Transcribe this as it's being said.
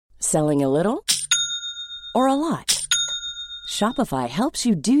Selling a little or a lot? Shopify helps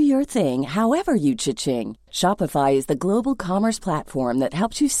you do your thing however you cha-ching. Shopify is the global commerce platform that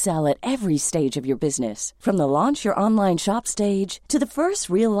helps you sell at every stage of your business. From the launch your online shop stage to the first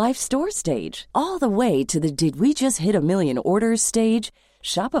real-life store stage, all the way to the did we just hit a million orders stage.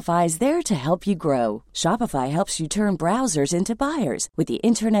 Shopify is there to help you grow. Shopify helps you turn browsers into buyers with the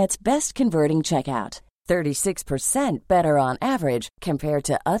internet's best converting checkout. 36% better on average compared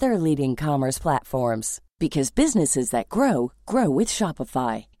to other leading commerce platforms. Because businesses that grow, grow with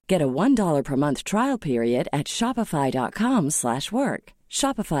Shopify. Get a $1 per month trial period at shopify.com/work.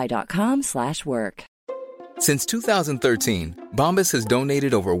 Shopify.com/work. Since 2013, Bombas has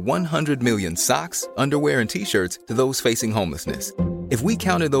donated over 100 million socks, underwear, and T-shirts to those facing homelessness. If we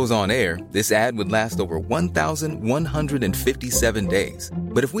counted those on air, this ad would last over 1,157 days.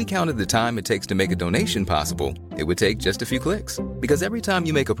 But if we counted the time it takes to make a donation possible, it would take just a few clicks. Because every time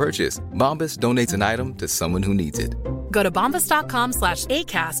you make a purchase, Bombas donates an item to someone who needs it. Go to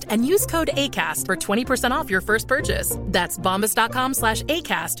bombas.com/ACAST and use code ACAST for 20% off your first purchase. That's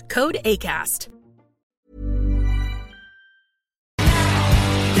bombas.com/ACAST, code ACAST.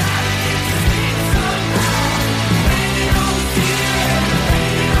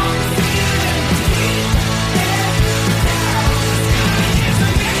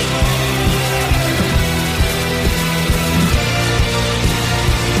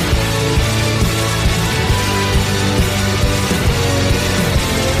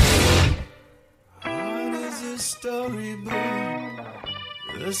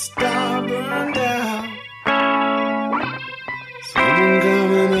 The star burned out. Someone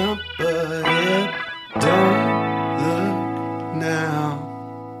coming up ahead. Don't look now.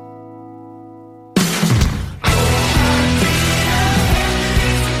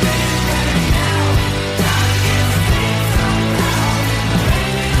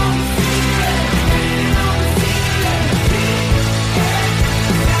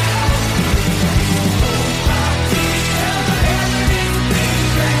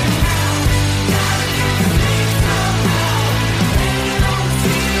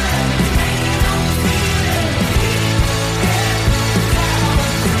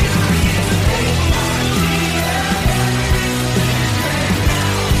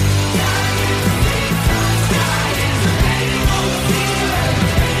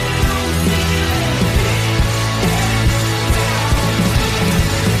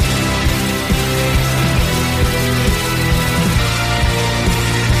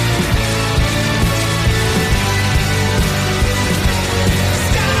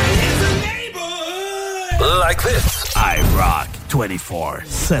 Like this.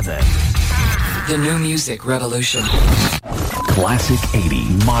 IROCK247. The new music revolution. Classic 80,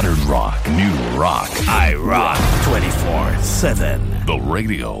 modern rock, new rock. IROCK247. The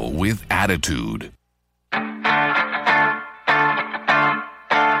radio with attitude.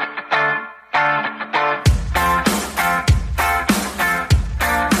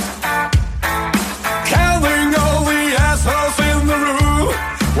 Counting all the assholes in the room.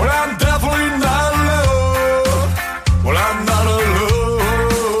 Well, I'm definitely not alone. Well, I'm not alone.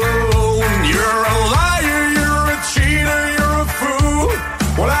 You're a liar, you're a cheater, you're a fool.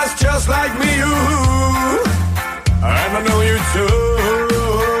 Well, that's just like me, and I know you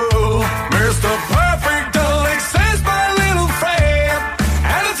too, Mr.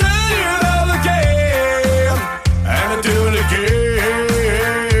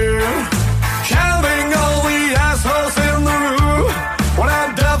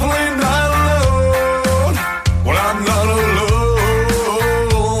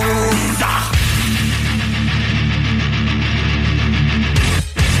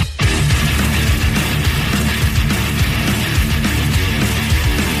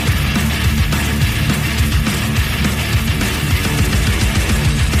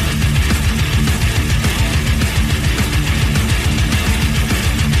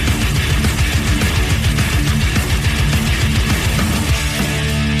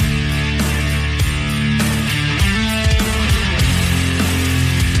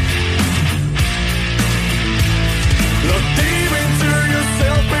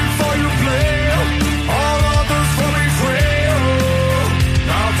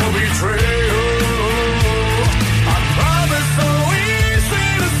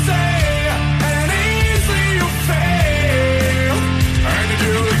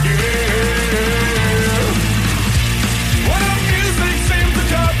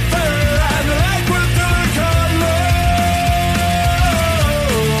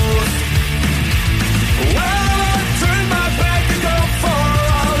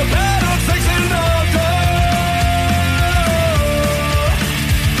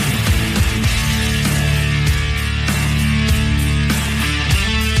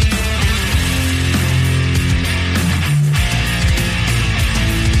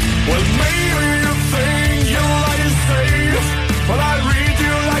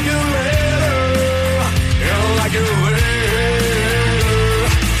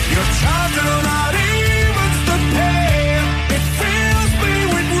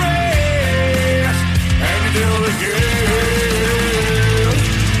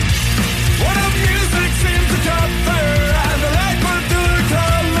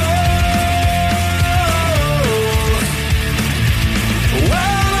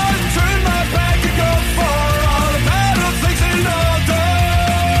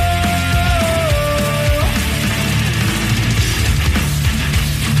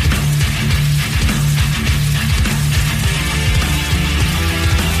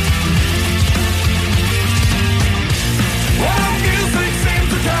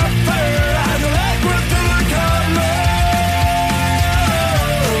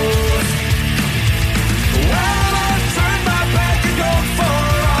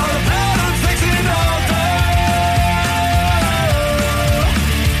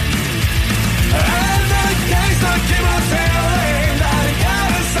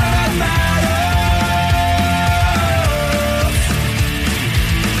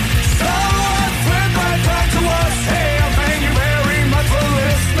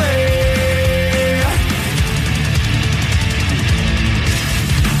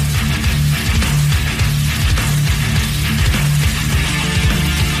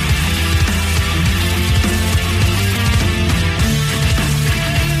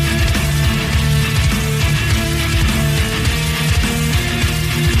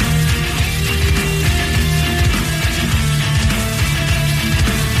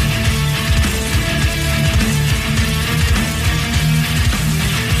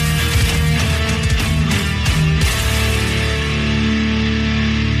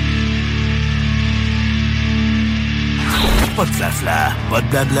 Pas de flafla, pas de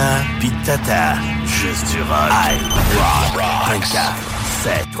blabla, pis de tata. Juste du rock. IROCK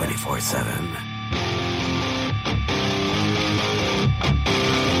 247 24/7.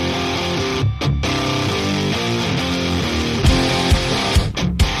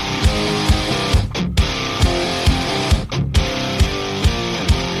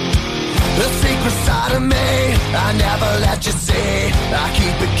 The secret side of me, I never let you see. I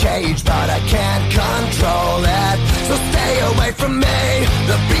keep it caged, but I can't control it. So stay away from me,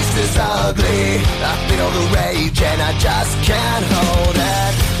 the beast is ugly. I feel the rage and I just can't hold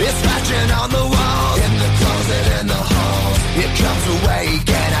it. It's scratching on the walls, in the closet, in the halls. It comes awake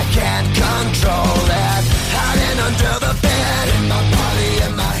and I can't control it. Hiding under the bed, in my body,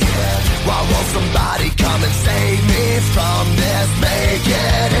 in my head. Why won't somebody come and save me from this? Make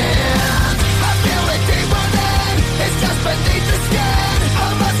it end. I feel it deep within, it's just beneath the skin. I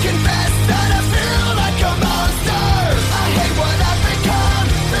must confess that I feel like a monster. I hate what I've become,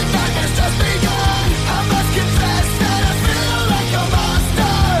 the nightmare's just begun. I must confess that I feel like a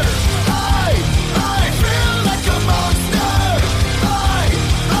monster. I feel like a monster.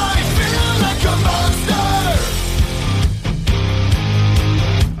 I feel like a monster.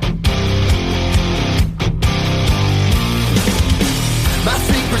 My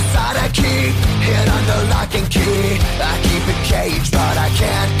secret side I keep hid under lock and key. I keep it caged, but I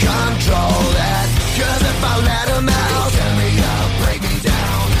can't control it. Cause if I let them out, they tear me up, break me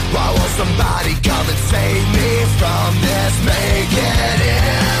down. Why won't somebody come and save me from this? Make it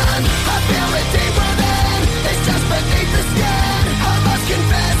end. I feel it deep within, it's just beneath the skin. I must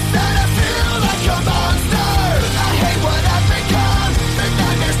confess that I feel like a monster. I hate what I've become, the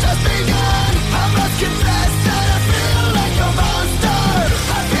nightmare's just begun. I must confess that I feel like a monster.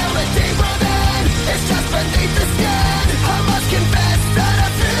 I feel it deep within, it's just beneath the skin. I must confess that I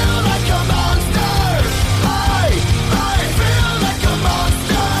feel like a monster. I feel like a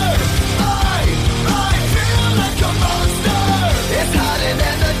monster. I feel like a monster. It's hiding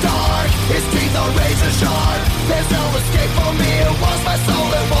in the dark, its teeth are razor sharp. There's no escape for me, it wants my soul,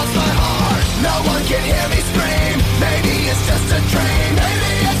 it wants my heart. No one can hear me scream, maybe it's just a dream.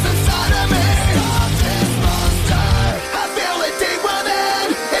 Maybe it's inside of me. Stop this monster. I feel it deep within,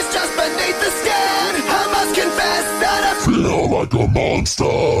 it's just beneath the skin. I must confess that I feel like a monster. I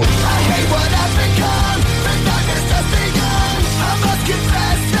hate what I've become, the nightmare's just begun. I must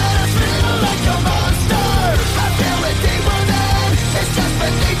confess that I feel like a monster. I feel it deep within, it's just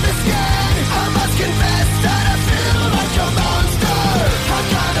beneath the skin. I must confess that I feel like a monster. I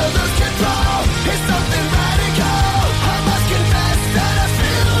kinda lose control, it's something radical. I must confess that I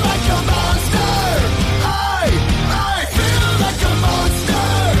feel like a monster. I feel like a monster.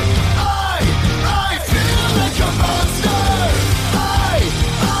 I feel like a monster. I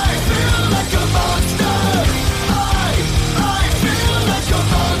feel like a monster. I feel like a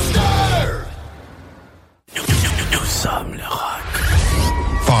monster. Nous sommes le rock.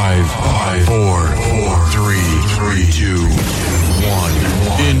 5, 4, 3, 2, 1.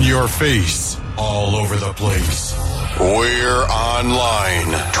 In your face, all over the place. We're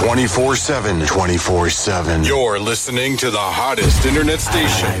online 24/7. 24/7. You're listening to the hottest internet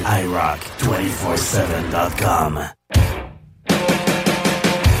station. IROCK247.com.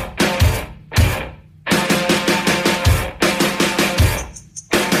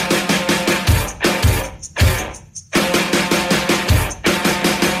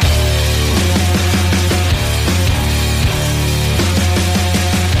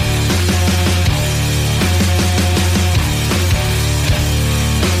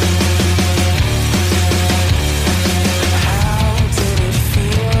 How did it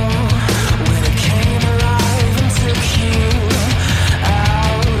feel when it came alive and took you?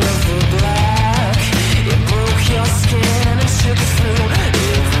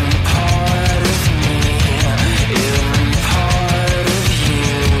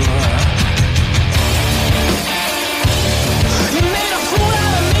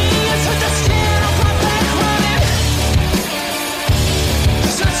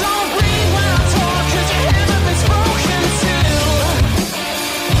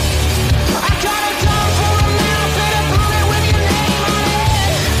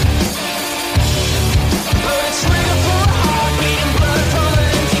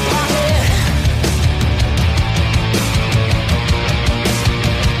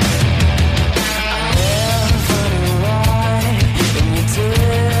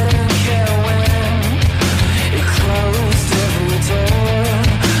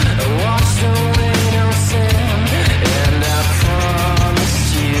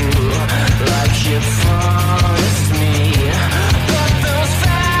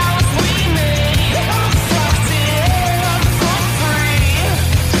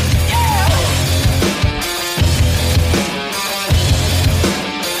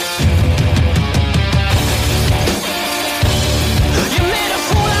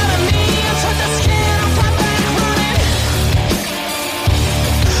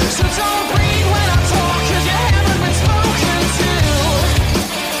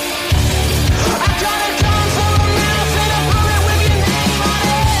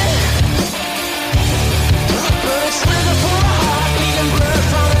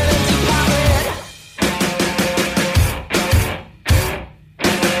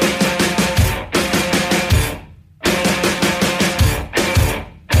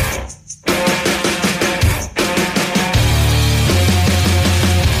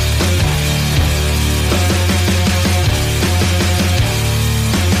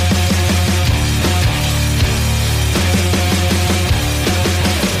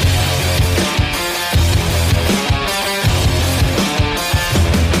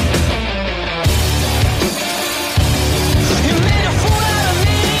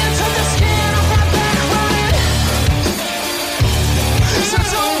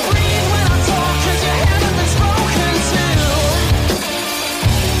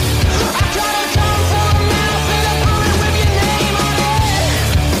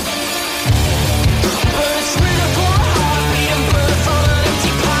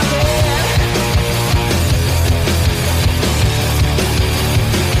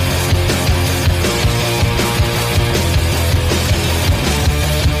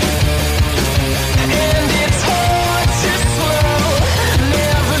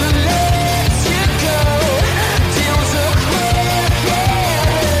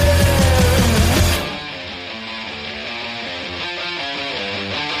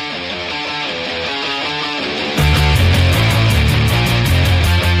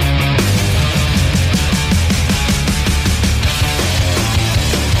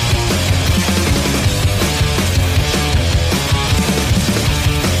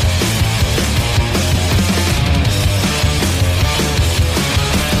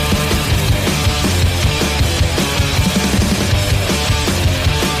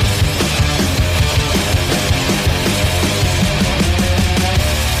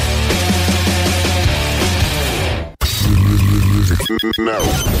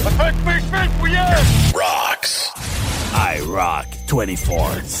 Rocks.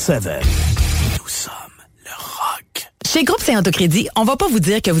 IROCK247. Nous sommes le rock. Chez Groupe Saint-Autocrédit, on va pas vous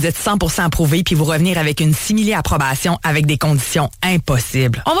dire que vous êtes 100% approuvé puis vous revenir avec une simili-approbation avec des conditions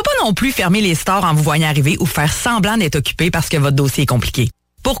impossibles. On va pas non plus fermer les stores en vous voyant arriver ou faire semblant d'être occupé parce que votre dossier est compliqué.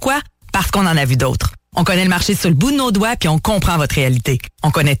 Pourquoi? Parce qu'on en a vu d'autres. On connaît le marché sur le bout de nos doigts puis on comprend votre réalité.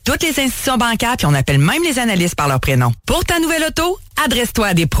 On connaît toutes les institutions bancaires puis on appelle même les analystes par leur prénom. Pour ta nouvelle auto, adresse-toi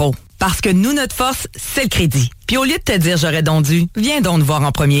à des pros. Parce que nous, notre force, c'est le crédit. Puis au lieu de te dire j'aurais donc dû, viens donc nous voir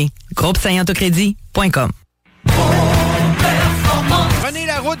en premier. GroupeSaintAutocrédit.com. Prenez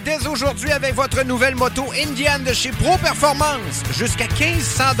la route dès aujourd'hui avec votre nouvelle moto Indian de chez Pro Performance. Jusqu'à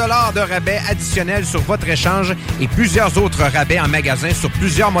 1500 $ de rabais additionnels sur votre échange et plusieurs autres rabais en magasin sur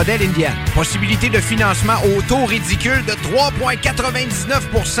plusieurs modèles Indian. Possibilité de financement au taux ridicule de 3,99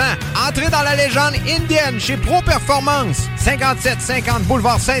 %. Entrez dans la légende Indian chez Pro Performance. 5750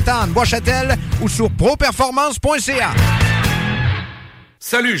 boulevard Sainte-Anne, Bois-Châtel ou sur properformance.ca.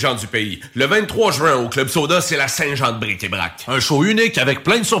 Salut, gens du pays. Le 23 juin, au Club Soda, c'est la Saint-Jean de Bric-et-Brac. Un show unique avec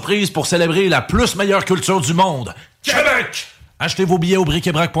plein de surprises pour célébrer la plus meilleure culture du monde. Québec! Achetez vos billets au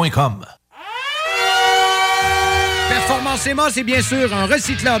bric-et-brac.com. Performance EMA, c'est bien sûr un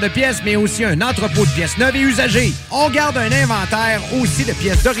recycleur de pièces, mais aussi un entrepôt de pièces neuves et usagées. On garde un inventaire aussi de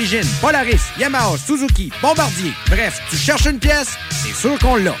pièces d'origine. Polaris, Yamaha, Suzuki, Bombardier. Bref, tu cherches une pièce, c'est sûr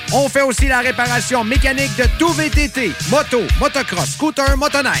qu'on l'a. On fait aussi la réparation mécanique de tout VTT, moto, motocross, scooter,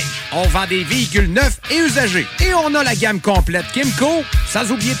 motoneige. On vend des véhicules neufs et usagés. Et on a la gamme complète Kimco, sans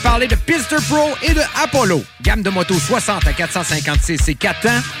oublier de parler de Pister Pro et de Apollo. Gamme de motos 60 à 456 c'est 4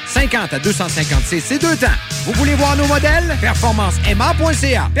 temps, 50 à 256 c'est 2 temps. Vous voulez voir nos modèles?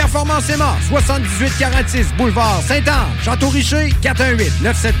 PerformanceMA.ca. Performance EMA, 7846 Boulevard Sainte-Anne, Château-Richer,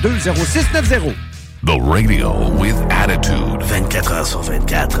 418-972-0690. The radio with attitude. 24 heures sur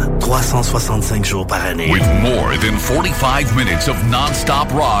 24, 365 jours par année. With more than 45 minutes of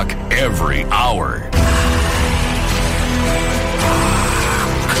non-stop rock every hour.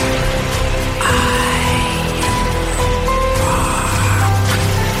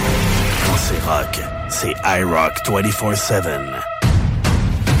 Quand c'est rock, c'est IROCK247.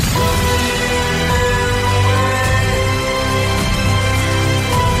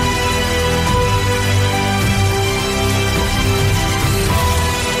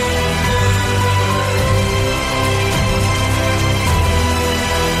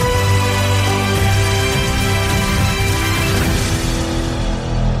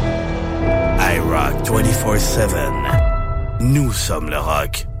 IROCK 24/7. Nous sommes le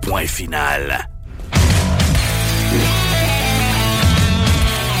rock. Point final.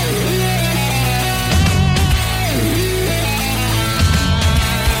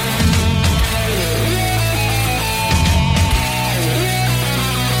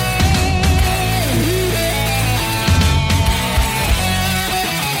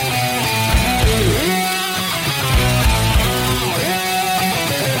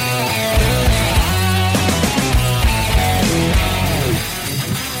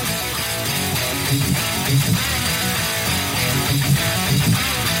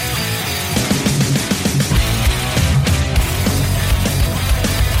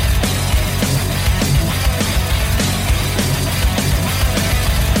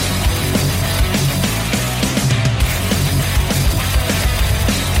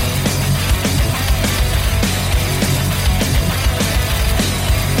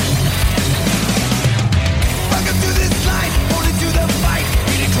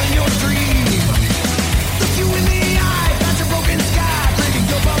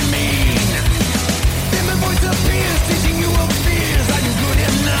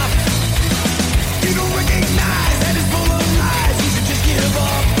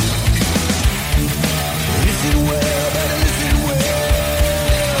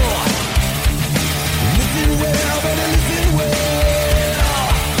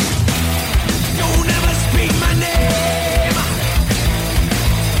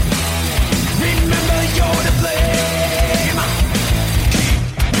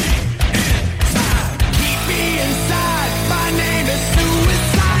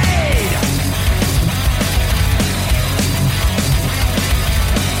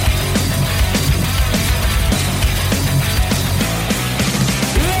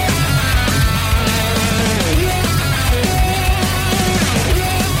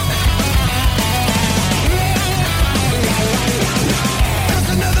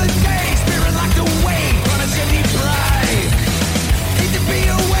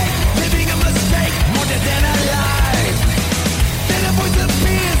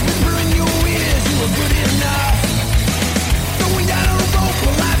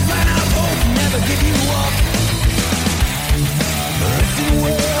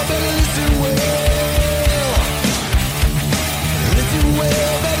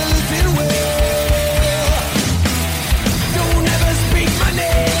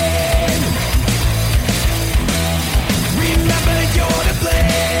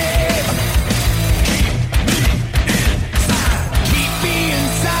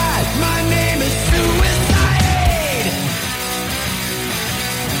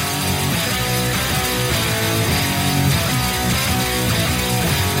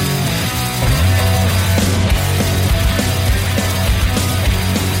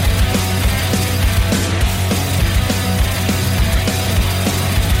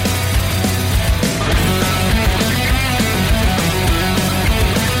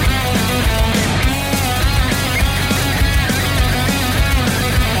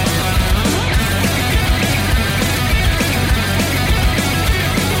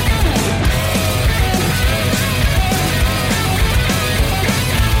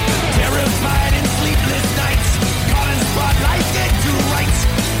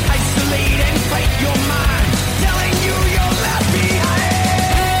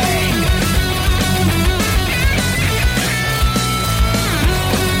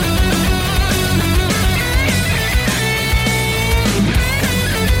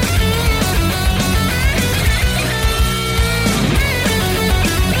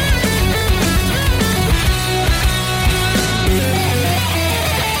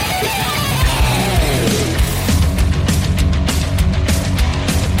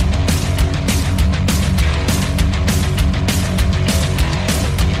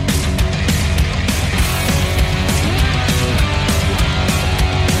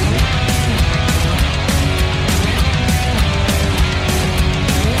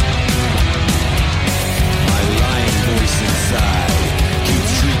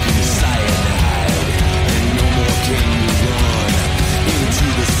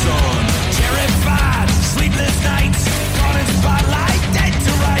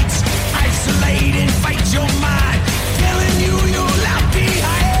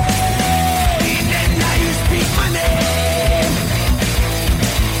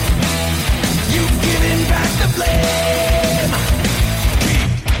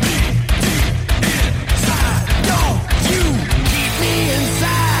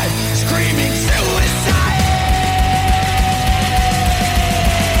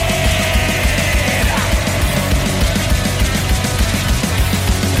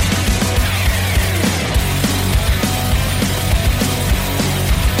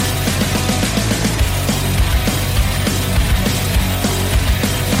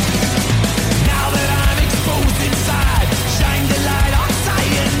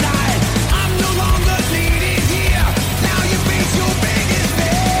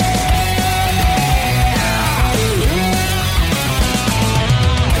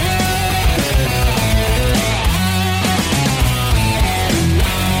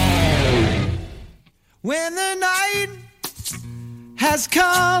 When the night has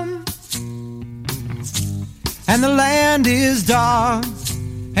come and the land is dark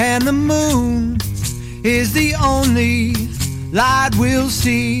and the moon is the only light we'll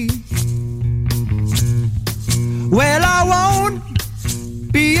see, well, I won't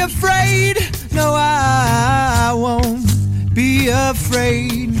be afraid. No, I won't be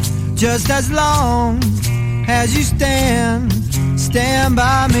afraid. Just as long as you stand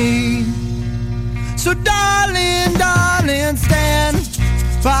by me. So darling, darling, stand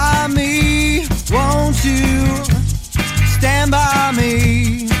by me. Won't you stand by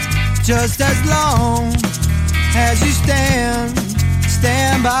me? Just as long as you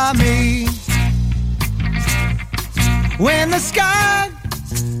stand by me. When the sky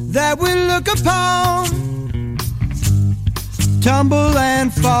that we look upon tumble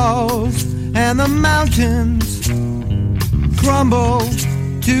and falls and the mountains crumble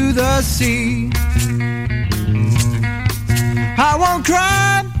to the sea, I won't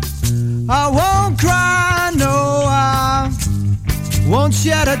cry, no, I won't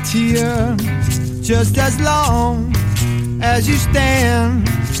shed a tear. Just as long as you stand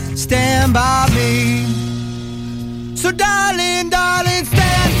by me. So darling, darling,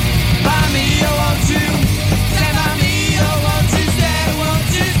 stand by me, oh won't you? Stand by me, oh won't you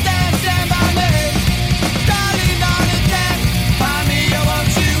stand by me? Darling, darling, stand by me, oh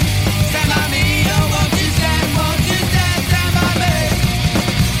won't you? Stand by me, oh won't you stand by me?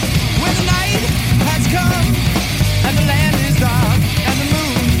 When the night has come and the land is dark and the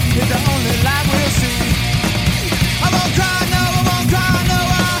moon is the only light we'll see, I won't cry, no, I won't cry, no,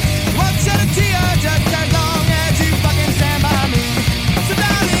 I won't shed a tear. Just as long as you fucking stand by me. So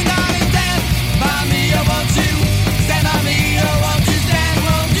darling, darling, stand by me, oh won't you? Stand by me, oh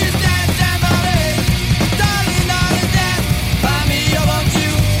won't you stand by me? Darling, darling, stand by me, oh won't you?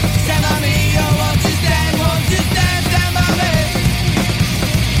 Stand by me, oh won't you stand by me?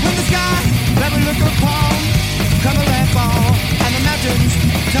 When the sky that we look upon crumble and fall and the mountains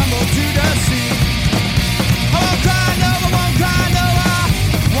tumble to the sea, I won't cry, no, I won't cry, no, I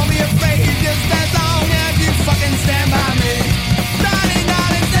won't be afraid. Just as long as you fucking stand by me. Darling,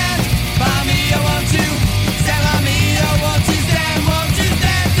 darling, stand by me, oh won't you? Stand by me, oh won't you stand by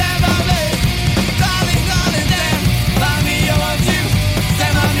me? Darling, darling, stand by me, oh won't you?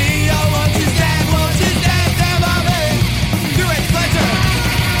 Stand by me, oh won't you stand by me? Do it, Fletcher.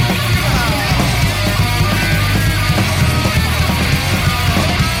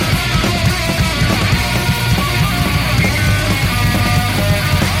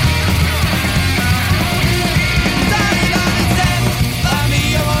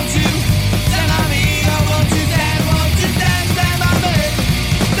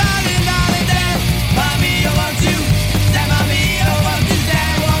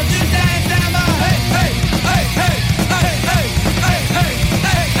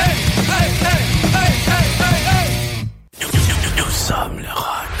 Nous sommes le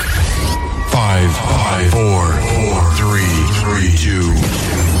rock. 5, 4, 3, 2,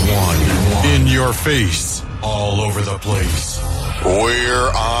 1. In your face, all over the place. We're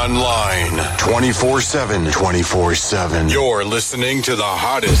online 24/7. 24/7. You're listening to the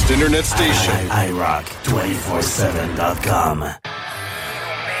hottest internet station. IROCK247.com.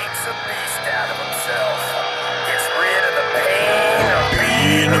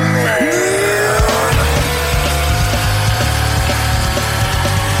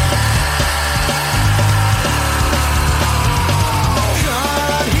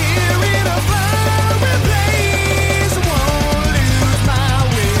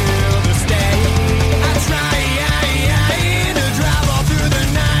 Drive all through the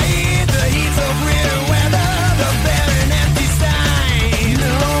night, the heat of winter weather, the bare and empty side.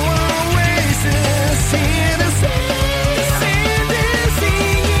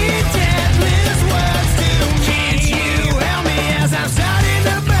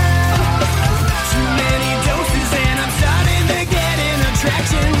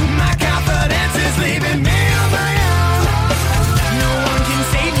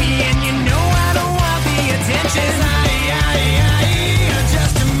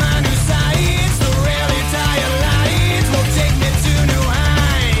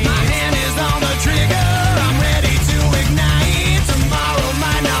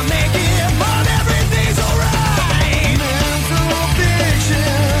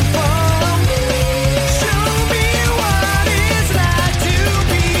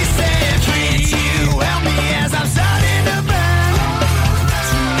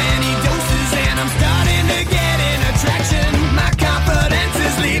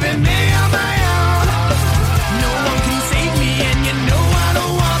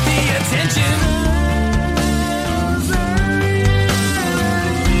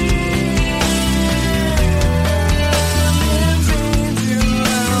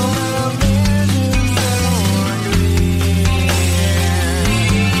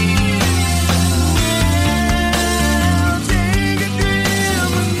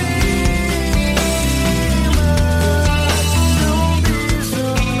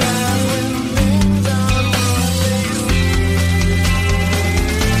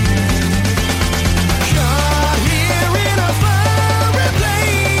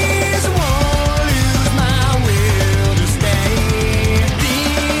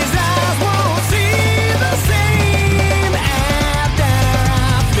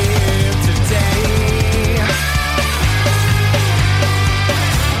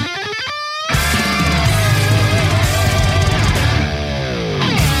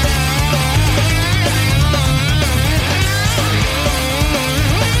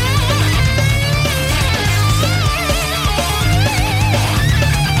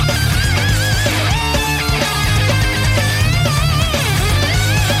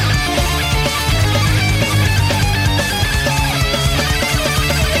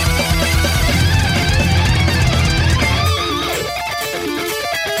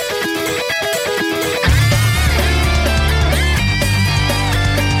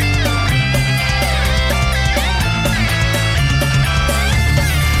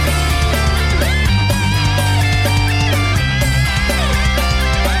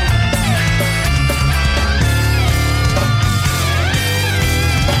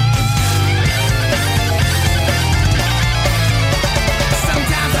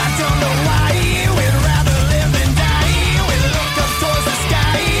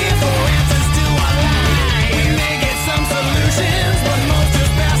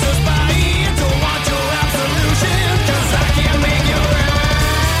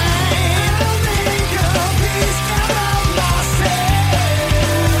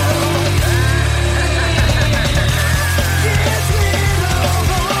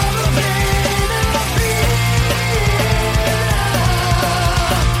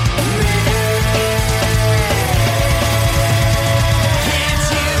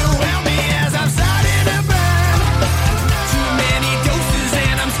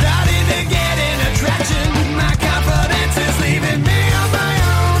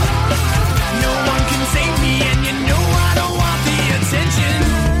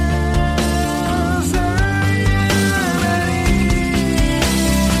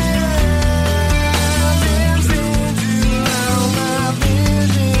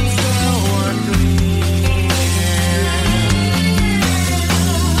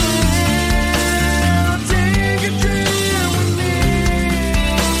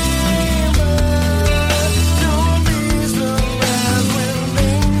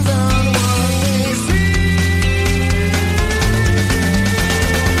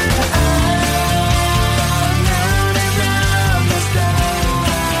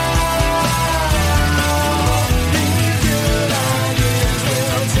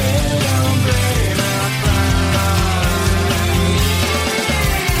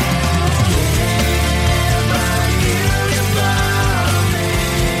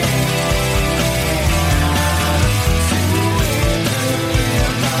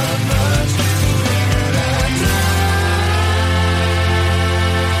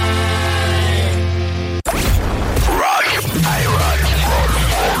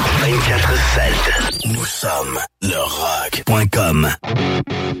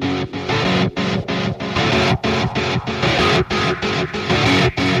 Broken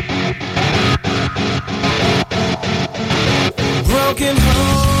home,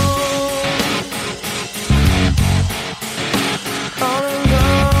 all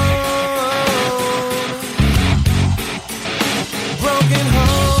alone. Broken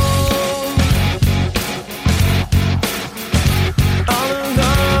home, all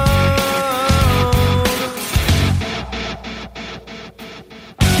alone.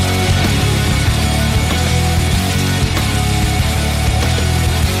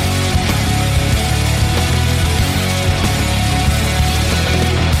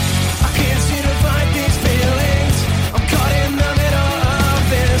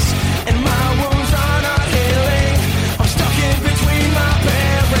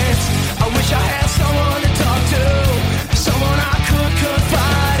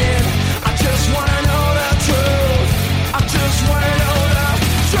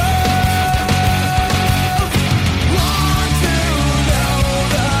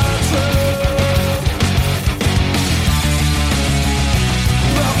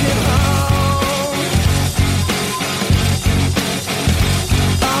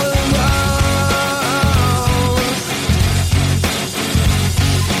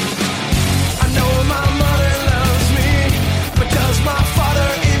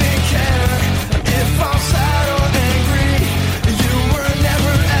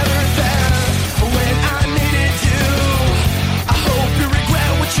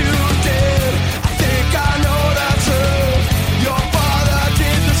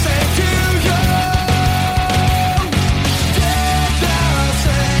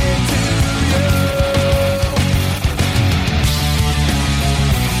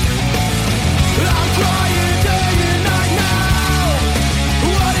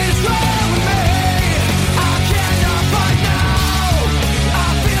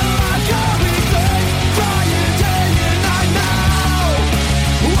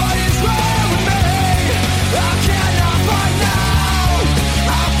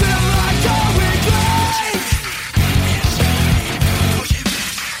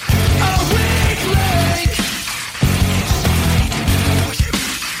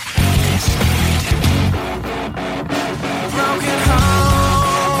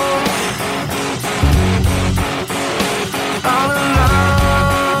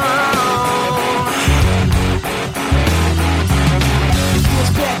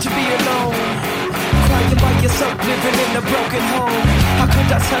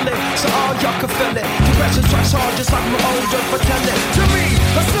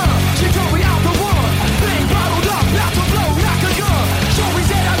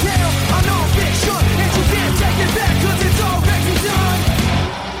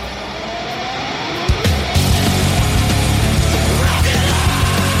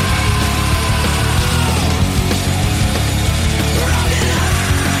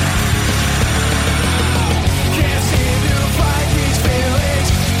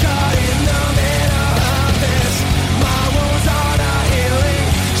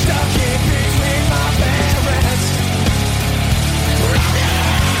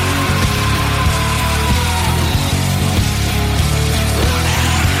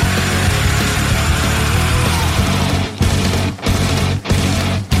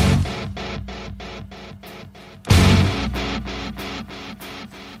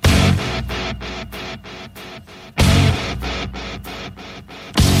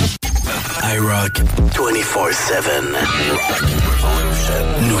 IROCK247.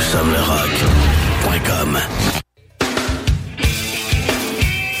 Nous sommes le rock.com.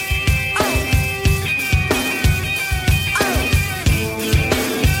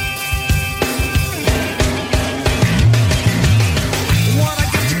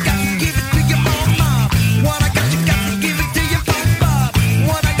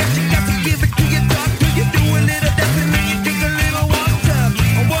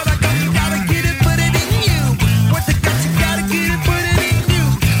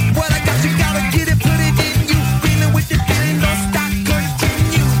 What I got, you gotta get it, put it in you.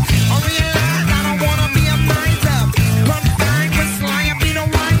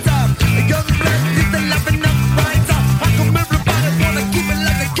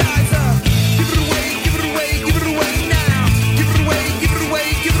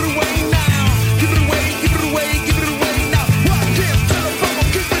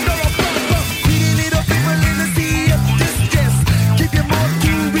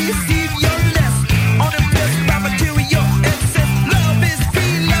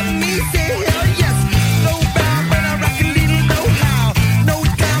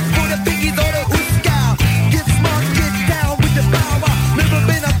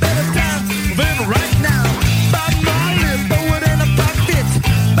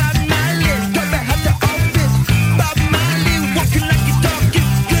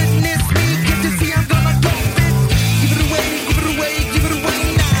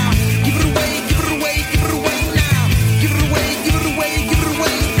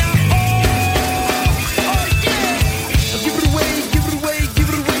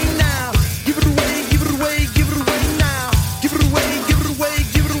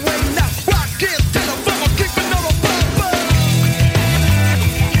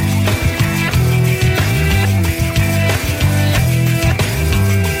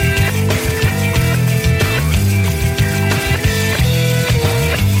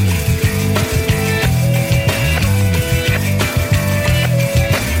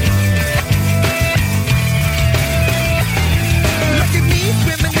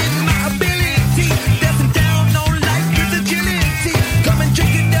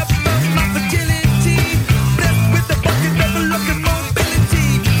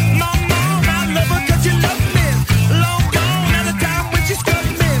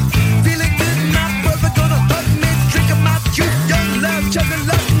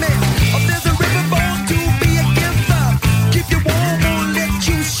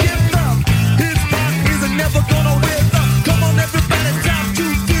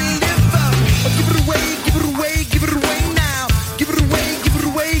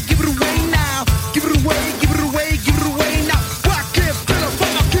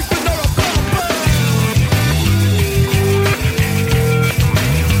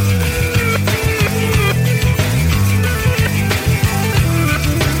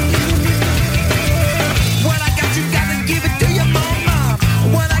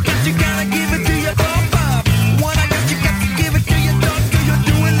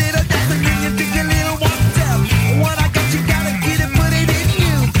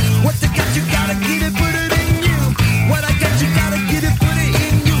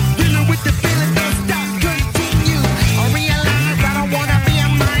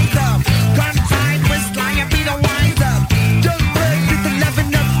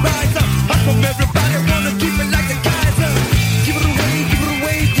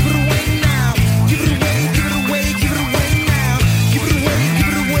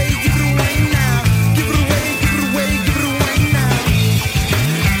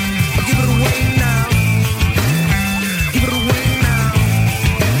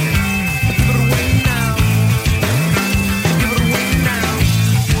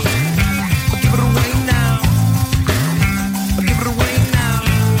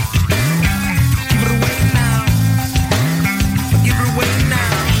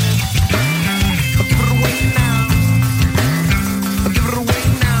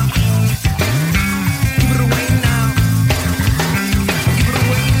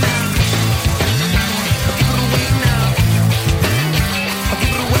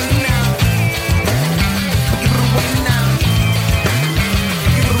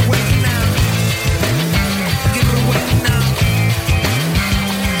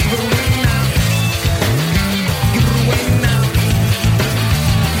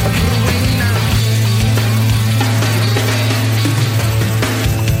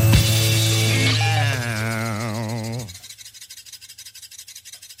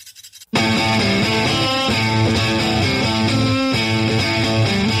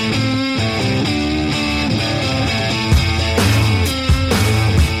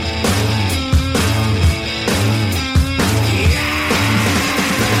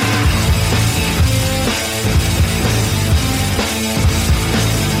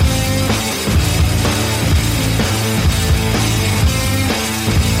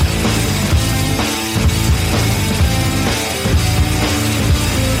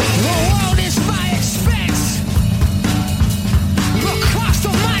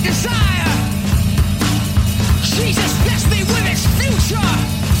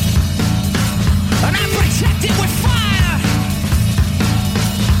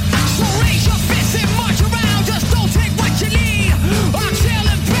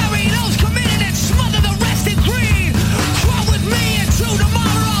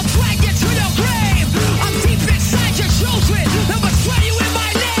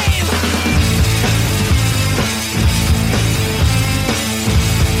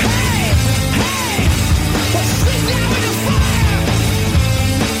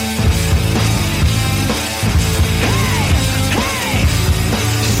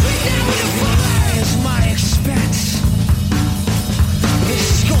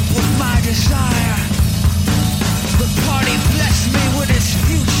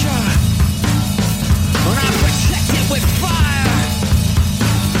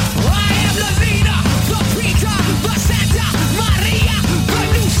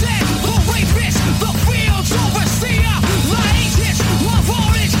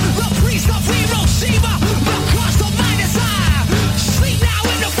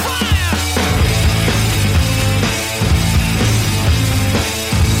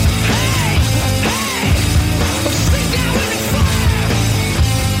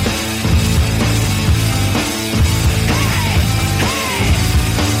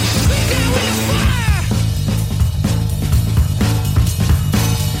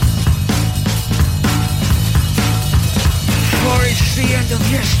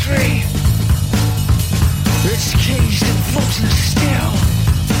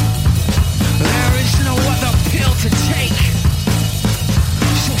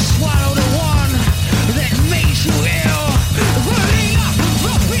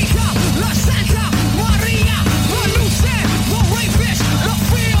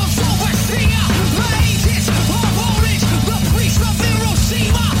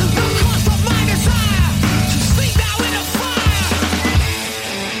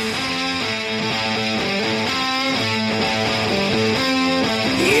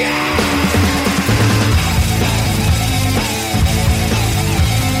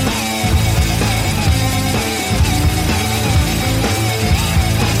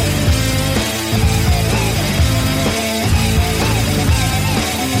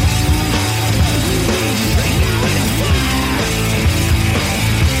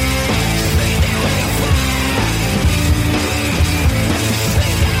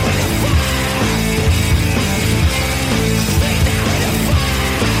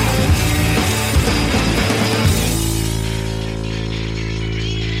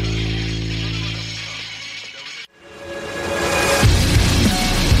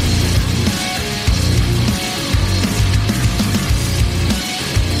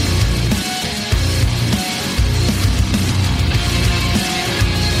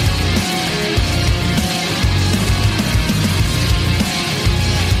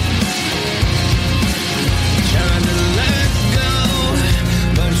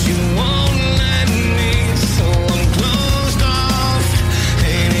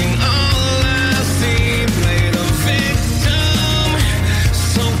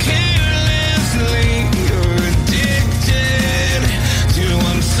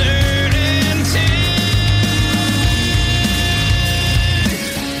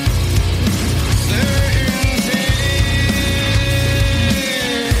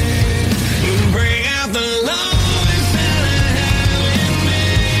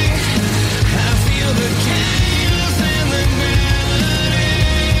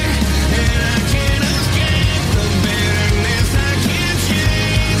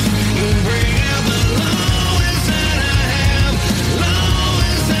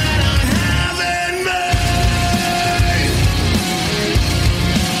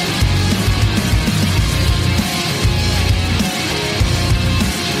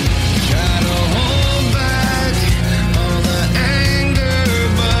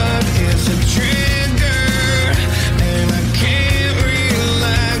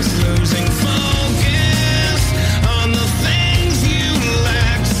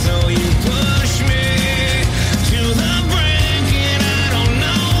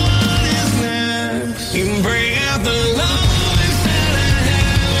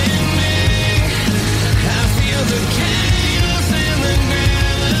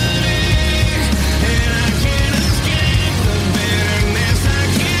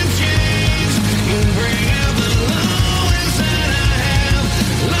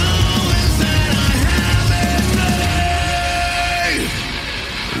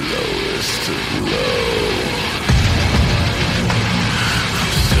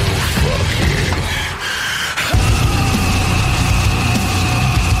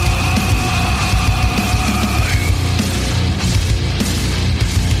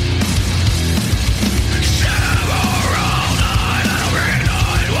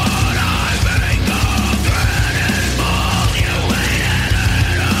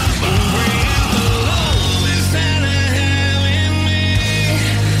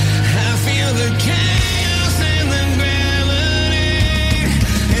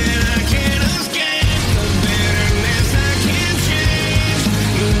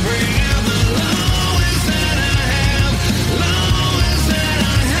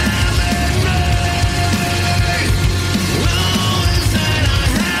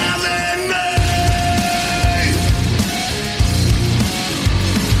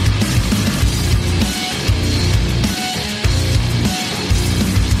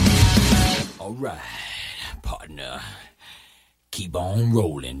 and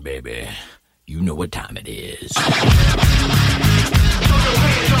rolling, baby. You know what time it is.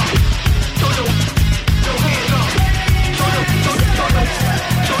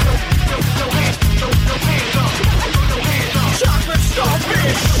 Chocolate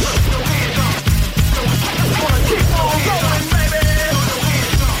starfish. Wanna keep on rolling, baby.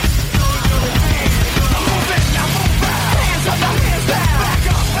 Move it, now move out. Hands up, now hands down. Back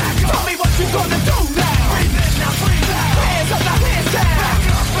up, back up. Tell me what you gonna do now. Breathe in, now breathe out. Hands up, now hands down. Back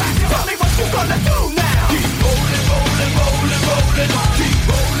up, back up. Tell me what you gonna do now. Keep rolling, rolling, rolling, rolling. Keep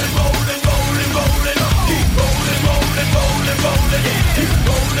rolling, rolling, rolling, rolling. Keep rolling, rolling, rolling, rolling. Keep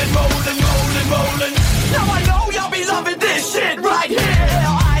rolling, rolling, rolling, rolling. Now I know y'all be loving this shit right here.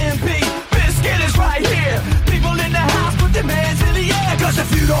 L-I-M-P, Biscuit is right here. People in the house, put them hands in the air. Cause if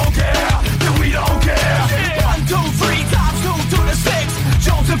you don't care, then we don't care. Yeah. 1, 2, 3, times 2 to the 6.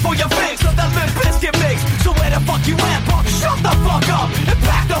 Jonesing for your fix of the Limp Bizkit mix. So where the fuck you at, punk? Shut the fuck up and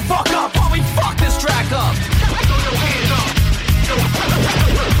back the fuck up while we fuck this track up. Throw your hands up. Throw your hands up.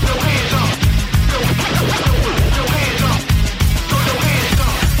 Throw your hands up. Throw your hands up. Throw your hands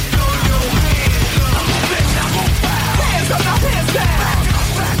up. Hands up, now hands down. Back up,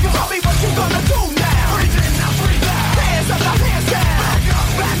 back up. Tell me what you gonna do now. Breathe in, now breathe out. Hands up, now hands down. Back up,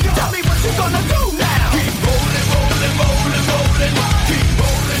 back up. Tell me what you gonna do now. Keep rolling, rolling, rolling, rolling. Keep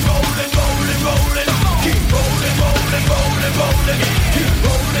rolling, rolling, rolling, rolling. Keep rolling, rolling, rolling, rolling. Keep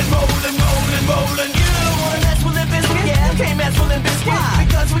rolling, rolling, rolling, rolling. You don't wanna mess with Limp Bizkit? Yeah, you can't mess with Limp Bizkit. Why?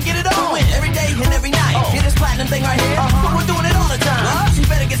 Because we get it on every day and every night. Hear this platinum thing right here? But we're doing it all the time. So you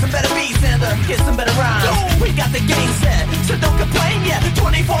better get some better beats and get some better rhymes. We got the game set, so don't complain yet.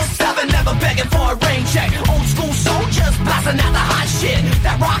 24/7, never begging for a rain check. Old school soldiers blasting out the hot shit.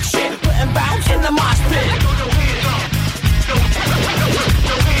 That rock shit, putting bounce in the mosh pit. Throw your hands up. Throw your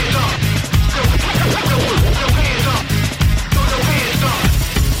hands up. Throw your hands up. Throw your hands up.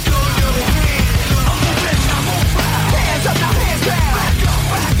 Throw your hands up. Move it, now move out. Hands up, now hands down. Back up,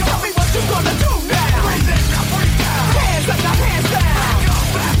 back up. Tell me what you gonna do now. Breathe in, now breathe out. Hands up, now hands down. Back up,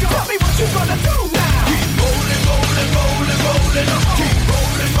 back up. Tell me what you gonna do now. Keep rolling, rolling, rolling, rolling. Keep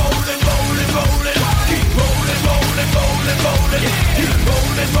rolling, rolling, rolling, rolling. Keep rolling, rolling, rolling, rolling. Keep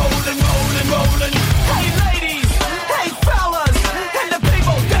rolling, rolling, rolling, rolling. Hey ladies, hey fellas, and the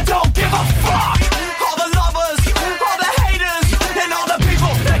people that don't give a fuck. All the lovers, all the haters, and all the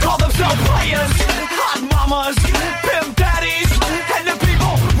people that call themselves players. Hot mamas, pimp daddies, and the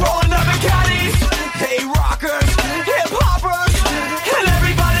people rolling up in caddies. Hey rockers, hip hoppers, and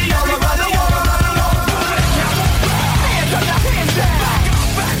everybody all around the world. Hands up, now hands down. Back up,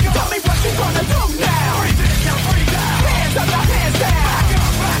 back up. Tell me what you gonna do now. Breathe in, now breathe out. Hands up, now hands down. Back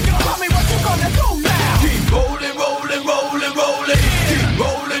up, back up. Tell me what you gonna do now. Keep rolling, rolling, rolling, rolling. Keep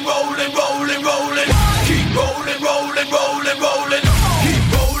rolling, rolling, rolling, rolling. Keep rolling, rolling, rolling, rolling. Keep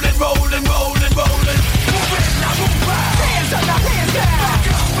rolling, rolling, rolling, rolling. Move it, now move out. Hands up, now hands down. Back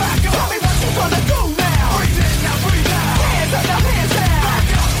up, back up. Tell me what you gonna do now. Breathe in, now breathe out. Hands up, now hands down. Back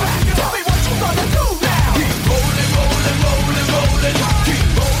up, back up. Tell me what you gonna do now. Keep rolling, rolling, rolling, rolling. Keep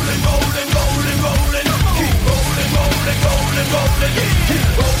rolling, rolling, rolling, rolling. Keep rolling, rolling, rolling, rolling. Keep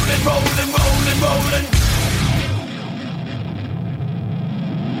rolling, rolling, rolling, rolling.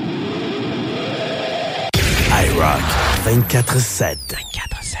 IROCK 24/7.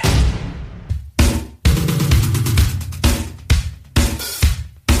 24/7.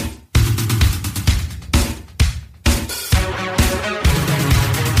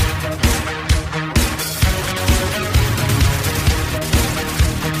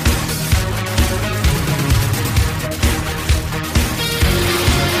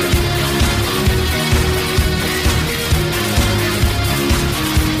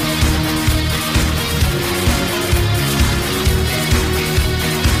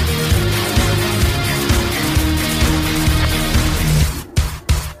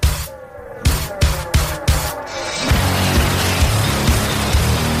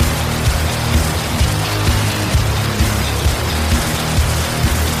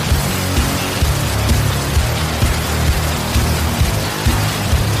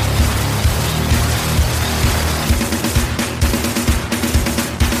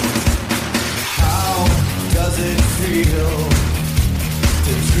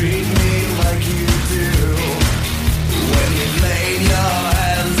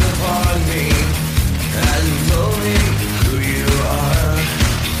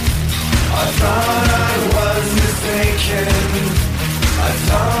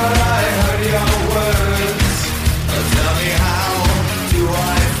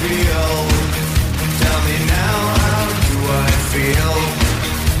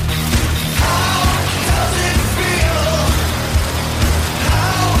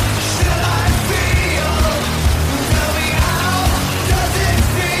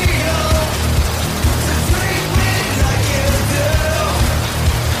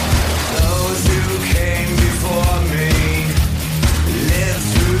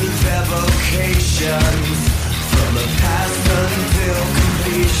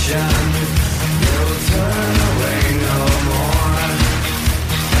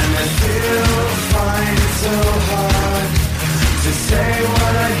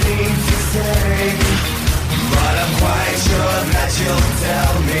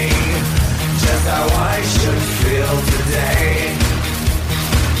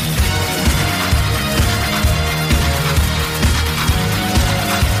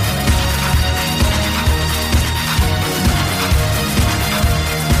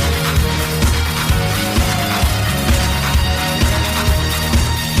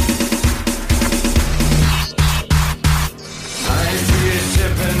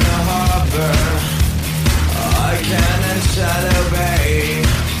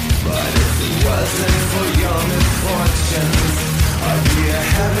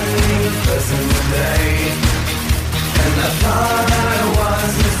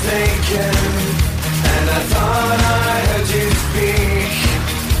 broken, and I thought I heard you speak.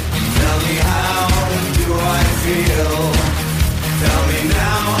 Tell me, how do I feel? Tell me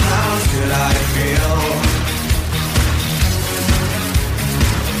now, how should I feel?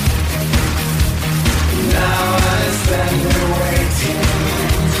 Now I stand here waiting.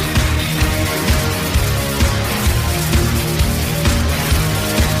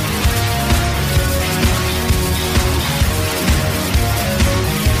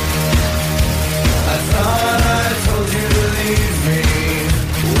 I thought I told you to leave me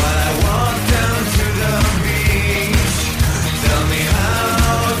when I walked down to the beach. Tell me,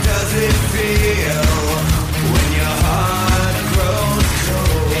 how does it feel when your heart grows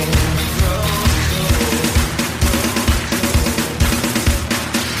cold?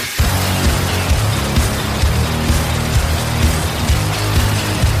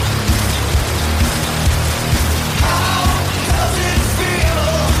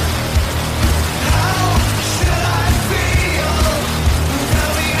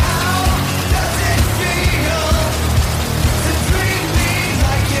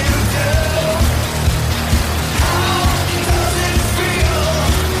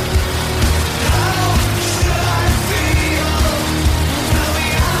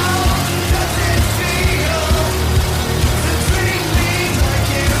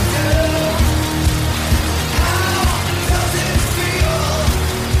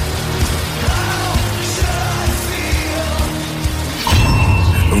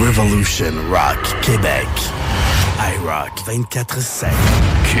 Revolution Rock Québec. IROCK247.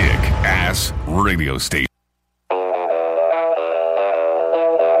 Kick-ass radio station.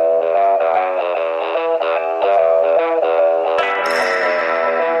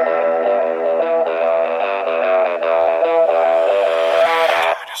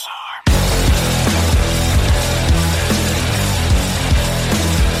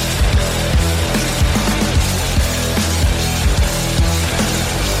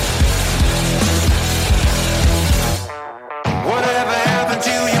 Whatever happened to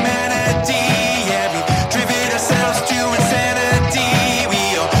humanity? Every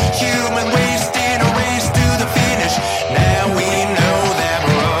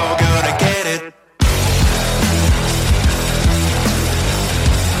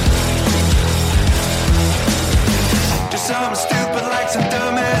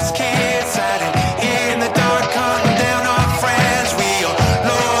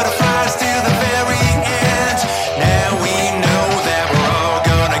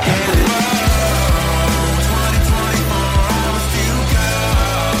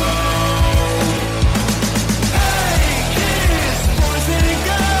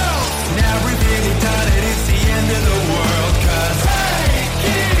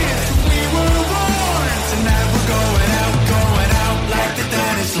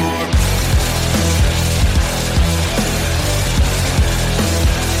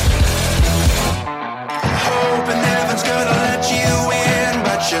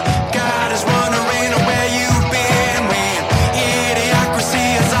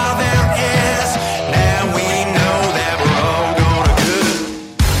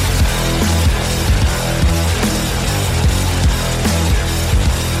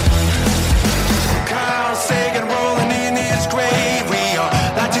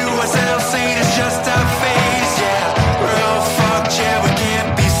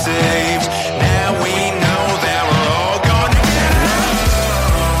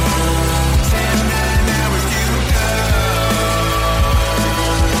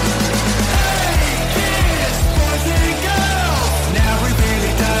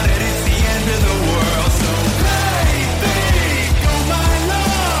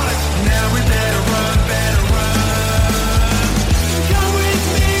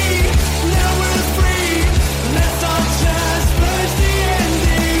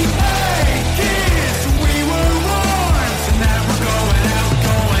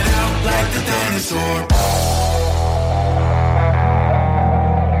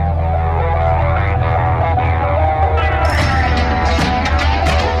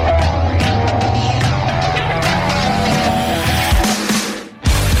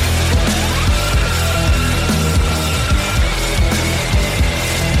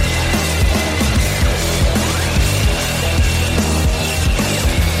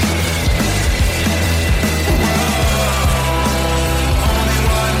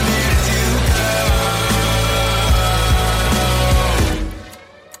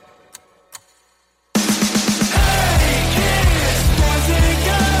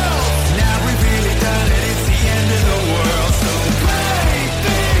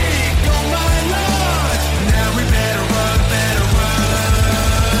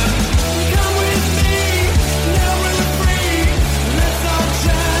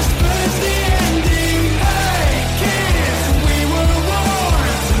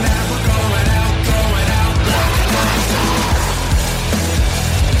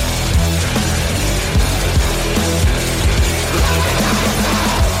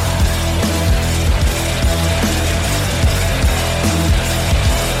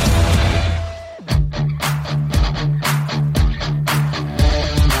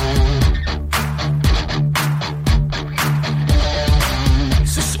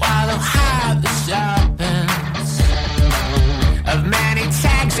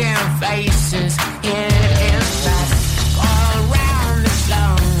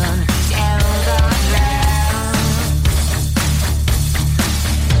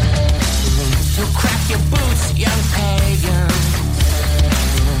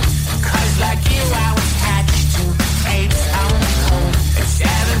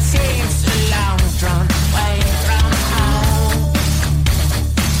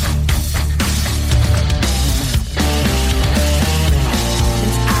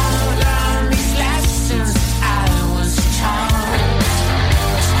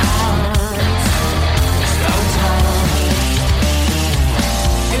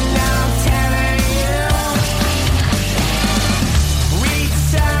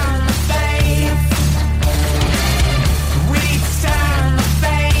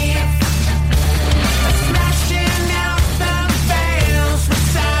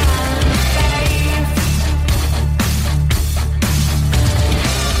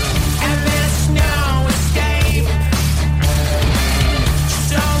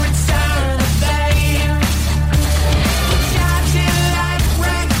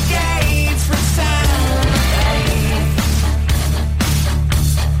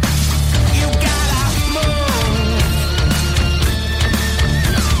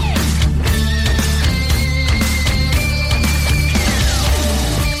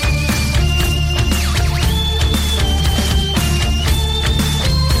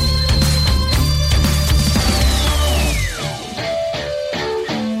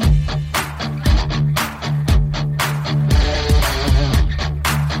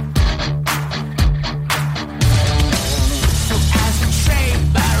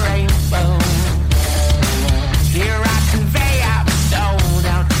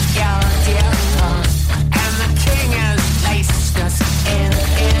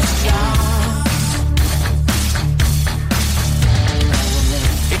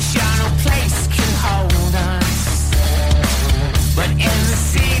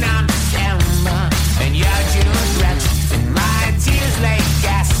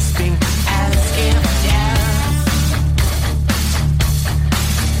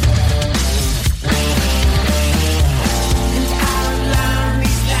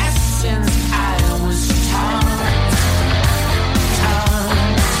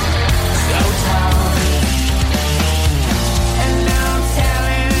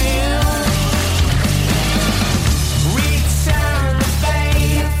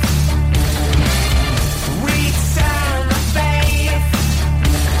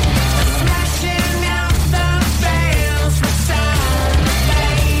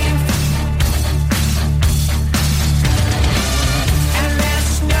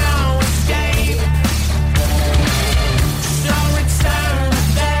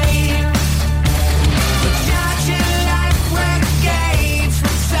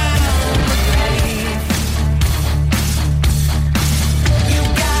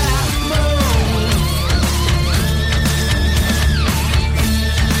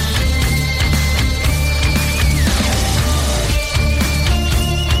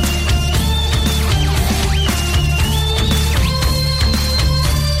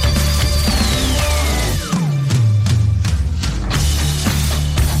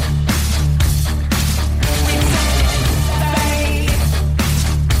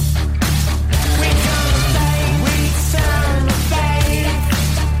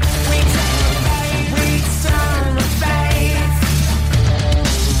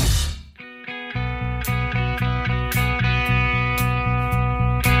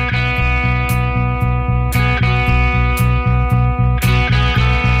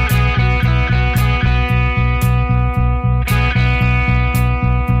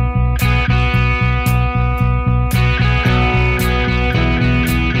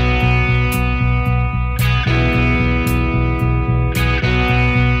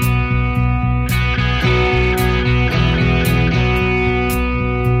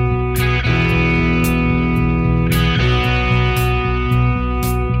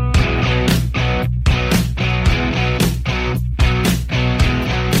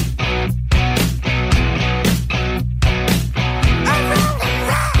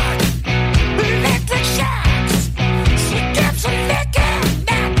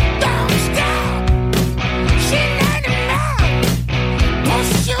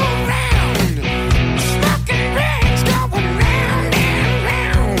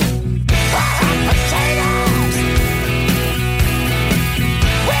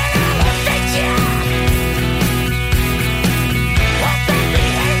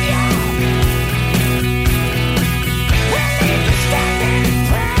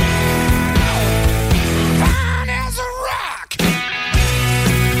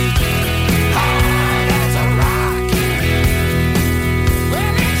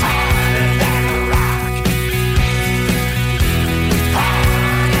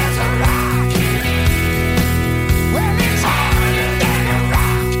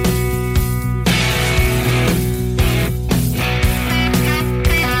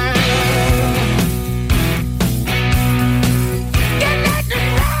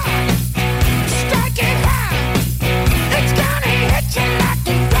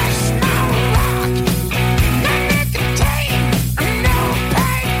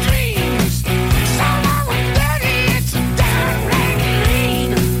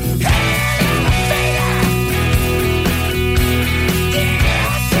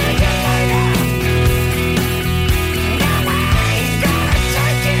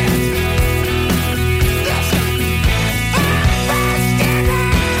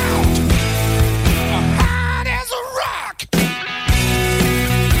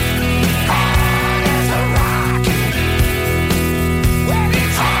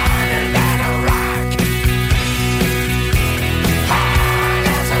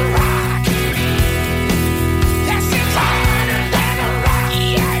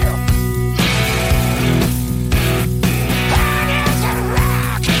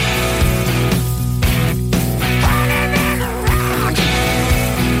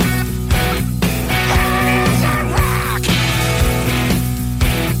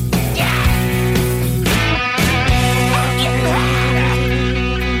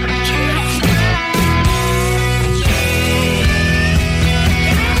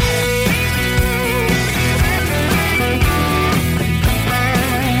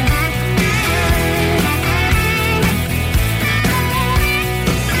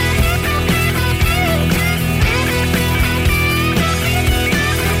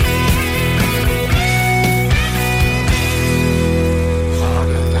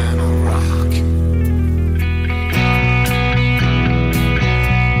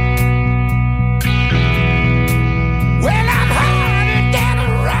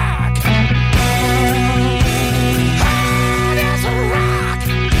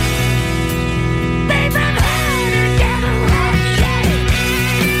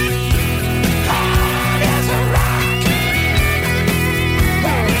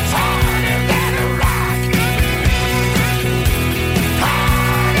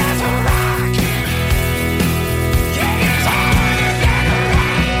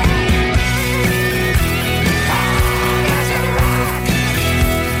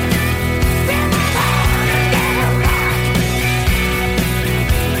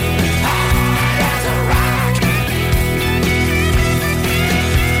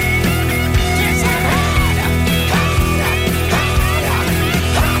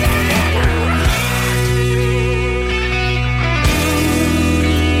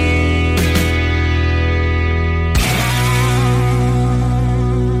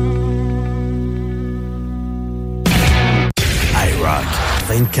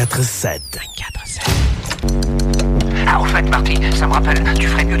 24/7. Ah, au fait, Marty, ça me rappelle, tu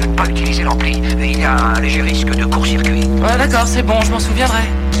ferais mieux de ne pas utiliser l'ampli. Il y a un léger risque de court-circuit. Ouais, d'accord, c'est bon, je m'en souviendrai.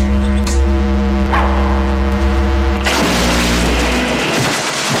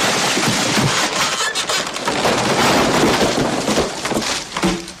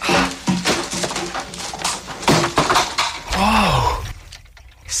 Oh,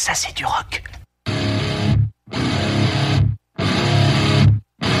 ça c'est du rock.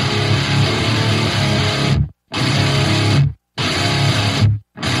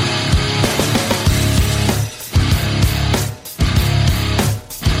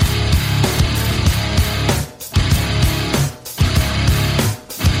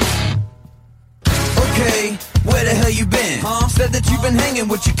 Where the hell you been? Said that you've been hanging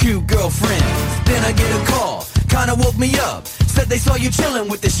with your cute girlfriend. Then I get a call, kinda woke me up. Said they saw you chilling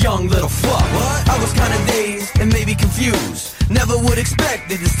with this young little fuck. What? I was kinda dazed and maybe confused. Never would expect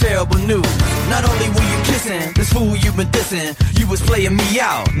this terrible news. Not only were you kissing this fool you've been dissing, you was playing me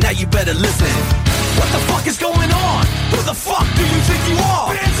out. Now you better listen. What the fuck is going on? Who the fuck do you think you are?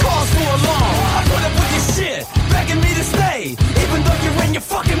 Been cause for a long. I put up with your shit, begging me to stay, even though you're in your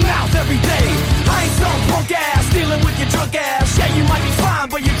fucking mouth every day. I ain't some punk ass dealing with your drunk ass. Yeah, you might be fine,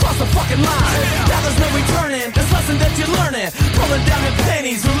 but you crossed the fucking line. Now there's no returning this lesson that you're learning. Pulling down your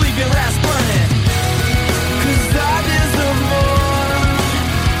panties will leave your ass burning. 'Cause I deserve more.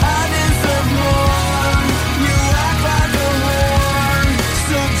 I deserve more. You act like a whore,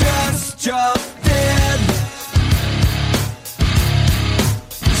 so just drop dead.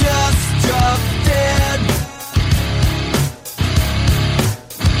 Just drop dead.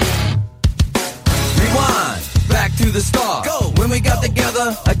 Rewind, back to the start. Go. When we got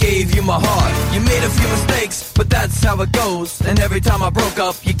together, I gave you my heart. You made a few mistakes, but that's how it goes. And every time I broke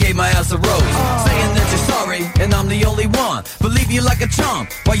up, you gave my ass a rose. Saying that you're sorry, and I'm the only one. Believe you like a chump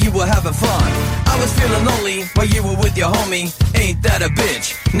while you were having fun. I was feeling lonely while you were with your homie. Ain't that a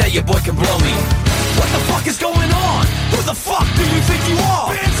bitch? Now your boy can blow me. What the fuck is going on? Who the fuck do you think you are?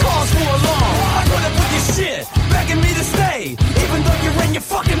 Been cause for a long. I put up with your shit, begging me to stay, even though you're in your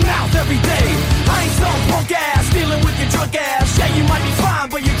fucking mouth every day. I ain't some punk ass dealing with your drunk ass. Yeah, you might be fine,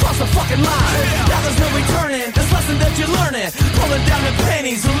 but you crossed the fucking line. Now there's no returning this lesson that you're learning. Pulling down the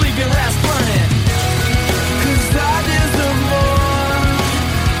panties will leave your ass burning. 'Cause I deserve more.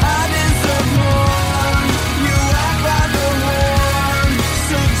 I deserve more. You act like a whore,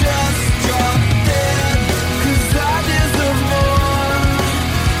 so just drop dead. 'Cause I deserve more.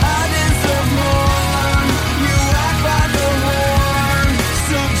 I deserve more. You act like a whore,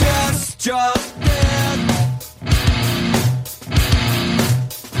 so just drop dead.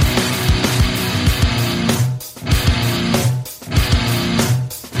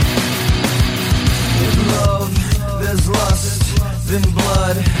 In love, there's lust, then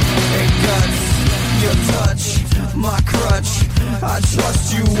blood and guts. Your touch, my crutch. I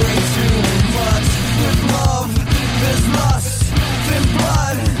trust you way too much. With love, there's lust, then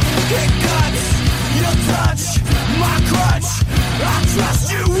blood and guts. Your touch, my crutch. I trust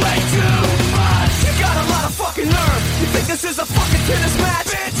you way too much. You got a lot of fucking nerve. You think this is a fucking tennis match?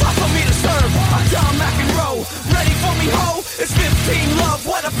 Tough for me to serve. I'm John McEnroe. Ready for me, ho? It's 15 love.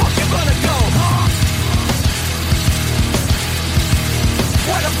 Where the fuck you gonna go, huh?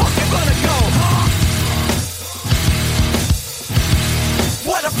 Where the fuck you gonna go, huh?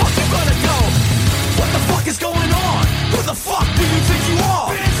 Where the fuck you gonna go? What the fuck is going on? Who the fuck do you think you are?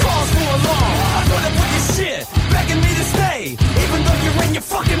 Been cause for a long. I put up with your shit, begging me to stay, even though you're in your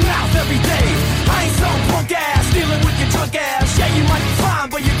fucking mouth every day. I ain't some punk ass dealing with your drunk ass. Yeah, you might be fine,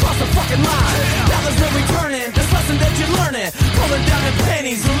 but you crossed the fucking line. Now there's no returning this lesson that you're learning. Pulling down the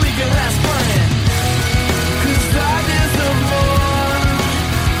panties will leave your ass burning. 'Cause I deserve more.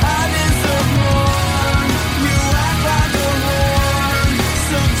 I deserve more. You act like a whore,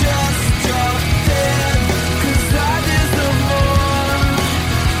 so just drop dead. 'Cause I deserve more.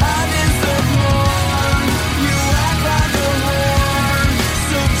 I deserve more. You act like a whore,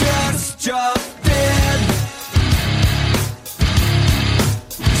 so just drop dead.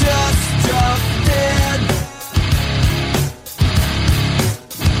 Just drop dead.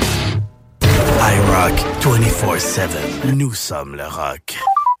 IROCK 247. Nous sommes le rock.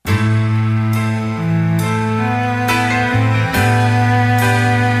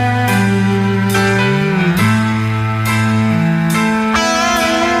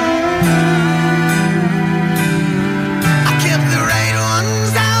 I kept the right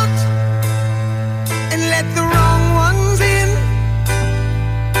ones out and let the wrong ones in.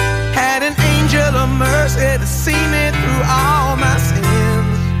 Had an angel of mercy to see me through all my sins.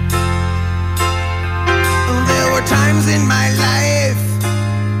 There were times in my life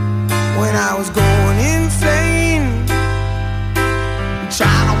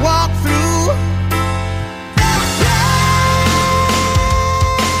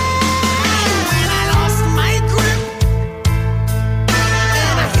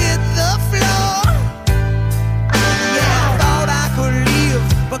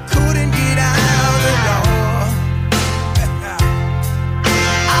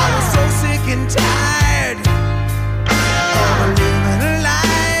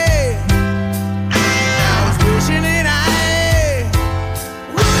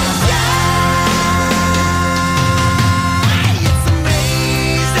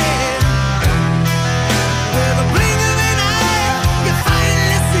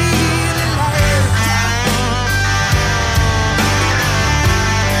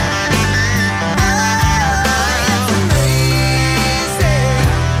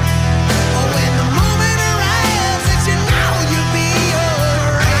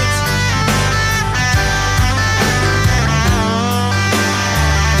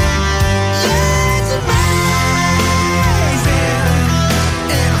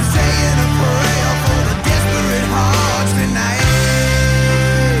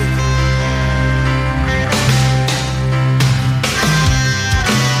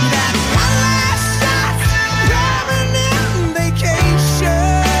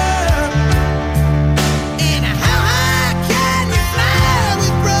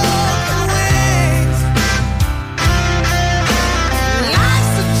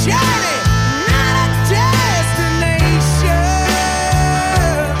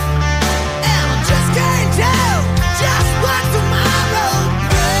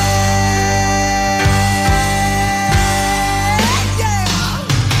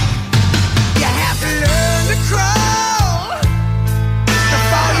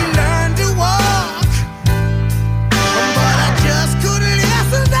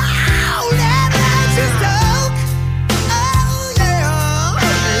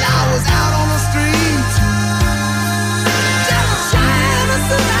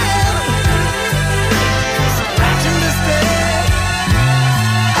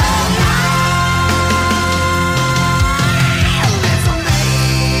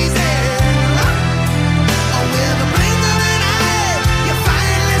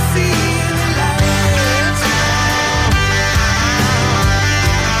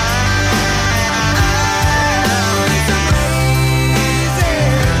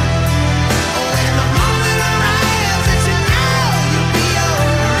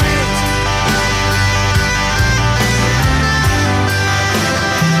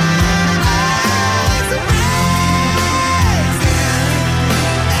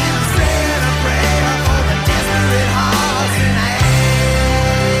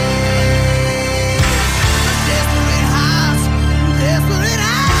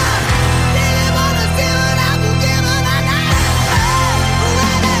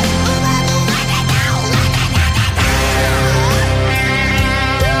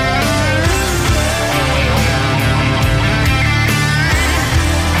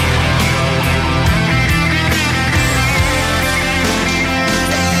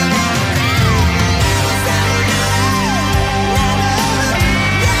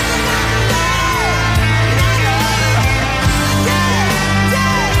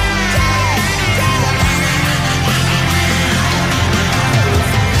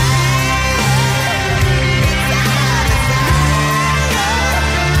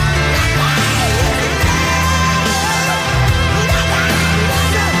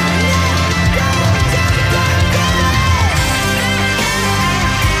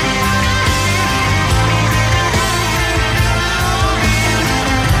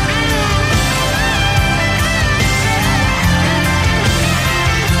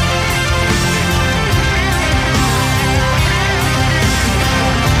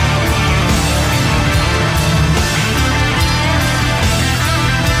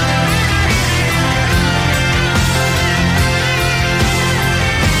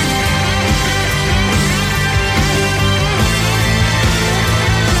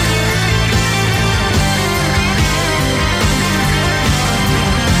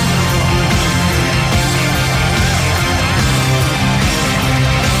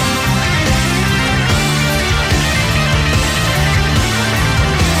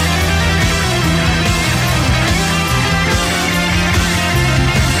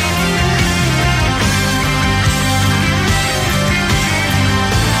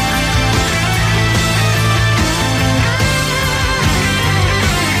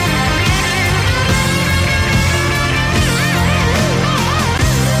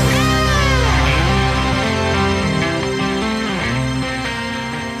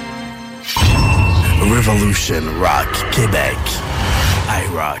Revolution Rock Québec.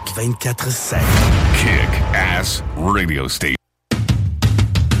 IROCK247. Kick-ass radio station.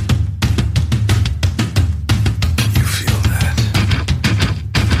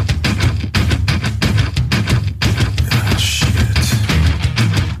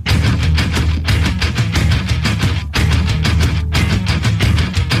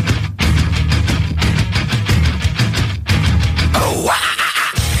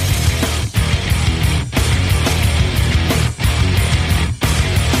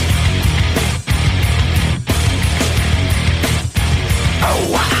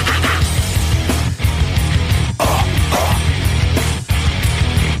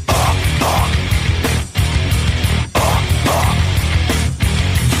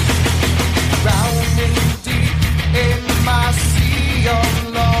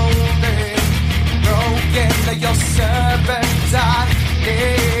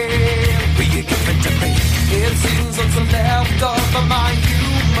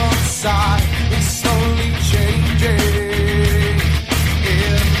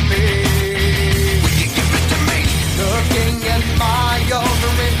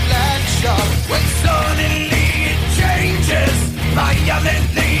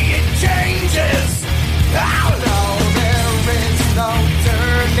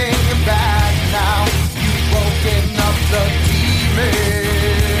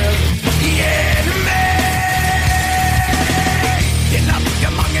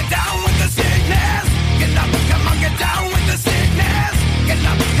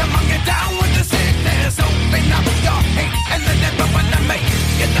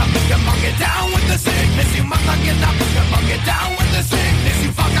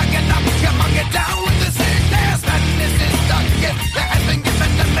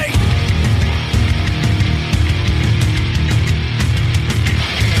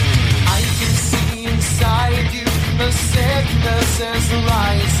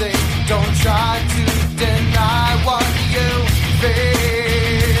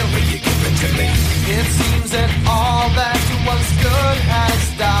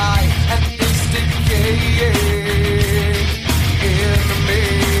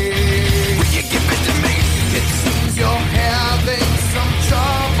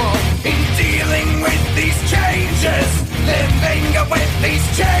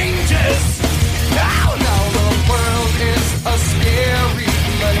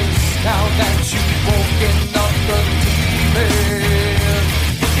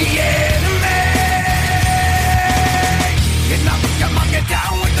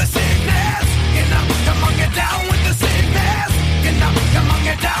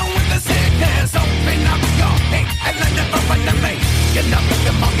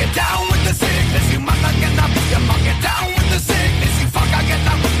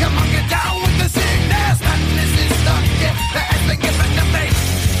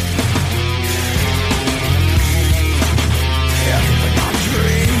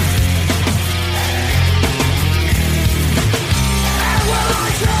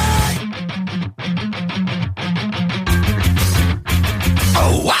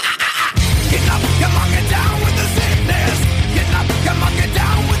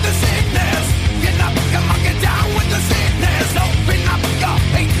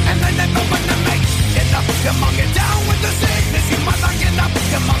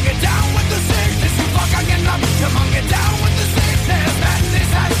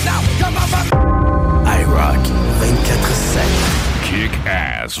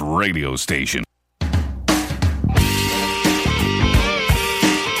 Radio station.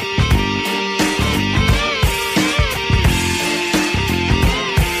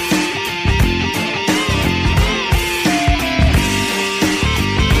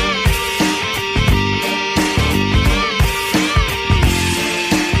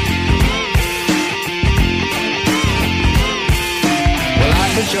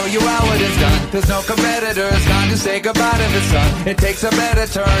 Show you how it is done. There's no competitors. Time to say goodbye to the sun. It takes a better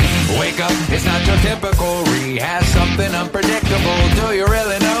turn. Wake up, it's not your typical rehash. Something unpredictable. Do you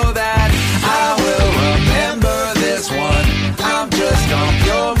really know that? I will remember this one. I'm just on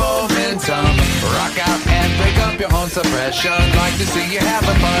your momentum. Rock out and break up your own suppression. Like to see you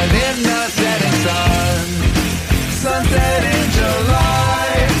having fun in the setting sun. Sunset in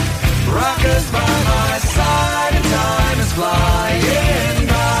July. Rockers by my side and time is flying.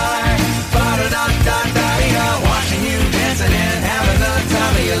 Watching you dancing and having the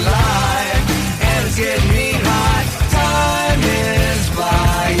time of your life. And it's getting me hot. Time is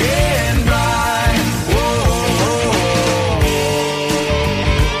flying by.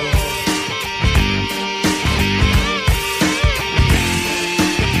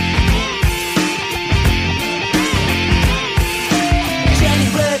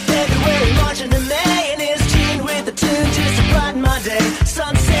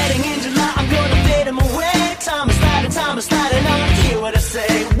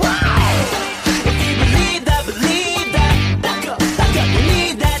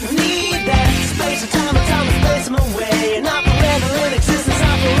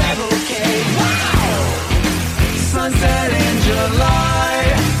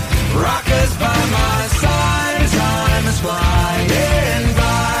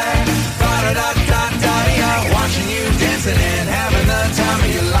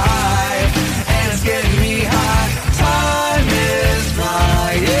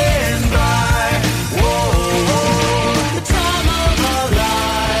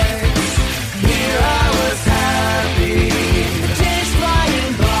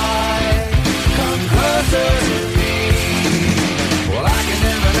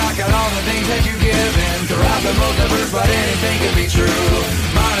 but anything can be true.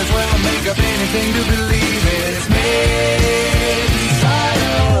 Might as well make up anything to believe it's made inside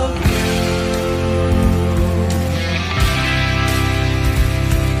of you.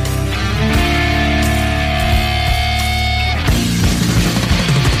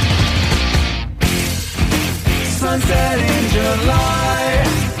 Sunset in July,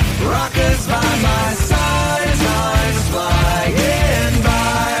 rockets by my side, time's flying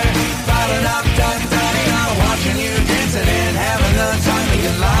by. Filing up, watching you dancing and having the time of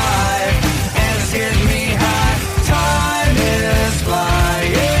your life. And it's getting me high, time is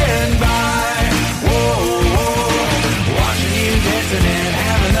flying by. Whoa, whoa, watching you dancing and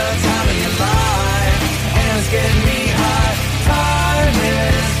having the time of your life. And it's getting me high, time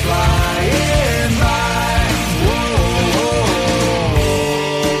is flying by.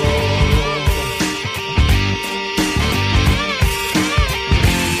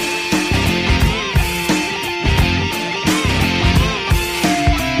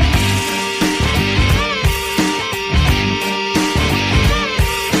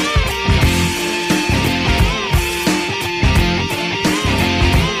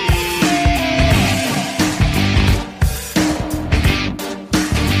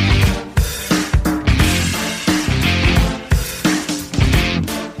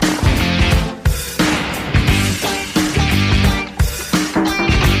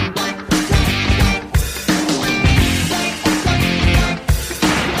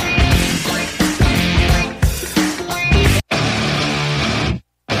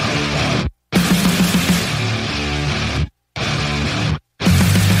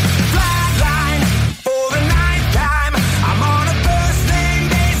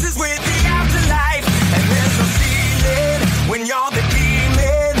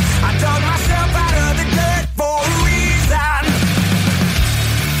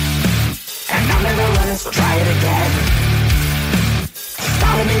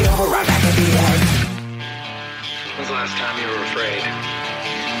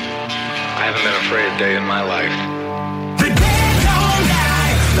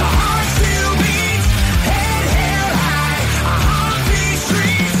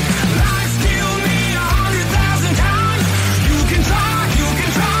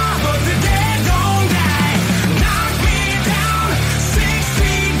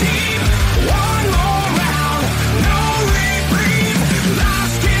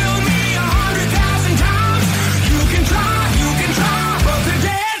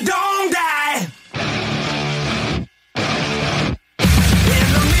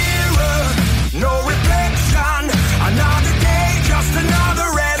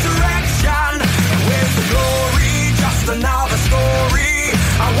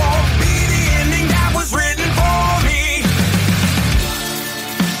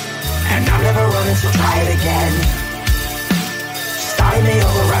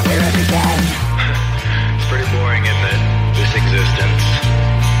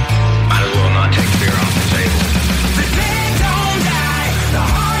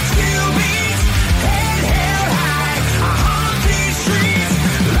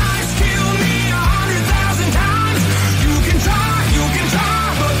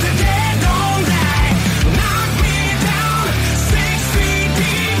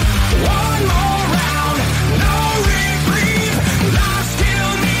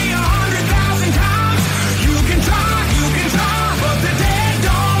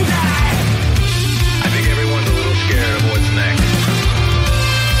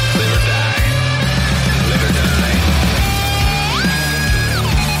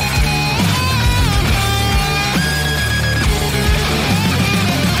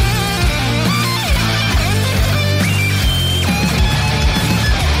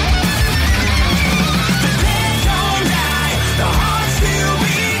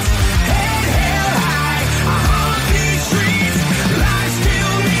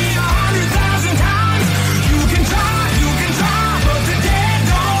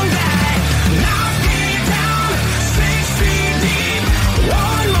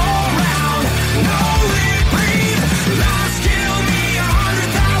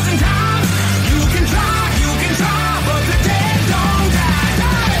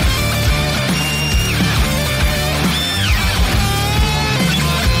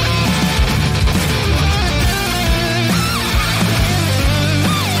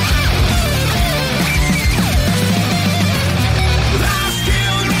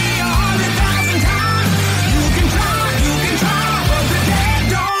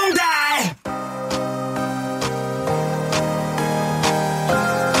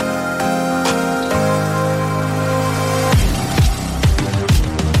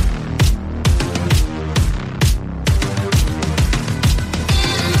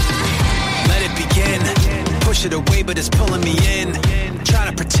 habit is pulling me in. Trying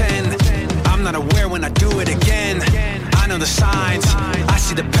to pretend I'm not aware when I do it again. I know the signs, I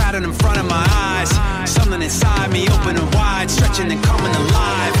see the pattern in front of my eyes. Something inside me open and wide, stretching and coming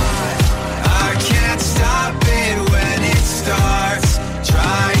alive. I can't stop it when it starts.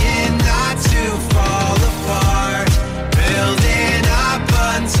 Trying not to fall apart. Building up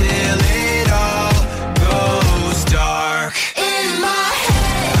until it all goes dark. In my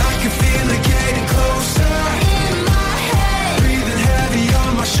head, I can feel it getting closer. In my head, breathing heavy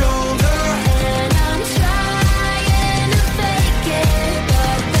on my shoulder. And I'm trying to fake it,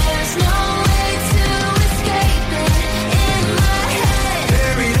 but there's no way to escape it. In my head,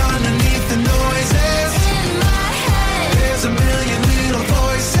 buried underneath the noises. In my head, there's a million little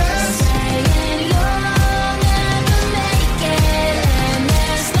voices saying you'll never make it, and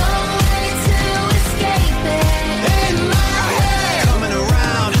there's no way to escape it. In my head, coming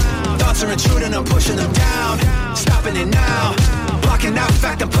around, thoughts are intruding, I'm pushing them down, stopping it now, blocking out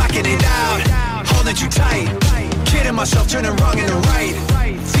fact, I'm blacking it out, holding you tight, kidding myself, turning wrong into right,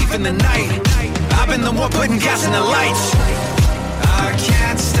 thief in the night, I've been the one putting gas in the lights. I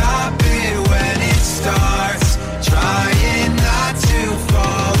can't stop it when it starts, trying not to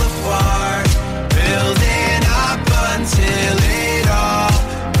fall apart, building up until it all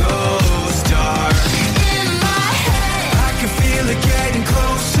goes dark. In my head, I can feel it getting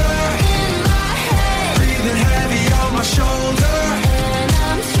closer. In my head, breathing heavy on my shoulder. And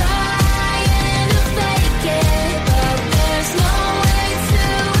I'm trying to fake it, but there's no way to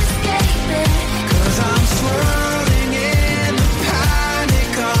escape it. 'Cause I'm swirling in the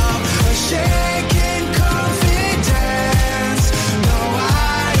panic of a shaking confidence. No, I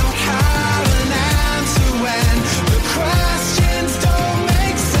don't have an answer when the questions don't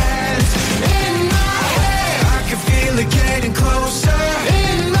make sense. In my head, I can feel it getting closer.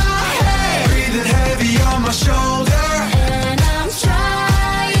 In my head, breathing heavy on my shoulder. And I'm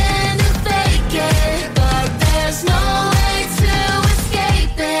trying to fake it, but there's no way to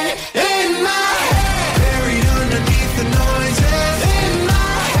escape it. In my head, buried underneath the noises. In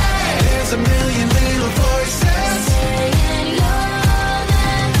my head, there's a million little voices saying you'll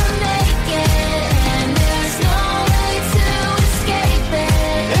never make it, and there's no way to escape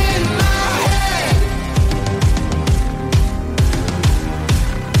it. In my head.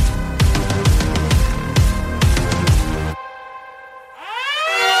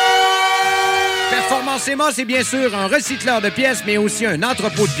 Performance Emma, c'est bien sûr un recycleur de pièces, mais aussi un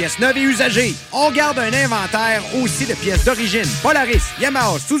entrepôt de pièces neuves et usagées. On garde un inventaire aussi de pièces d'origine. Polaris,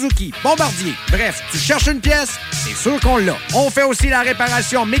 Yamaha, Suzuki, Bombardier. Bref, tu cherches une pièce, c'est sûr qu'on l'a. On fait aussi la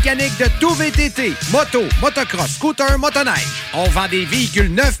réparation mécanique de tout VTT, moto, motocross, scooter, motoneige. On vend des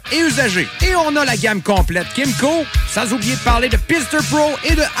véhicules neufs et usagés. Et on a la gamme complète Kimco, sans oublier de parler de Pister Pro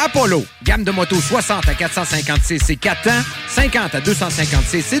et de Apollo. Gamme de motos 60 à 456, c'est 4 temps, 50 à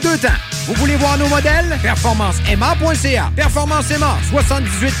 256, c'est 2 temps. Vous voulez voir nos modèles? PerformanceEmma.ca. Performance Emma,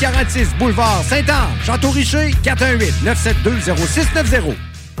 7846 Boulevard Sainte-Anne, Château-Richer, 418-972-0690.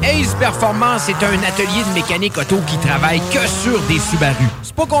 Ace Performance est un atelier de mécanique auto qui travaille que sur des Subaru.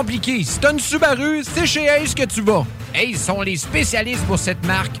 C'est pas compliqué. Si t'as une Subaru, c'est chez Ace que tu vas. Ace sont les spécialistes pour cette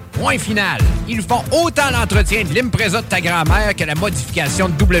marque. Point final. Ils font autant l'entretien de l'Impreza de ta grand-mère que la modification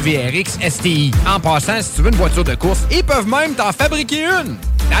de WRX STI. En passant, si tu veux une voiture de course, ils peuvent même t'en fabriquer une.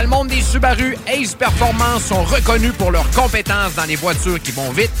 Dans le monde des Subaru, Ace Performance sont reconnus pour leurs compétences dans les voitures qui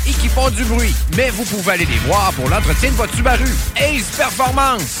vont vite et qui font du bruit. Mais vous pouvez aller les voir pour l'entretien de votre Subaru. Ace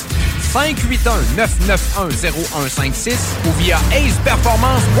Performance. 581-991-0156 ou via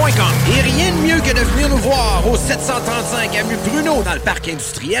aceperformance.com. Et rien de mieux que de venir nous voir au 735 avenue Bruno dans le parc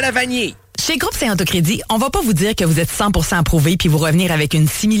industriel à Vanier. Chez Groupe Saint-Autocrédit, on va pas vous dire que vous êtes 100% approuvé puis vous revenir avec une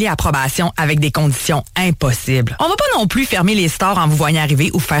simili-approbation avec des conditions impossibles. On va pas non plus fermer les stores en vous voyant arriver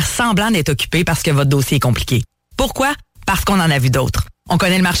ou faire semblant d'être occupé parce que votre dossier est compliqué. Pourquoi? Parce qu'on en a vu d'autres. On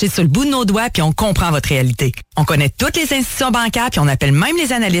connaît le marché sur le bout de nos doigts puis on comprend votre réalité. On connaît toutes les institutions bancaires puis on appelle même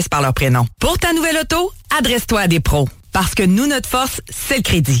les analystes par leur prénom. Pour ta nouvelle auto, adresse-toi à des pros. Parce que nous, notre force, c'est le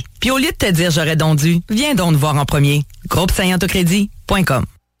crédit. Puis au lieu de te dire j'aurais donc dû, viens donc nous voir en premier. GroupeSaintAutoCrédit.com.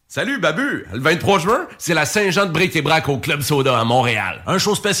 Salut Babu! Le 23 juin, c'est la Saint-Jean de Bric-et-Brac au Club Soda à Montréal. Un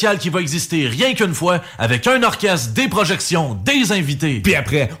show spécial qui va exister rien qu'une fois avec un orchestre, des projections, des invités. Puis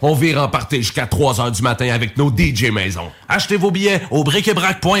après, on vire en party jusqu'à 3h du matin avec nos DJ maison. Achetez vos billets au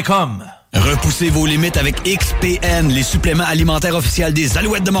bric-et-brac.com. Repoussez vos limites avec XPN, les suppléments alimentaires officiels des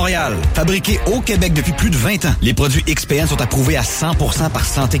Alouettes de Montréal. Fabriqués au Québec depuis plus de 20 ans, les produits XPN sont approuvés à 100% par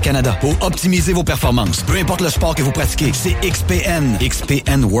Santé Canada pour optimiser vos performances. Peu importe le sport que vous pratiquez, c'est XPN.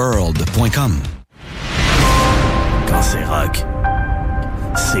 XPNWorld.com. Quand c'est rock,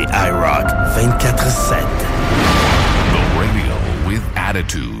 c'est IROCK 247.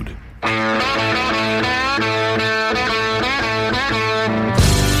 attitude.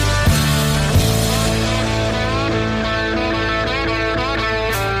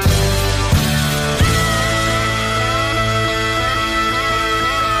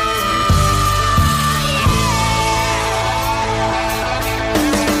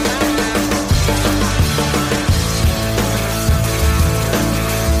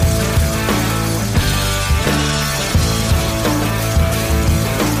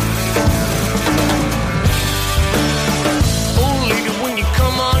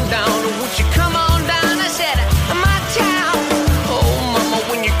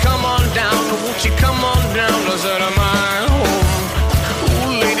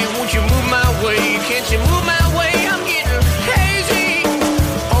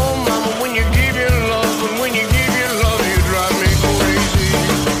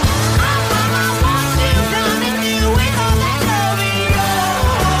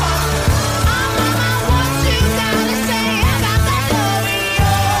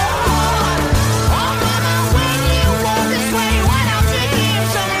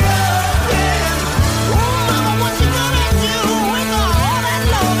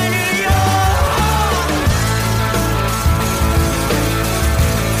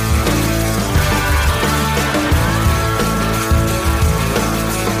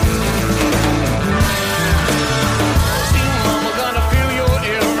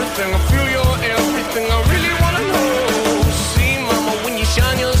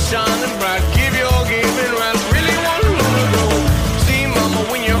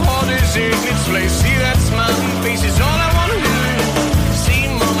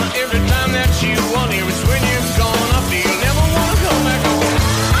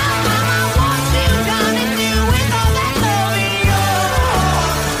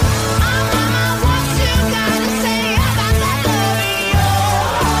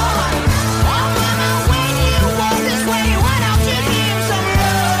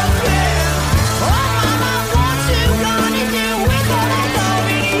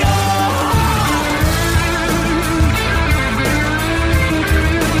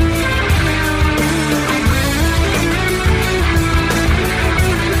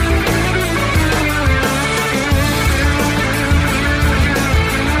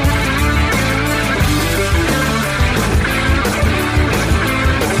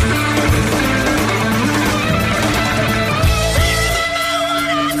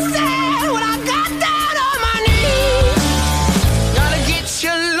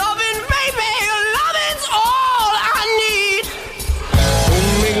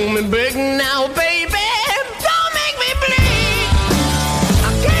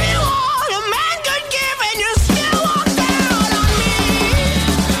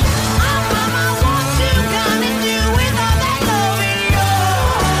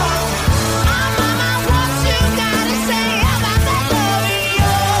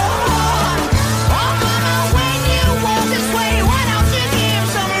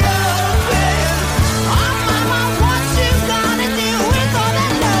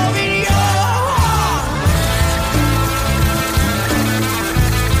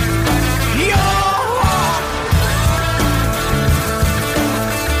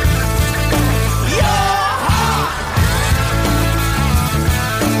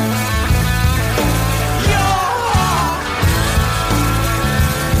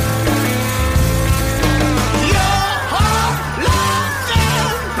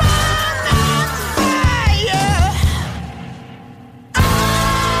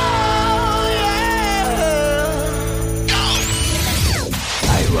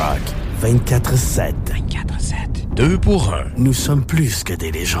 IROCK 24-7. 24-7. 2 pour 1. Nous sommes plus que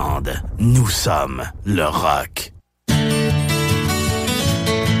des légendes. Nous sommes le rock.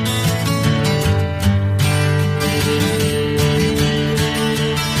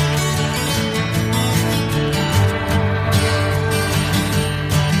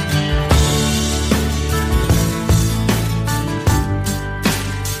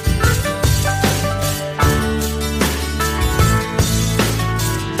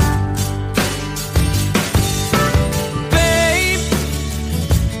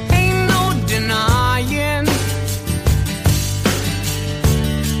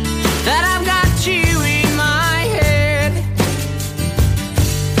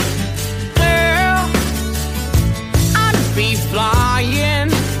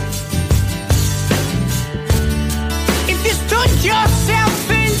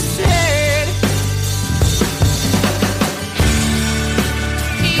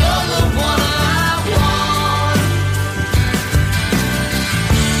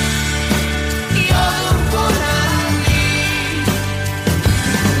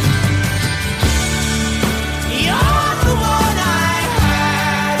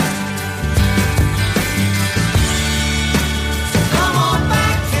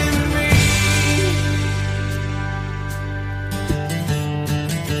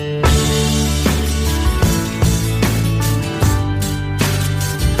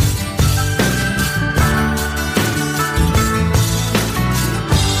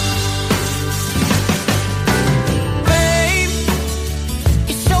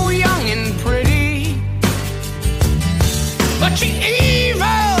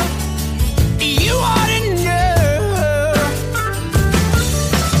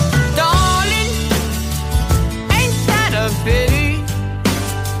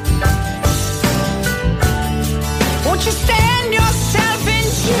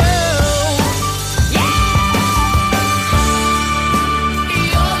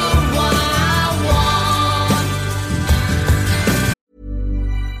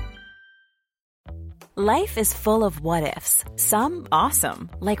 Life is full of what-ifs. Some awesome,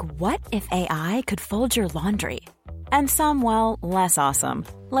 like what if AI could fold your laundry? And some, well, less awesome,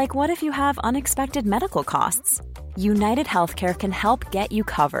 like what if you have unexpected medical costs? United Healthcare can help get you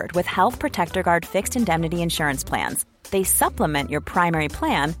covered with Health Protector Guard fixed indemnity insurance plans. They supplement your primary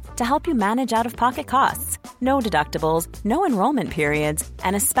plan to help you manage out-of-pocket costs. No deductibles, no enrollment periods,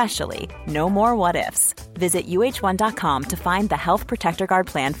 and especially no more what-ifs. Visit UH1.com to find the Health Protector Guard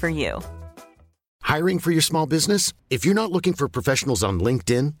plan for you. Hiring for your small business? If you're not looking for professionals on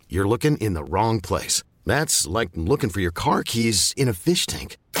LinkedIn, you're looking in the wrong place. That's like looking for your car keys in a fish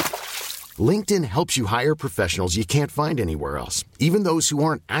tank. LinkedIn helps you hire professionals you can't find anywhere else, even those who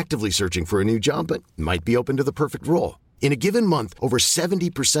aren't actively searching for a new job but might be open to the perfect role. In a given month, over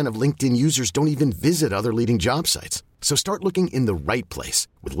 70% of LinkedIn users don't even visit other leading job sites. So start looking in the right place.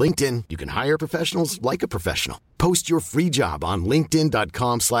 With LinkedIn, you can hire professionals like a professional. Post your free job on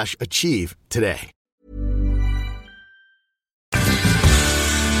linkedin.com/achieve today.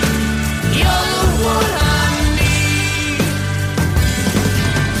 You're the one I need.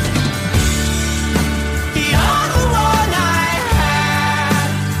 You're the one I had.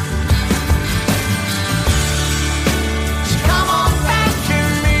 So come on back to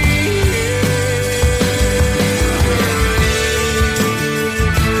me.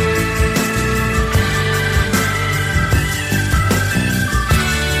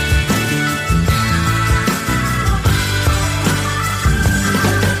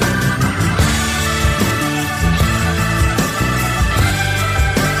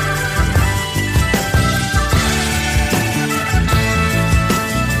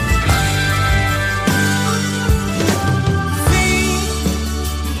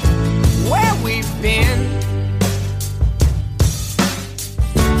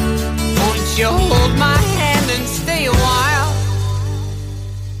 You hold my hand and stay a while.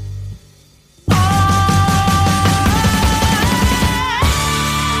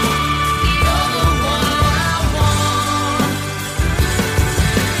 You're the one I want.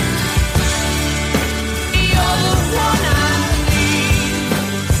 You're the one I need.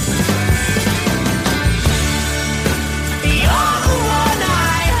 You're the one I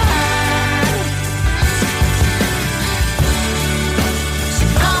had. So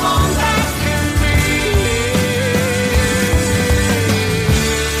come on back.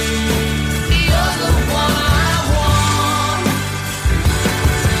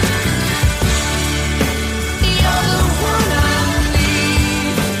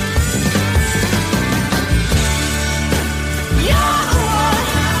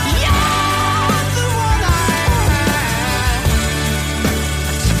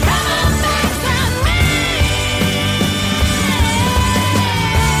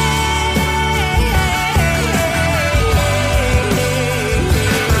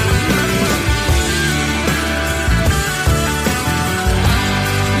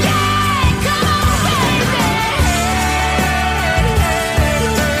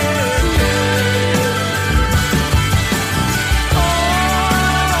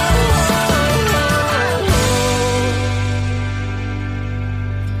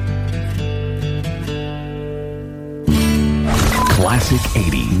 Classic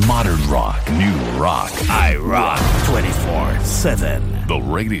 80, modern rock, new rock. IROCK247. The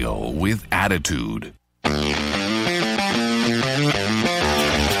radio with attitude. Stuck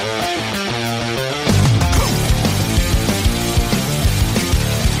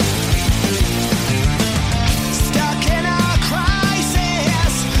in a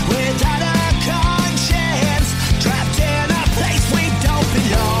crisis without a conscience, trapped in a place we don't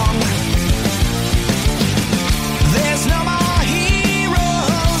belong. There's no more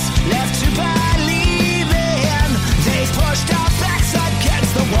heroes left to believe in. They've pushed our backs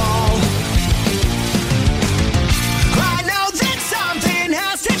against the wall. I know that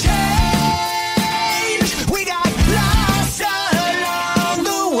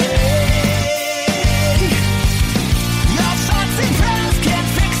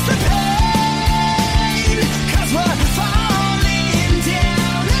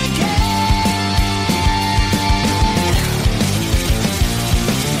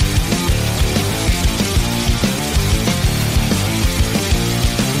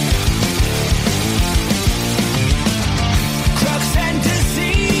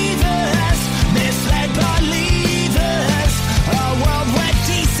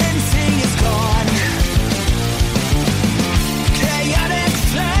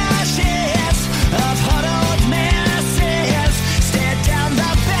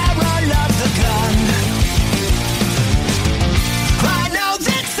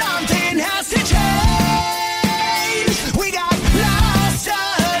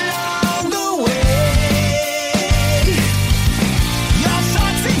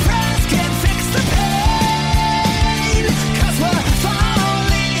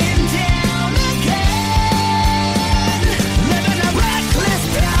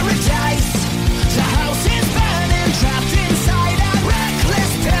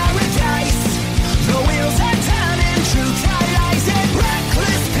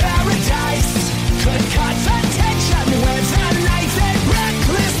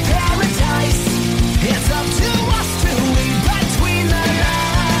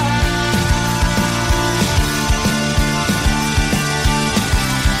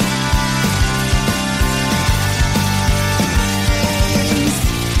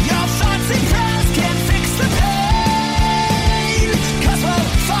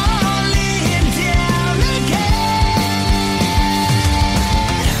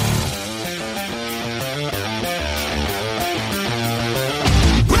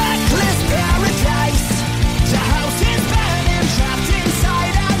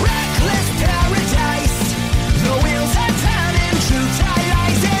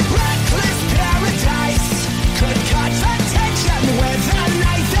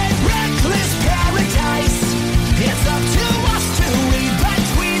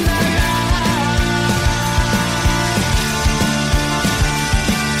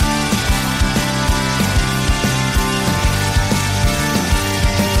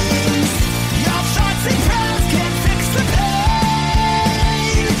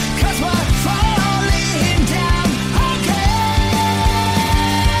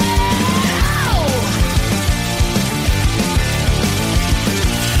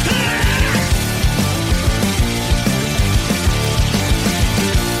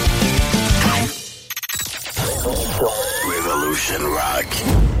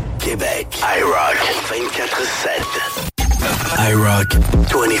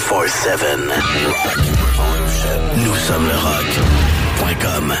IROCK247. Nous sommes le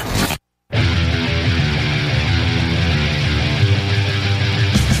rock.com.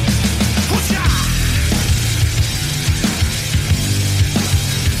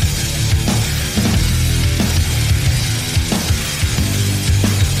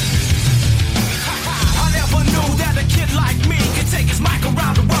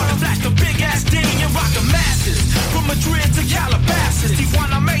 Madrid to Calabasas,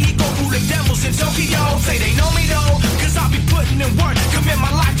 Tijuana, Mexico, through the devils in Tokyo. Say they know me though, cause I'll be putting in work. Commit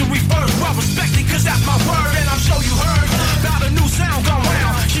my life to reverse, well respected, cause that's my word. And I'm sure you heard about a new sound gone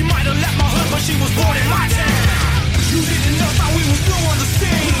round. She might have left my hood, but she was born in my town. You didn't know how we was new on the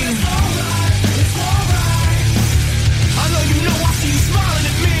scene. It's alright, it's alright. I know you know, I see you smiling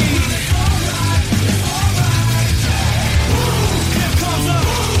at me. It's alright, it's alright. Here comes a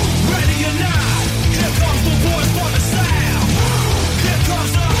ready or not. Here comes the boys for the sound. Here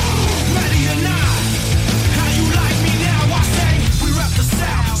comes the ready or not. How you like me now? I say we rep the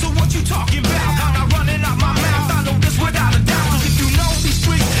South. So what you talking about? I'm not running out my mouth. I know this without a doubt. Cause if you know these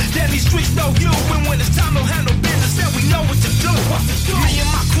streets, then these streets know you. And when it's time to handle business, then we know what to do. Me and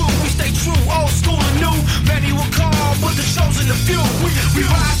my crew, we stay true, old school and new. Many will call, but the chosen the few. We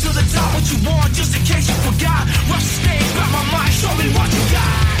rise to the top. What you want, just in case you forgot. Rush the stage, grab my mic, show me what you got.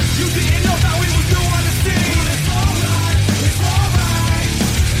 You didn't know that we was new on the scene. It's alright, it's alright.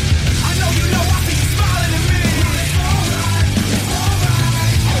 I know you know, I see you smiling at me. It's alright, it's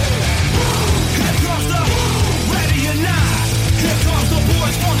alright. Here comes the ready or not. Here comes the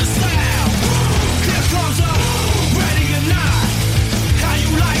boys from the South. Here comes the ready or not. How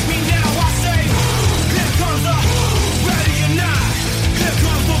you like me now? I say. Here comes the ready or not. Here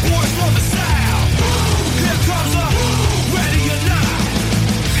comes the boys from the South. Here comes the ready or not.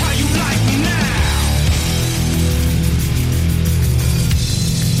 How you like me now?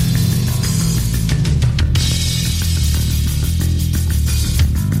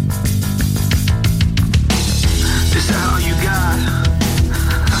 Is that all you got?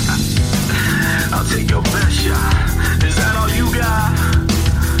 I'll take your best shot. Is that all you got?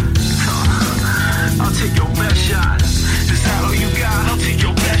 I'll take your best shot. Is that all you got? I'll take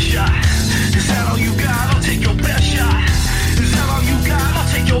your best shot. Is that all you got? I'll take your best shot. Is that all you got? I'll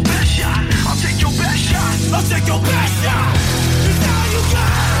take your best shot. I'll take your best shot. I'll take your best shot. Is that all you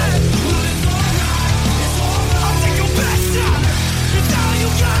got? Well, it's alright. It's alright. I'll take your best shot. Is that all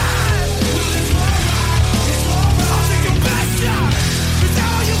you got? Well, it's alright. It's alright. I'll take your best shot. Is that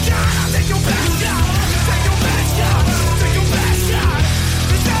all you got? I'll take your best shot. Take your best shot. Take your best shot.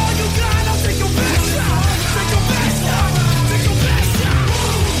 Is that all you got? I'll take your best shot. Take your best shot. Take your best shot.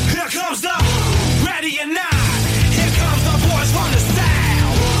 Here comes the ready or not. Here comes the boys from the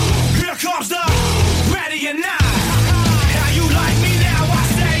South. Here comes the ready or not. How you like me now? I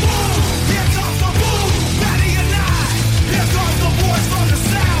say. Here comes the boom, ready or not. Here comes the boys from the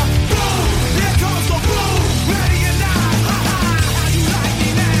South. Boom. Here comes the boom, ready or not. How you like me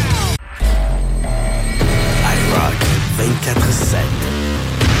now? IROCK247.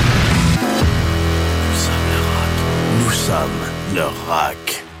 Nous sommes le rock.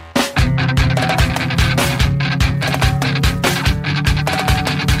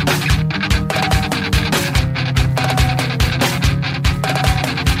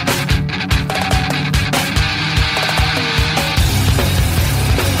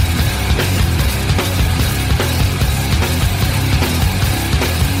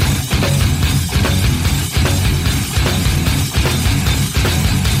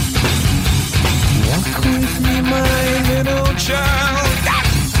 Walk with me, my little child.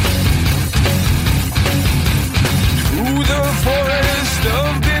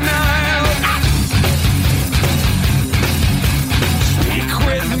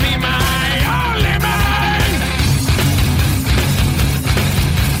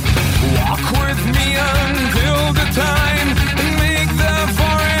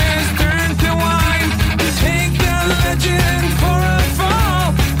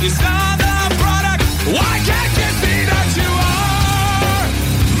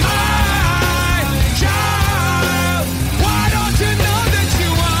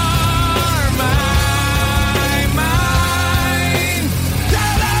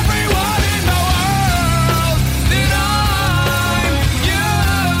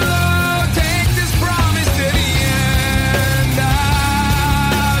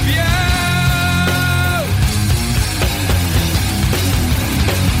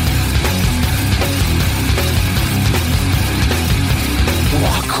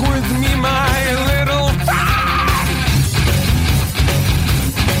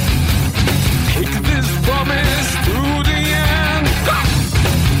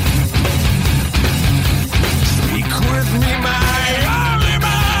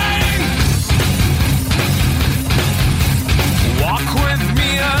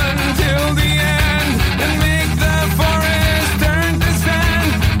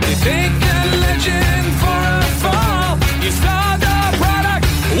 take the legend for a fall. You saw the product.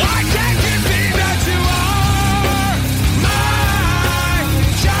 Why can't you see that you are my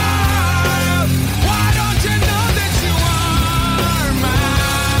child? Why don't you know that you are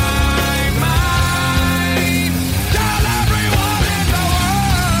mine? Tell everyone in the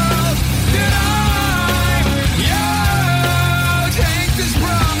world that I'm yours. Take this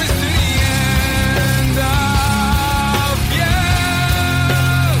promise to the end of you.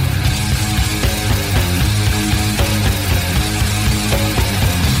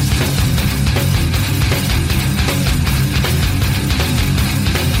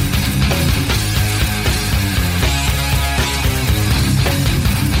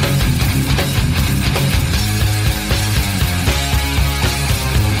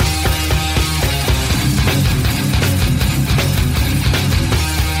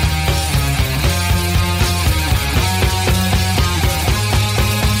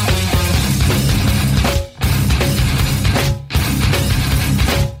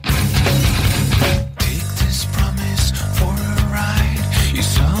 Take this promise for a ride. You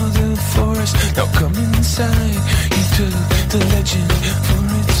saw the forest, now come inside. You took the legend for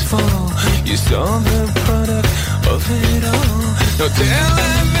its fall. You saw the product of it all. No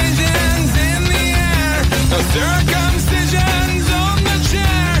televisions in the air, no circumcisions on the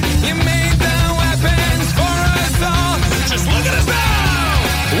chair. You made the weapons for us all. Just look at us now.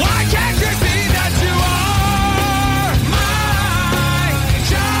 Why can't you see that you are my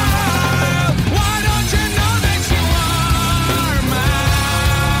child? Why don't you know that you are mine?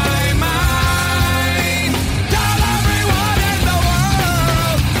 Tell everyone in the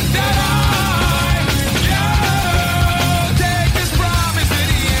world that I'm yours. Take this promise to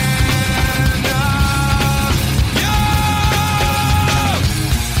the end of you.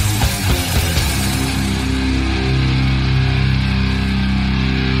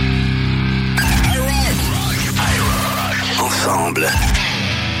 Ensemble,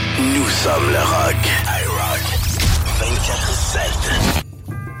 nous sommes le rock. IROCK 24/7.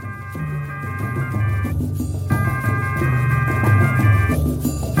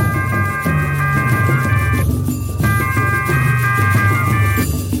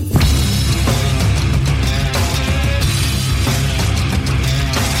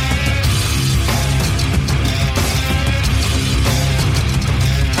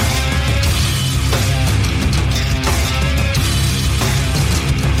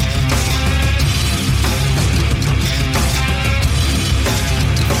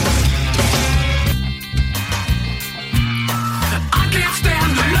 I can't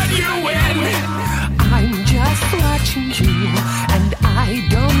stand to let you in. I'm just watching you, and I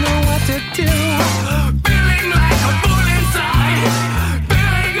don't know what to do. Feeling like a fool inside,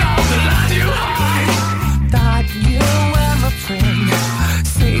 feeling all the lies you hide. Thought you were my friend,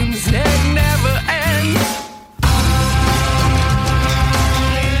 seems it never ends.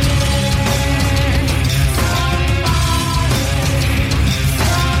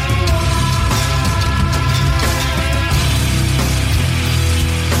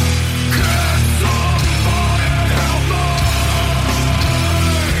 Help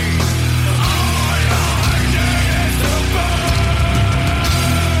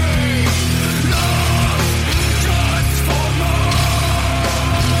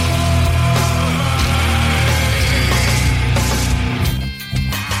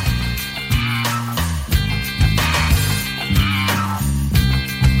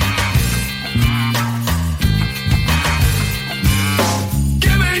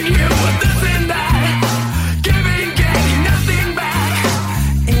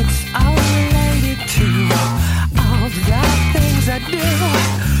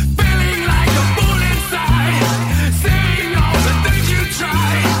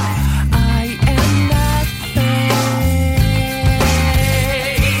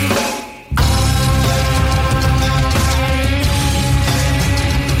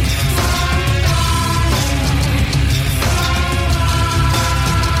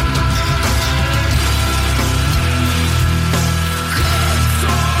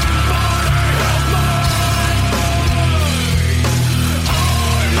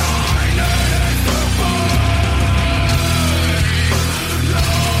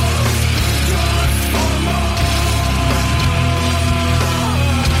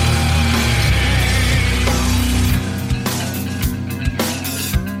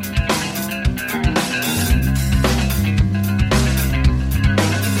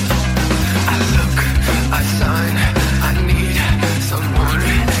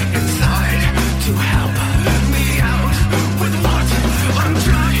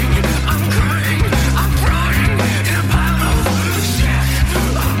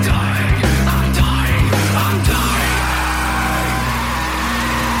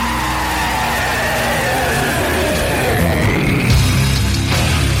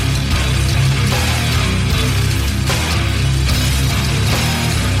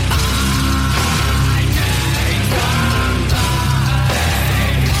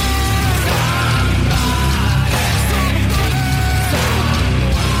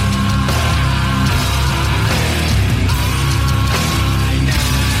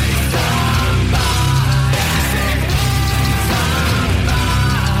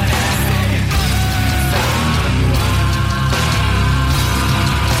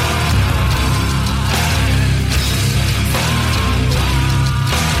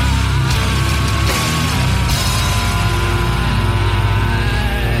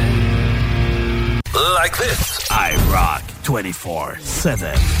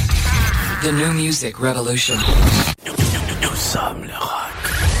 24/7. The new music revolution. Nous sommes le rock.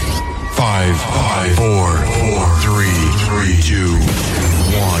 5, 4, 3, 2,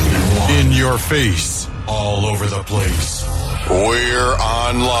 1. In your face, all over the place. We're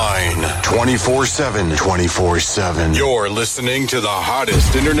online 24/7. 24/7. You're listening to the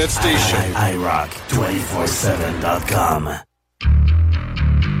hottest internet station. IROCK247.com.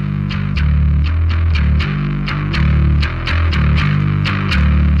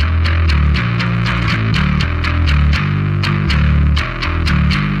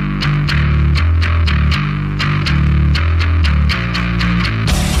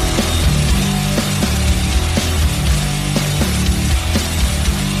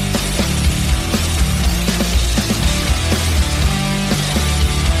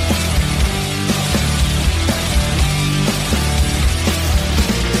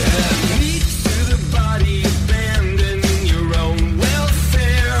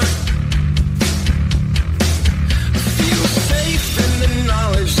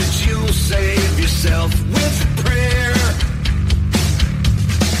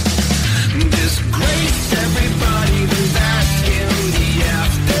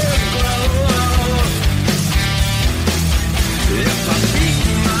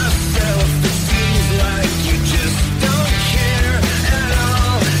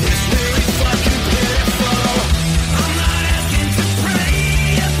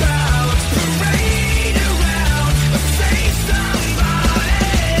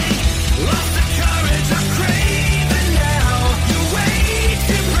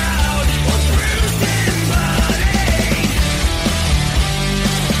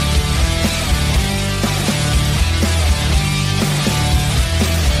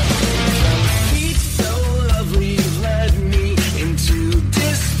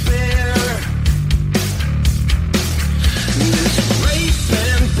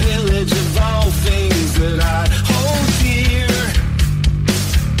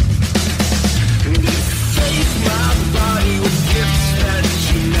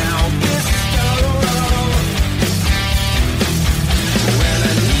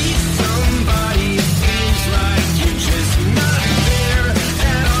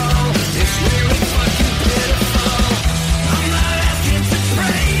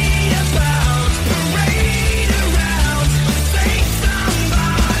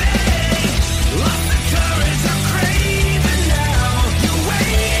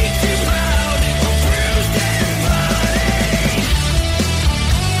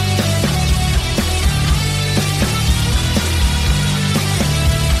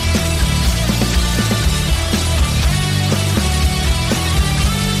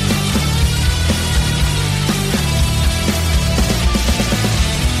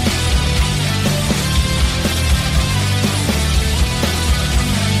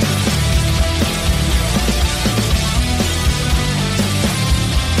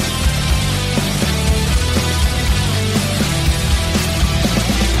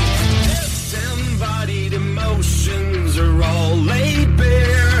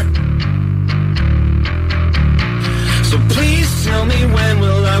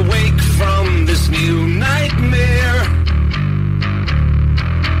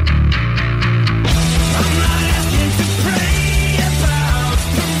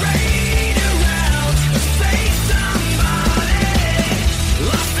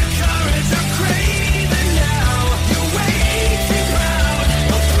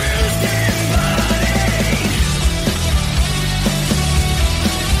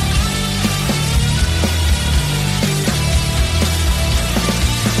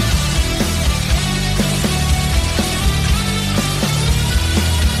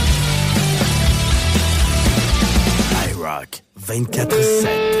 IROCK 24/7.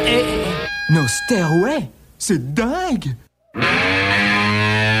 Hey, nos stéroïdes, c'est dingue!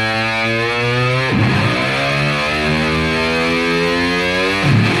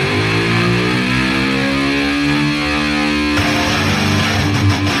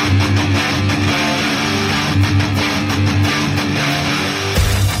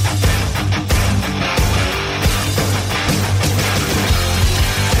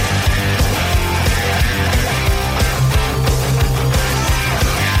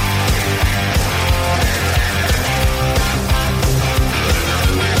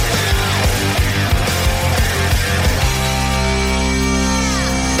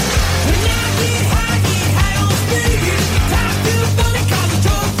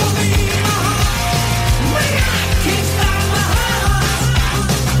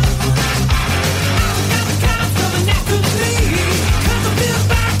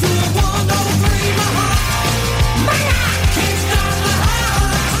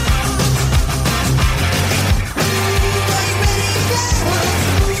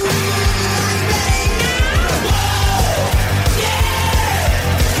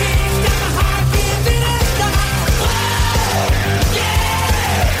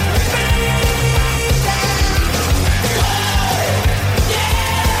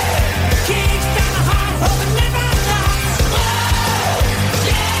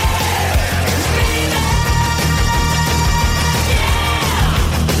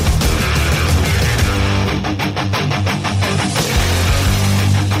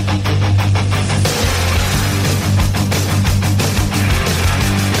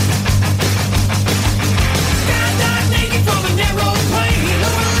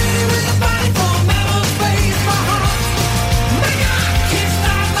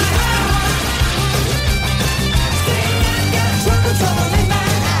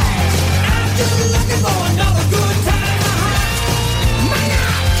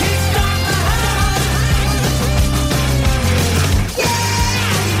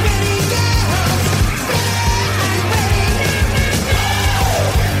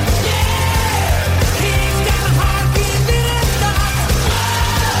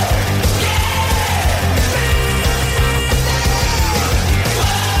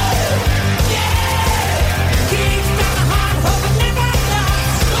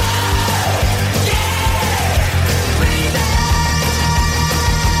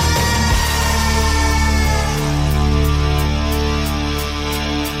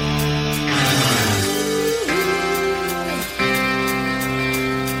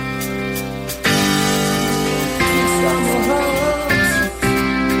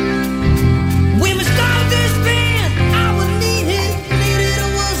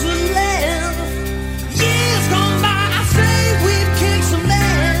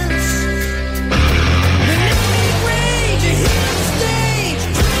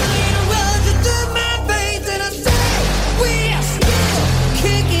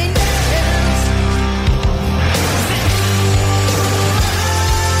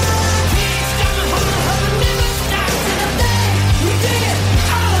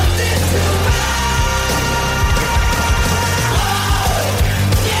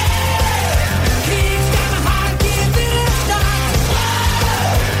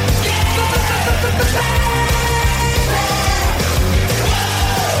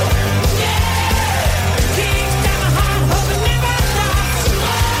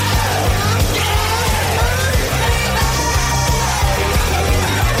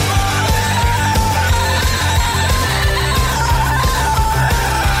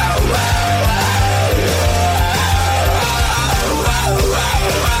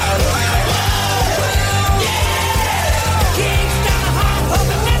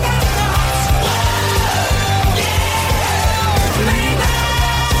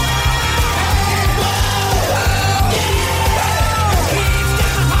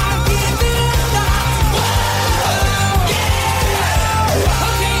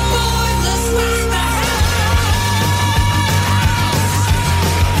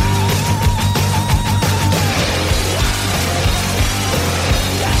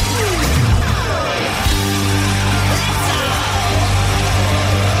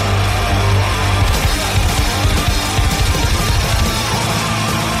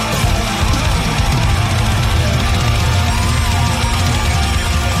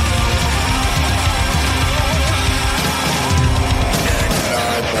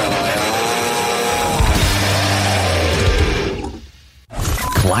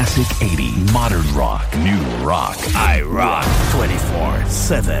 modern rock, new rock.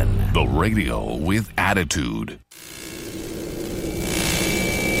 IROCK247. The radio with attitude.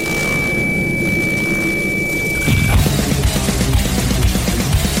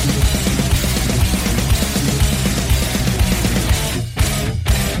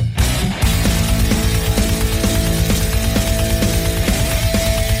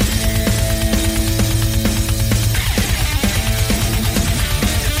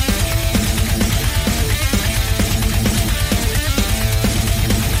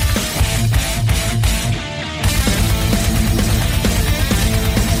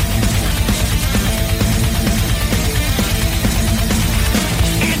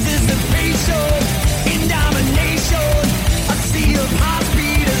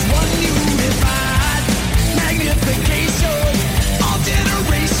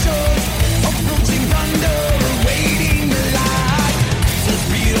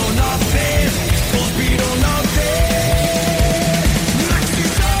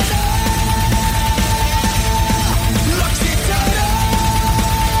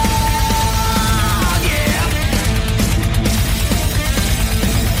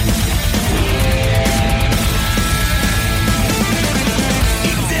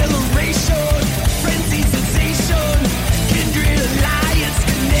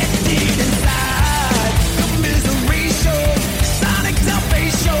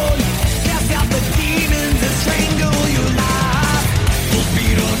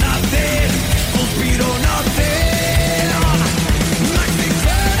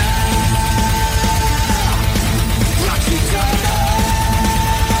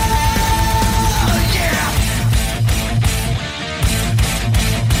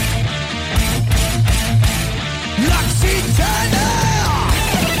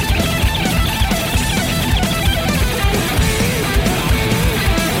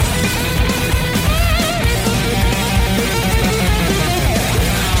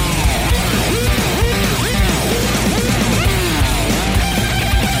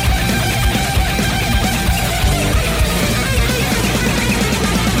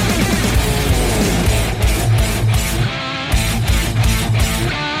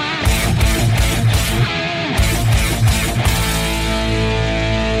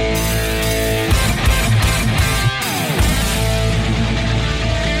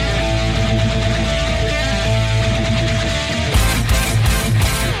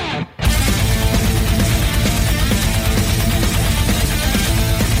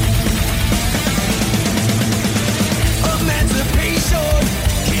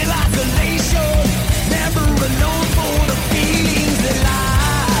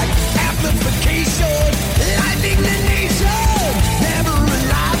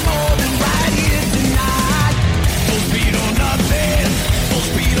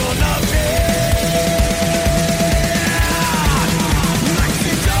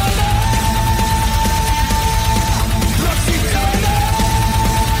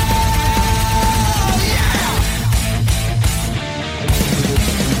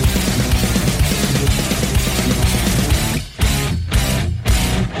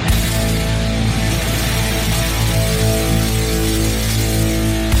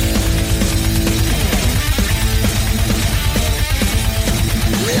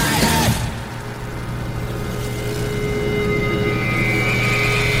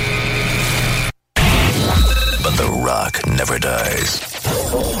 never dies.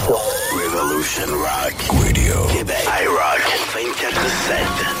 Revolution Rock Radio. Québec. IROCK 247.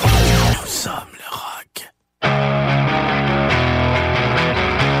 Nous sommes le rock.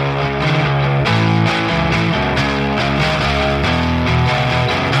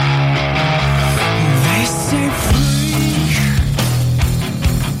 They say free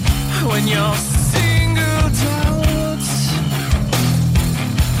when you're singled out.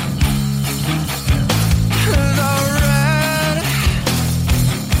 The red,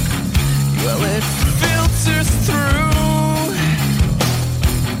 well, it filters through.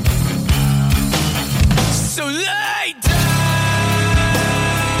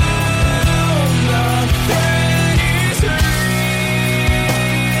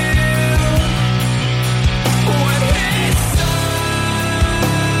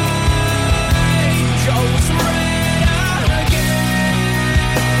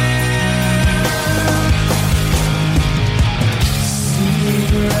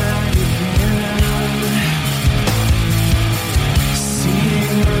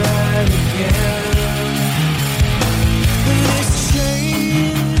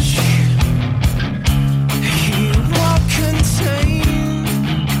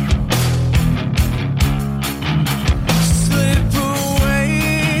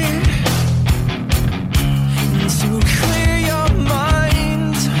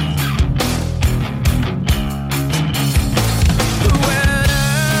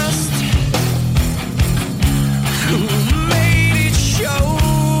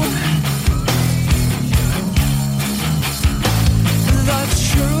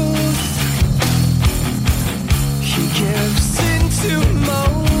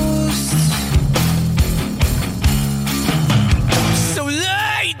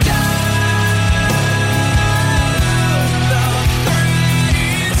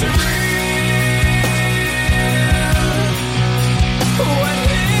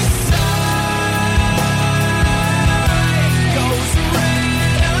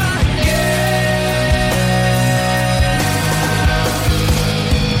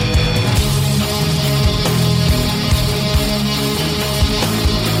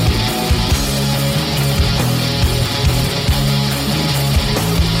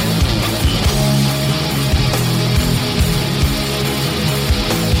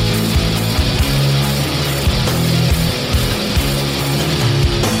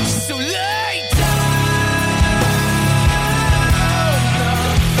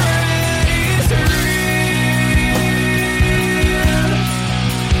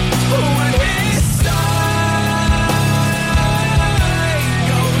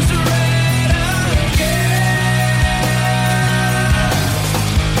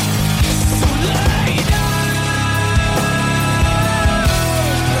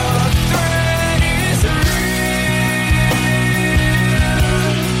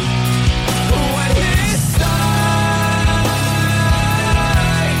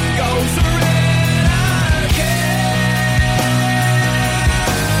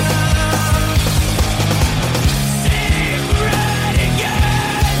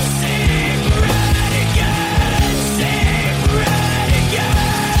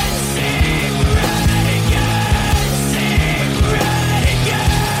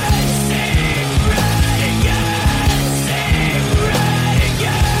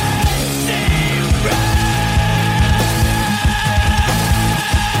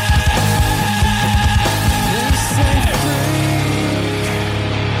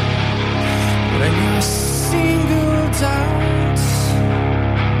 a single doubt.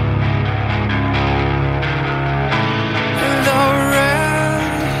 The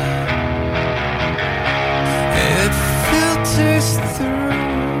red, it filters through.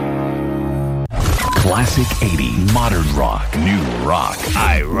 Classic 80, modern rock, new rock.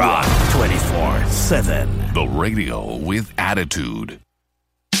 IROCK 247. The radio with attitude.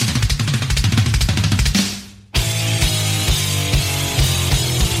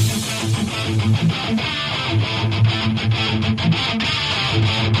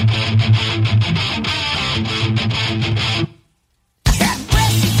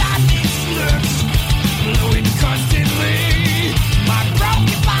 Blowing constantly, my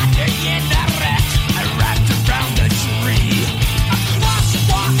broken body in a wreck. I wrapped around a tree. A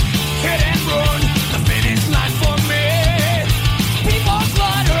crosswalk, hit and run, the finish line for me. People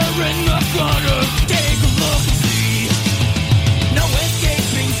fluttering the gutter, take a look and see. No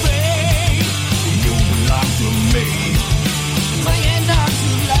escaping fate, you belong to me. Clinging on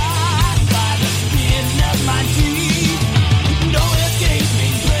to life by the skin of my teeth. No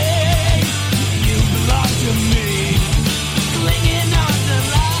escaping fate, you belong to me. Clinging on to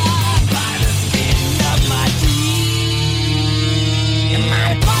life by the skin of my teeth. And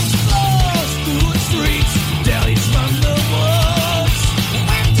my blood flows through the streets, delis from the woods.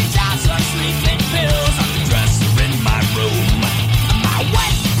 Empty jars of sleeping pills on the dresser in my room. My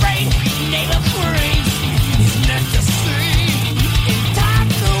wet brain, native brain, is meant to see. In time,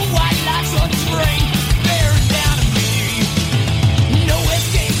 the white lights will drain, bearing down on me. No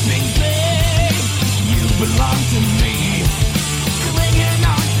escaping, babe, you belong to me. Clinging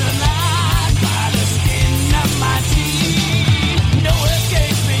on to life by the skin of my teeth. No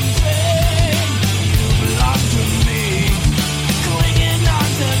escaping, babe, you belong to me. Clinging on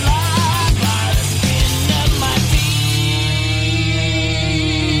to life by the skin of my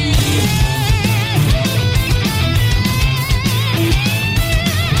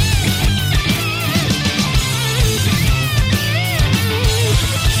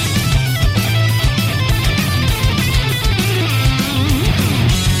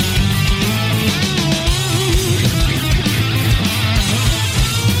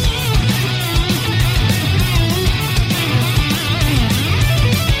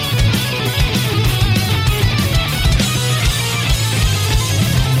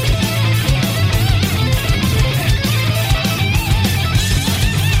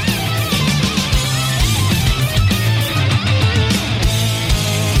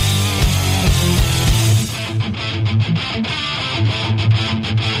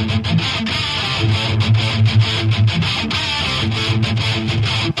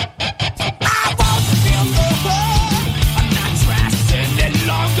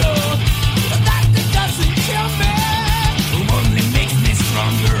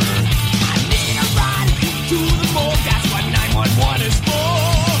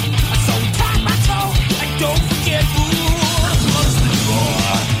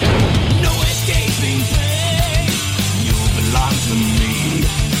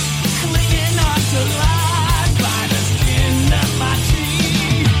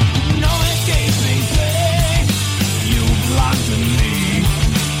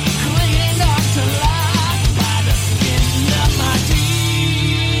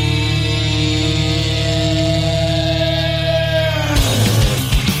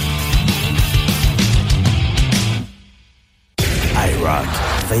IROCK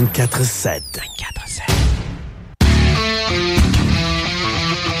 24/7.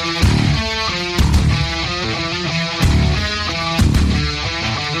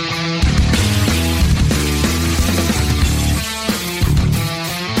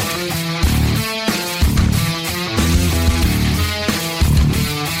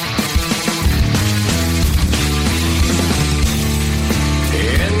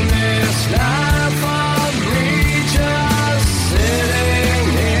 In this life of me just sitting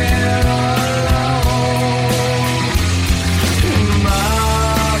here alone.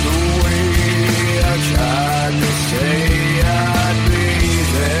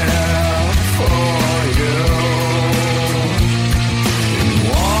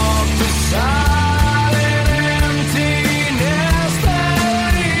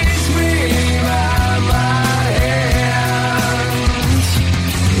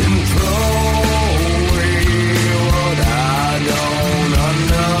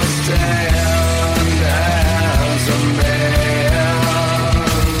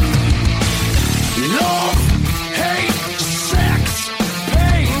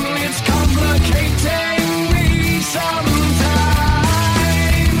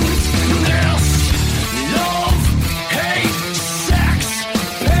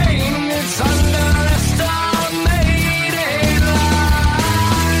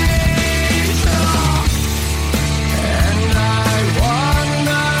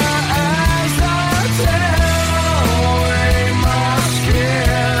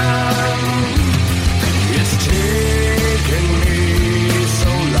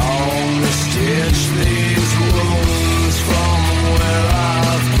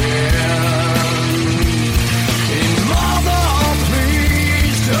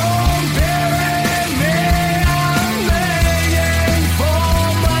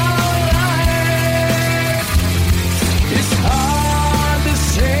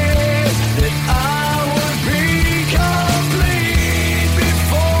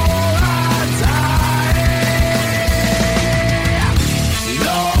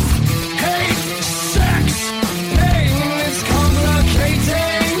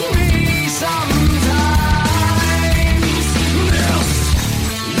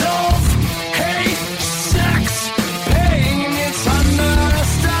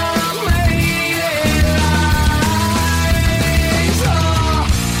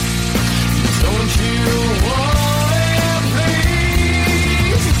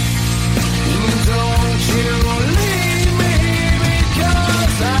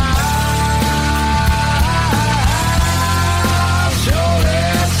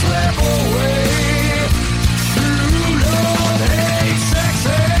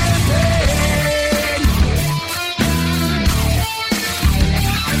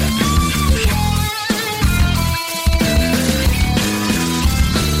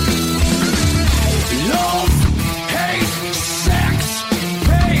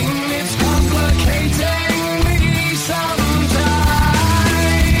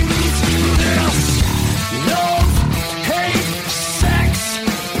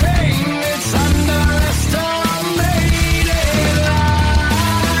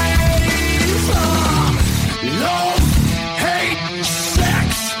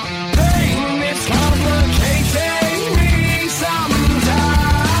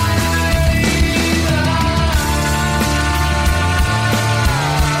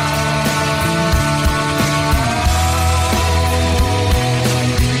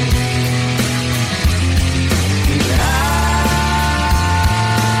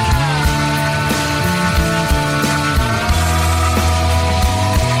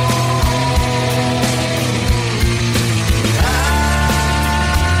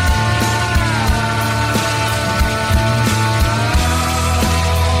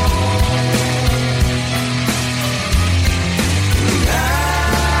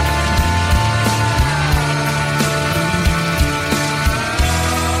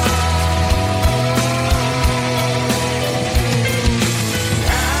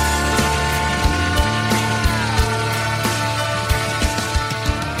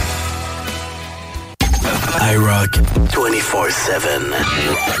 IROCK247.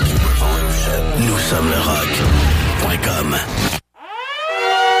 Nous sommes le rock.com.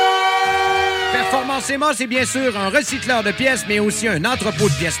 Performance Emma, c'est bien sûr un recycleur de pièces, mais aussi un entrepôt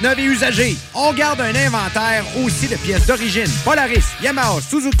de pièces neuves et usagées. On garde un inventaire aussi de pièces d'origine. Polaris, Yamaha,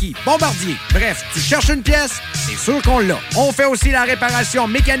 Suzuki, Bombardier. Bref, tu cherches une pièce, c'est sûr qu'on l'a. On fait aussi la réparation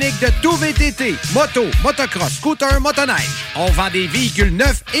mécanique de tout VTT, moto, motocross, scooter, motoneige. On vend des véhicules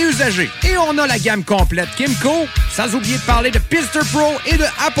neufs et usagés. Et on a la gamme complète Kimco, sans oublier de parler de Pister Pro et de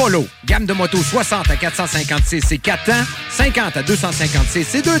Apollo. Gamme de motos 60 à 456 et 4 temps, 50 à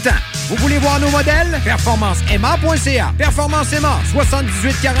 256 et 2 temps. Vous voulez voir nos modèles? PerformanceEmma.ca. Performance Emma,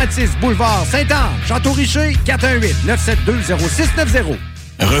 7846 Boulevard Saint-Anne, Château-Richer, 418-972-0690.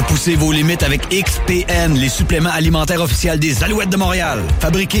 Repoussez vos limites avec XPN, les suppléments alimentaires officiels des Alouettes de Montréal.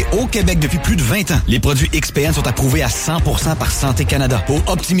 Fabriqués au Québec depuis plus de 20 ans, les produits XPN sont approuvés à 100% par Santé Canada pour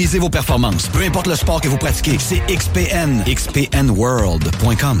optimiser vos performances. Peu importe le sport que vous pratiquez, c'est XPN.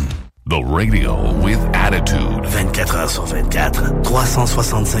 XPNWorld.com. The radio with attitude. 24 heures sur 24,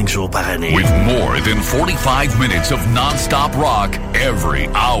 365 jours par année. With more than 45 minutes of non-stop rock every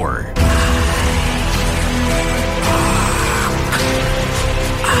hour.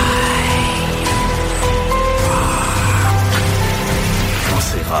 Quand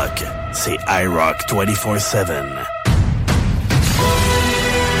c'est rock, c'est IROCK247.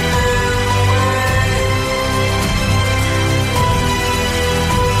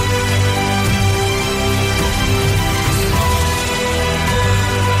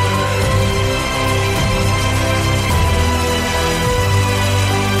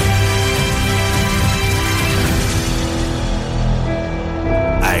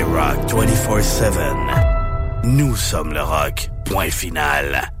 IROCK 24/7. Nous sommes le rock. Point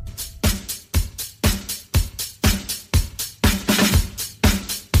final.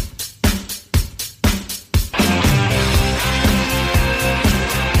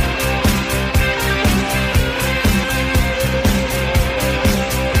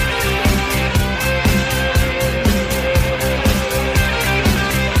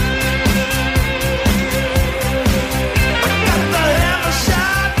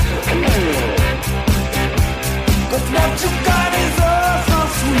 What you got is all so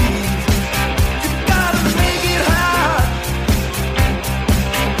sweet.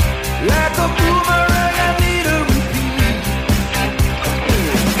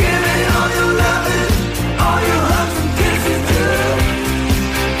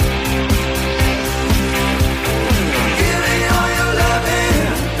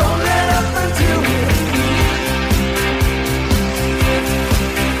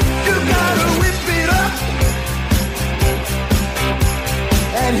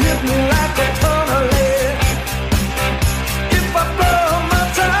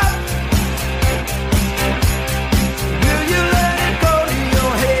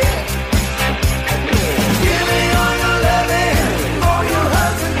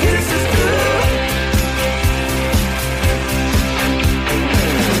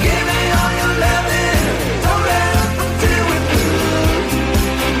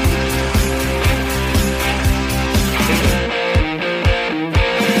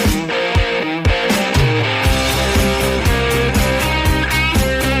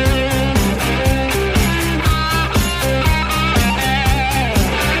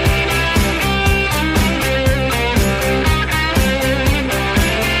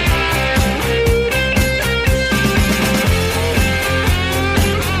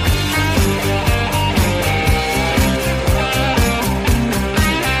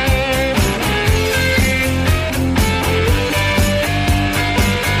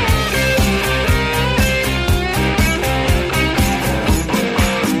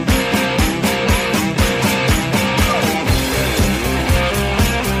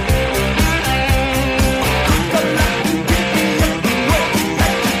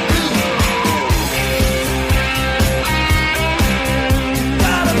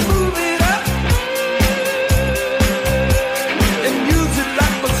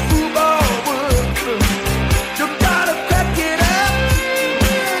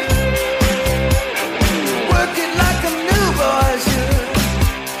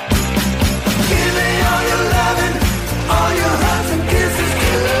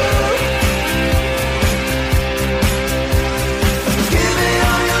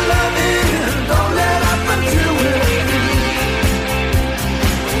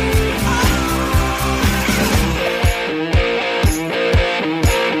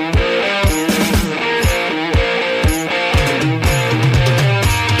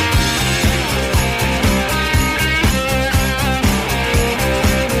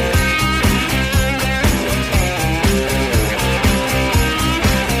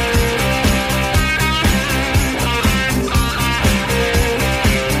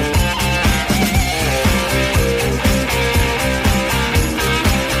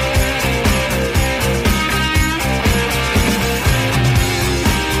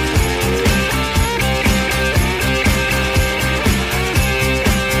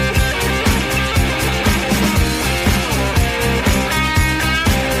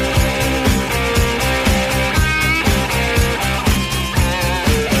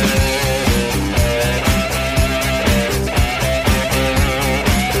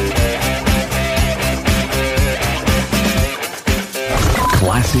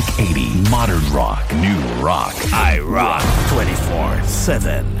 Classic 80s, modern rock, new rock. IROCK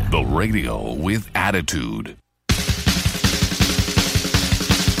 24/7. The radio with attitude.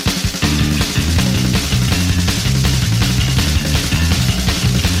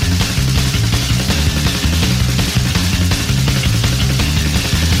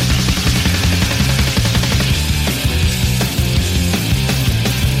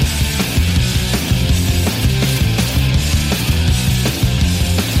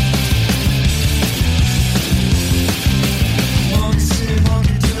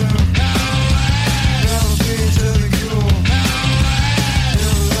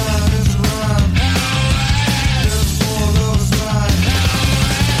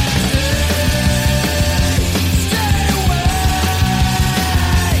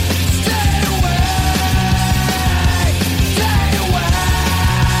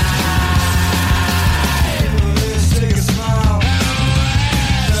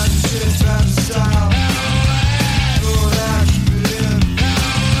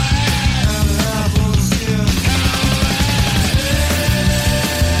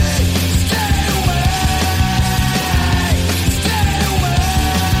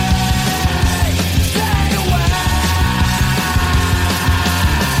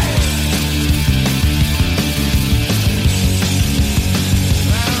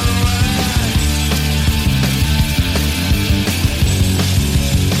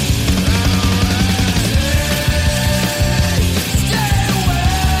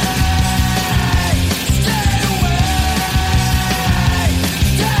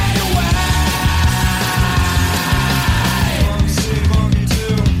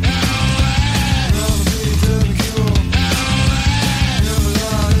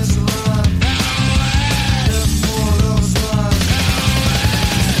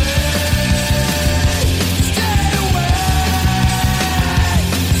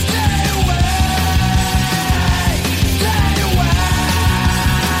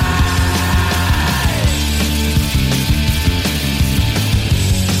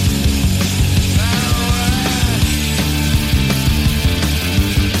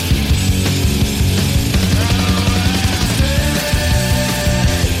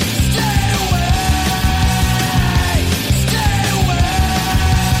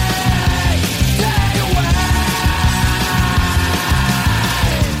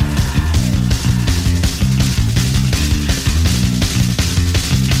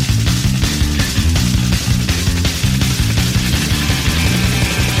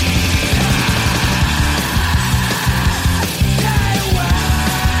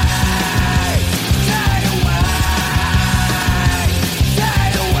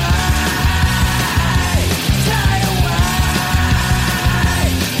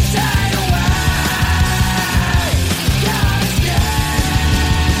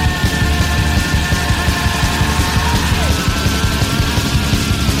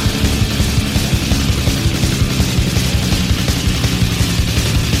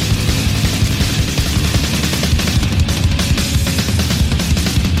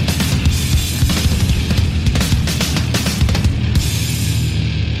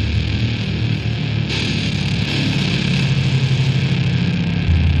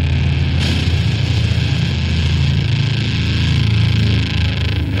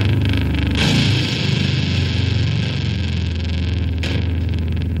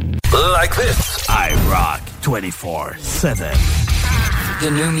 Like this. IROCK 24/7. The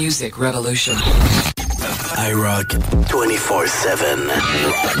new music revolution. IROCK 24/7.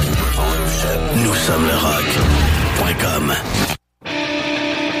 Nous sommes le rock.com.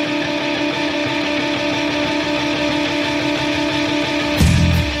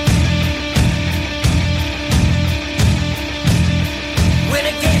 When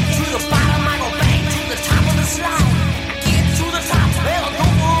I get to the bottom, I go bang to the top of the slide. I get to the top, well, I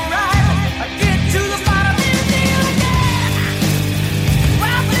don't go right. I get to the bottom and feel again.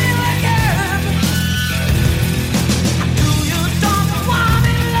 Well, feel again. Do you don't want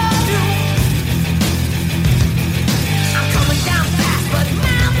me to love you? I'm coming down fast, but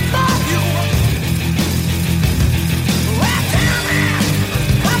man before you. Well, tell me,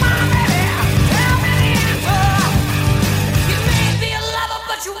 come on, baby, tell me the answer. You may be a lover,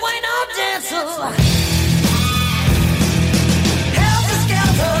 but you ain't no dancer. Helter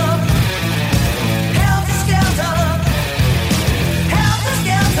skelter, helter skelter, helter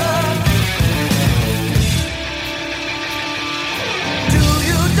skelter. Do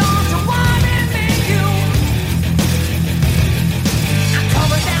you don't you want me to make you? I'm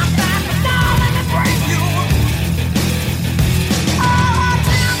coming down fast, but don't let me break you. Oh,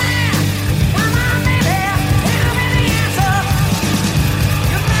 tell me, come on, baby, tell me the answer.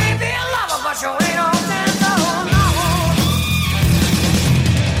 You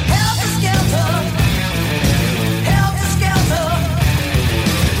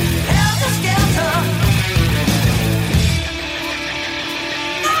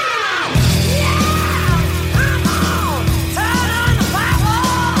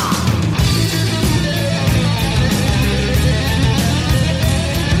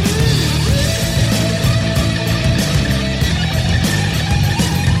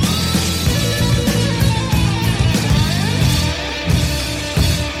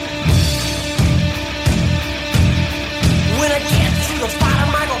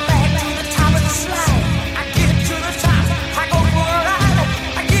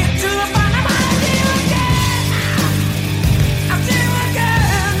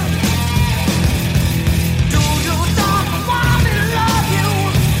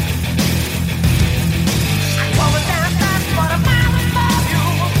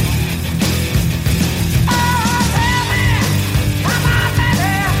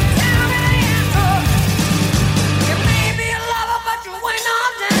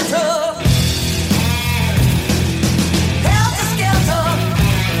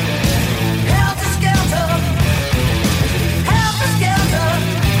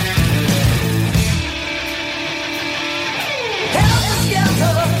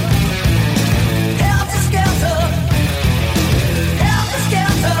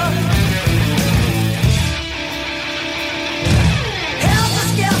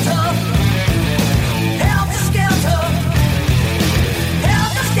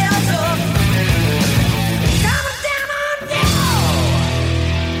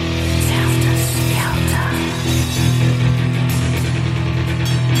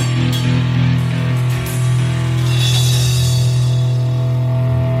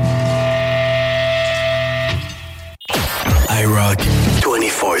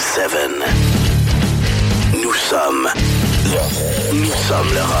 247. Nous sommes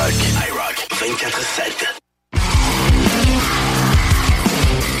le rock. IROCK 247.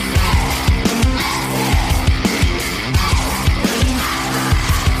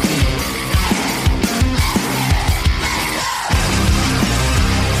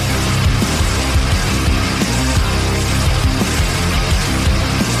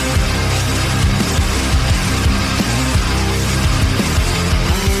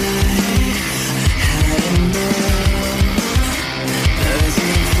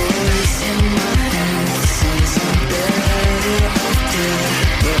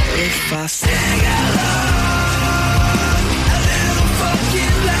 If I sing along a little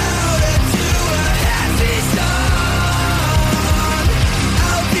fucking louder to a happy song,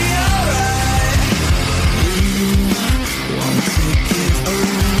 I'll be alright. You want to give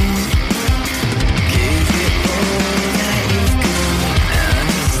it all that you've got, and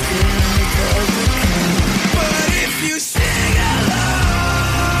it still doesn't come. But if you sing along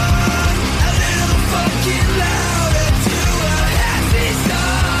a little fucking louder to a happy song,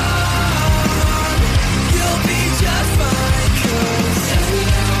 just fine, 'cause every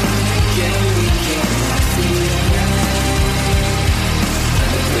now and again we get that feeling, and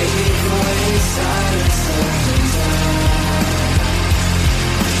the baby voice silence opens up,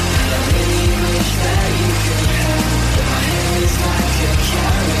 and I really wish that you could help, but my head is like a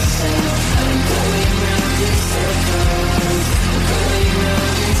carousel, and I'm going round in circles, I'm going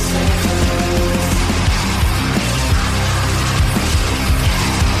round in circles.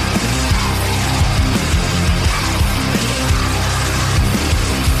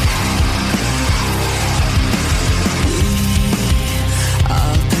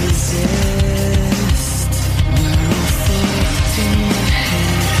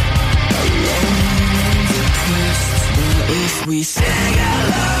 If we sing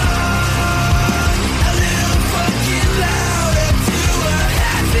along a little fucking louder to a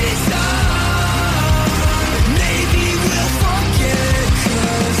happy song, maybe we'll forget,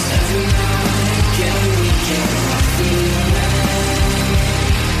 'cause every now and again we get that feeling,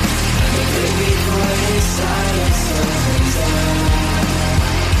 and the baby voice silence opens up,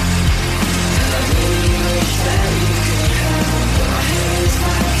 and I really wish that you could help, but my head is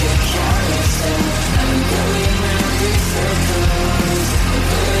like a carousel, and I'm going round in circles, I'm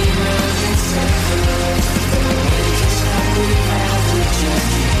going round in circles, but the wind just like we have, we just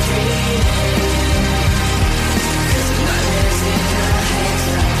keep dreaming, 'cause the nightmares in our heads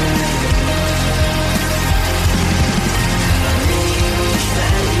are burning, and I really wish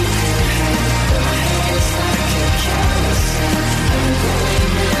that you could help, but my head is like a carousel, I'm going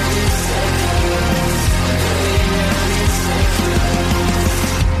round in circles, I'm going round in circles.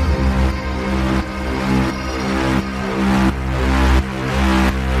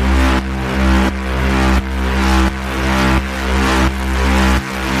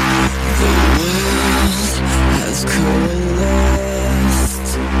 Has coalesced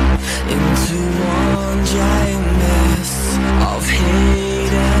into one giant mess of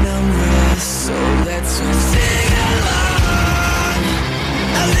hate and unrest. So let's sing along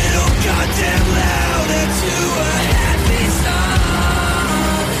a little goddamn louder to a happy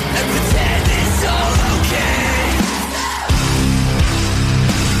song and pretend it's all okay.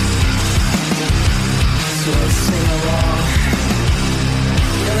 So let's sing along.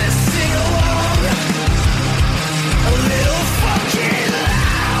 Let's sing along a little fucking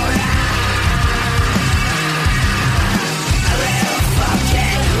louder, a little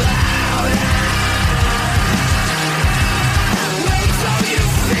fucking louder. Wait till you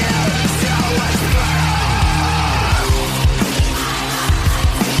feel so much better.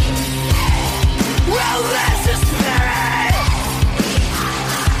 Well, that's the spirit.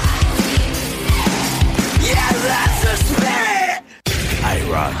 Yeah, that's the spirit.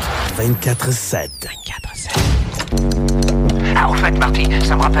 IROCK 247. Ah, en fait, Marty,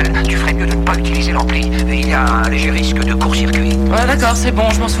 ça me rappelle, tu ferais mieux de ne pas utiliser l'ampli. Il y a un léger risque de court-circuit. Ouais, d'accord, c'est bon,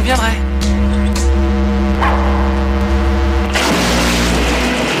 je m'en souviendrai.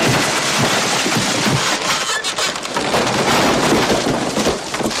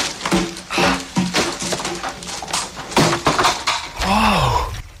 Oh,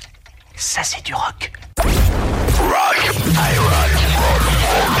 ça c'est du rock. Rock, IROCK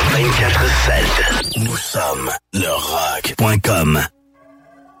 247. Nous sommes le rock.com.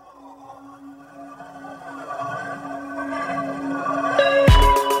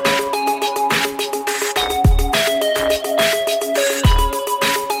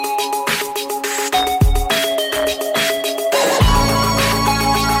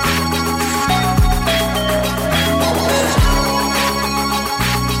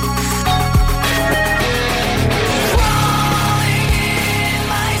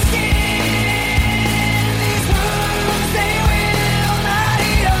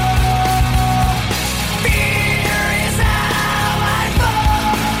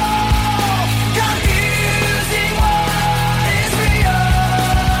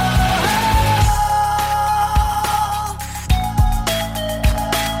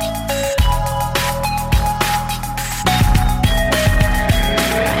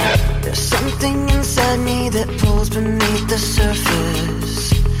 something inside me that pulls beneath the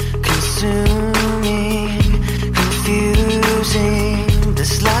surface, consuming, confusing.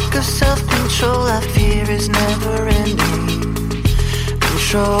 This lack of self-control I fear is never ending,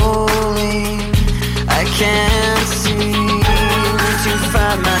 controlling. I can't seem to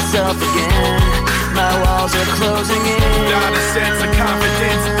find myself again. My walls are closing in. Not a sense of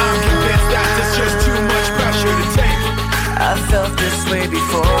confidence. I'm convinced that there's just too much pressure to take. I felt this way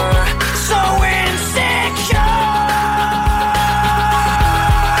before. So insecure.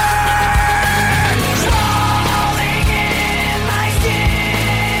 Crawling in my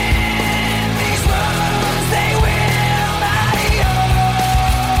skin. These wounds, they will not heal.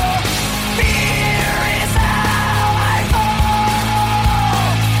 Fear is how I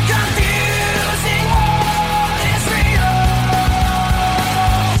fall. Confusing what is real.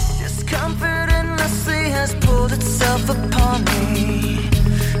 Discomfort endlessly has pulled itself upon me.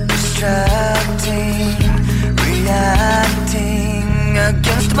 Distracting, reacting.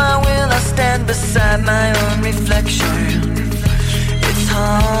 Against my will I stand beside my own reflection. It's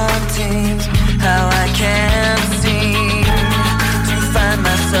haunting how I can't seem to find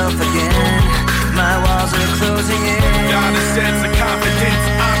myself again. My walls are closing in. Not a sense of confidence.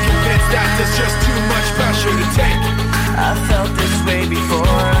 I'm convinced that there's just too much pressure to take. I felt this way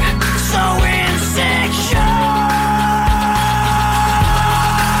before. So insecure.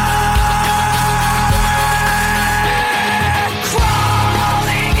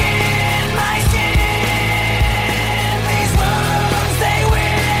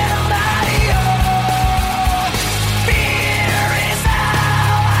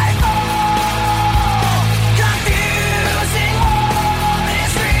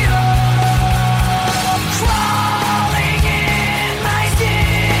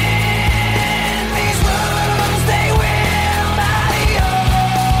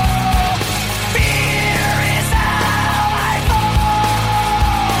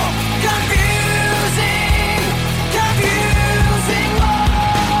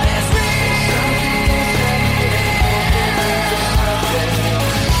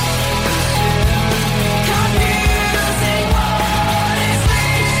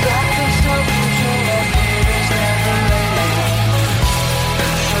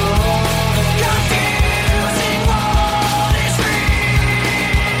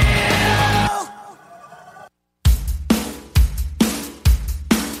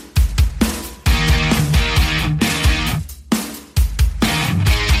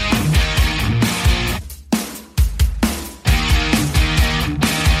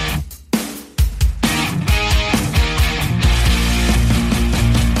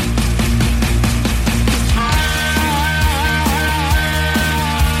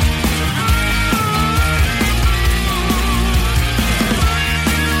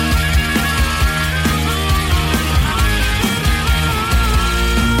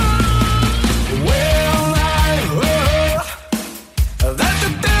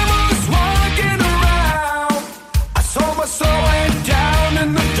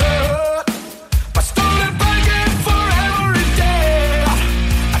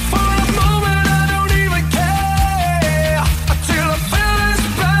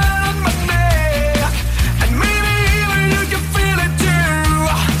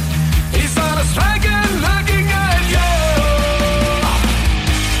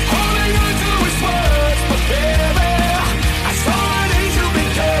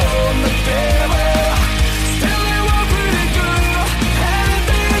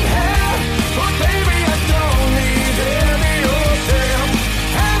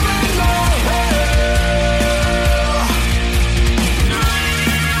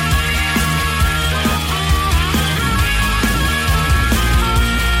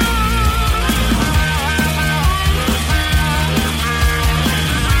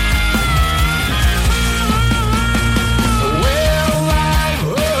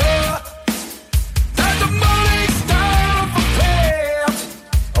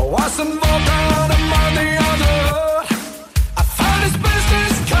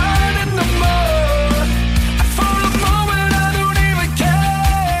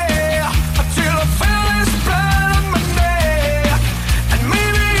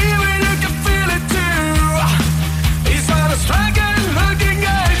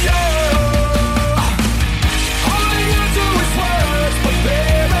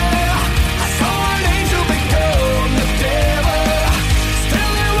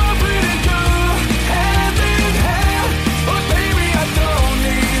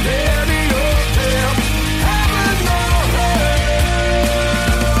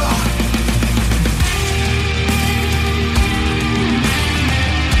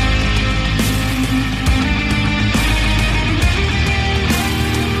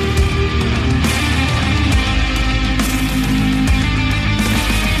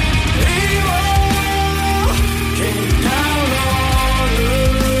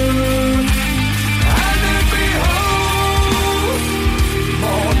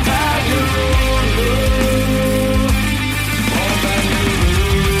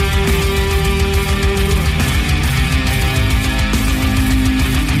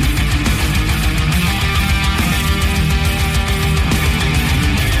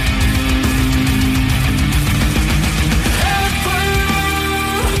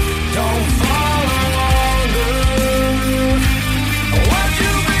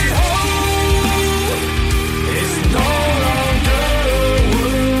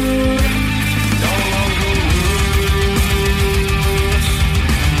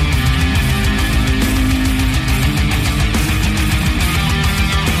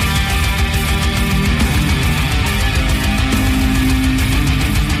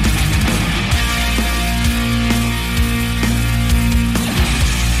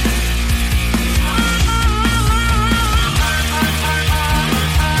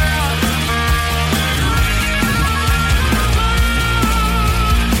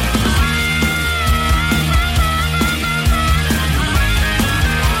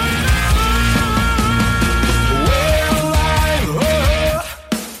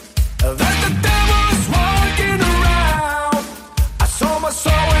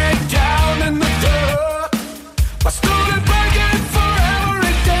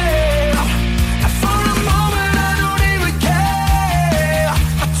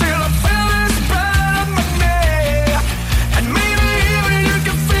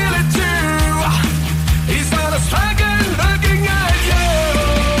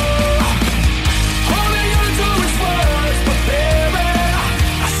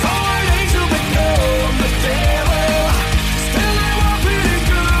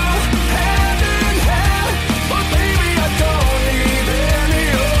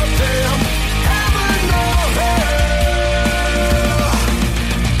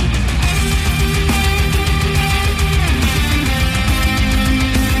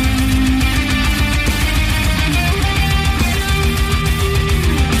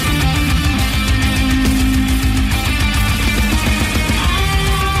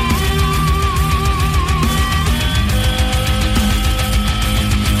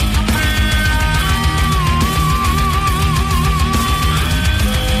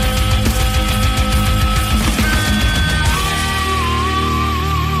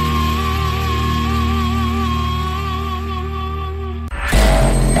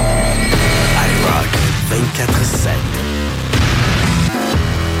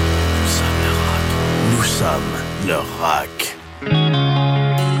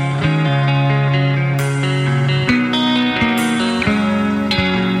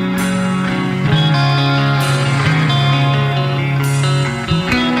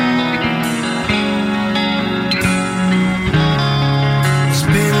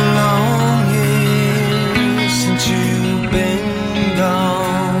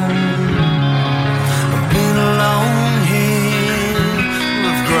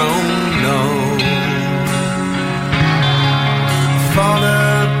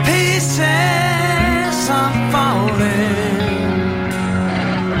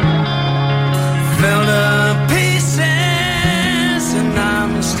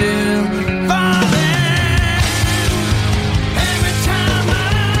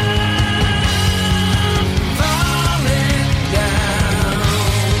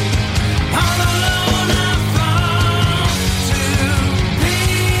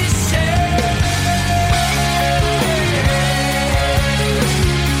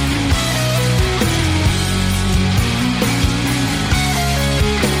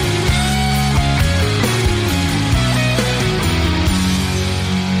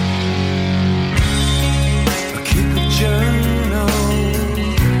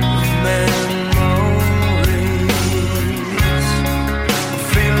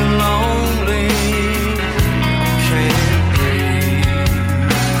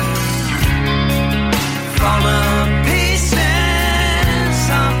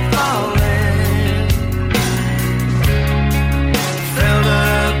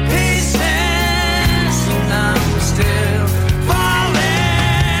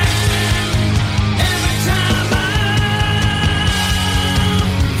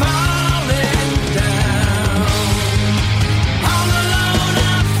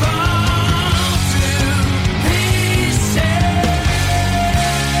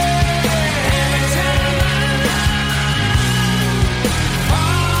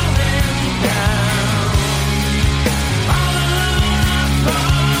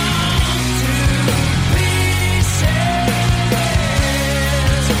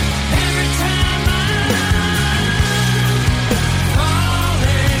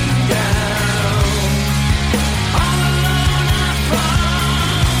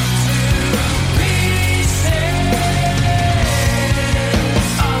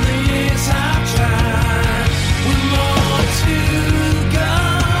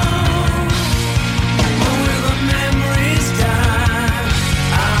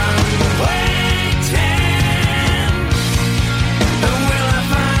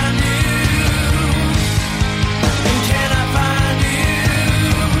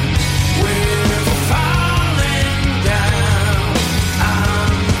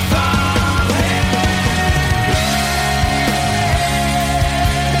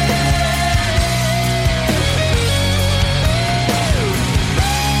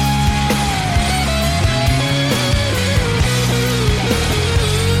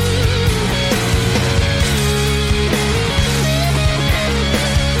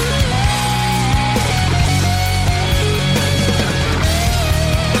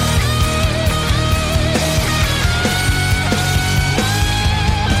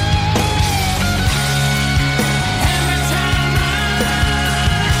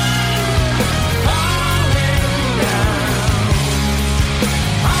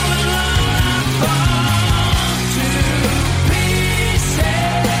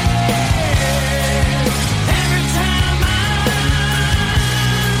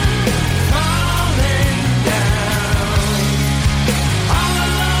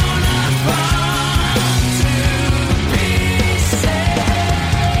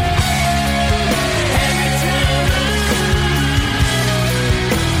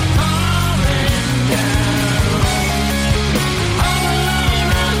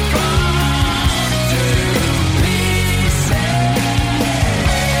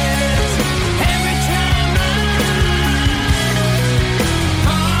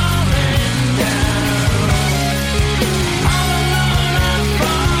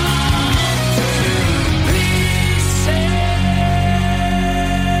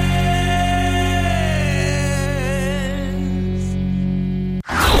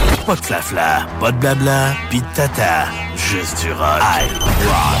 Pas de flafla, pas de blabla, pis de tata. Juste du rock.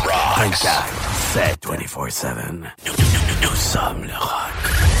 IROCK 24/7 Nous sommes le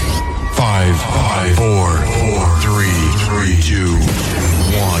rock. 5, 4, 3, 2,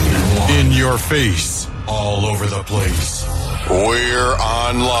 1. In your face, all over the place. We're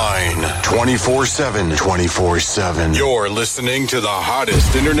online 24/7. 24/7. You're listening to the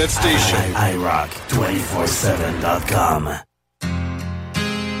hottest internet station. IROCK247.com.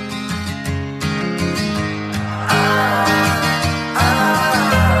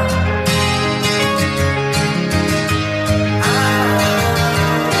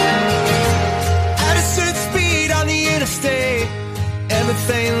 At a certain speed on the interstate,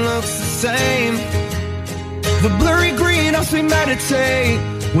 everything looks the same. The blurry green helps me meditate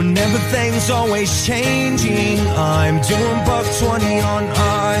when everything's always changing. I'm doing $120 on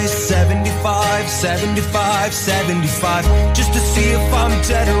ice, 75, 75, 75, just to see if I'm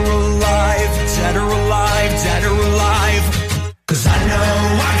dead or alive, dead or alive, dead or alive. 'Cause I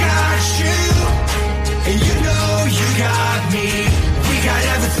know I got you, and you know you got me. We got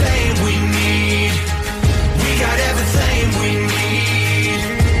everything we need. We got everything we need.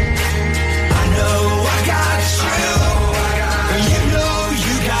 I know I got you, and you know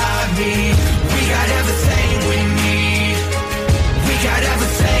you got me. We got everything we need. We got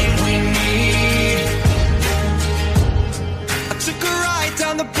everything we need. I took a ride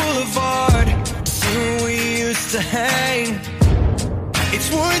down the boulevard to see where we used to hang. It's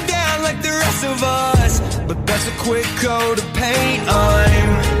worn down like the rest of us, but that's a quick coat of paint.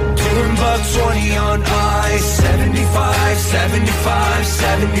 I'm doing $120 on ice, 75, 75,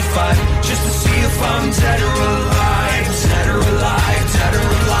 75, just to see if I'm dead or alive, dead or alive, dead or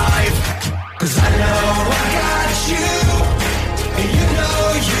alive. 'Cause I know I got you, and you know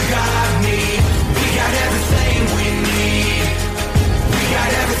you got me. We got everything we need. We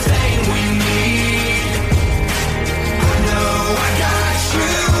got everything we need. I know I got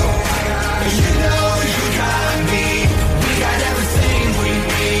you, and you know you got me. We got everything we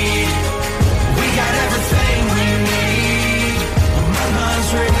need. We got everything we need. My mind's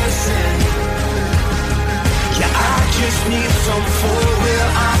racing. Yeah, I just need some four-wheel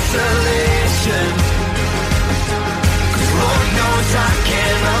isolation. 'Cause Lord knows I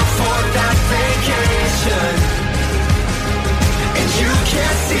can't afford that vacation. And you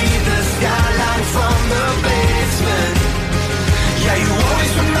can't see the skyline from the basement. Yeah, you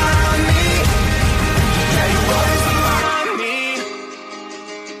always remind me. Yeah, you always remind me.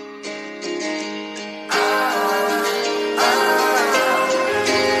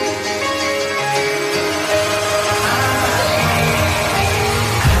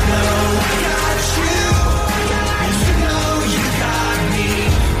 I know I got you, and you know you got me.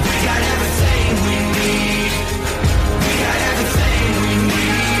 We got everything we need. We got everything we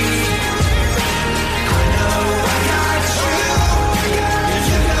need. I know I got you, and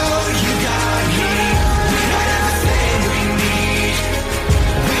you know you got me. We got everything we need.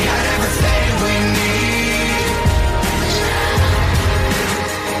 We got everything we need.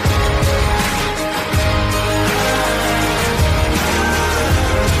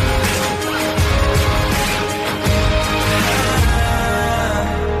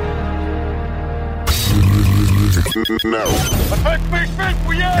 No.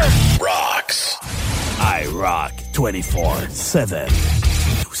 Rocks. IROCK 24/7.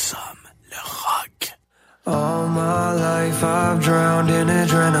 Nous sommes le rock. All my life I've drowned in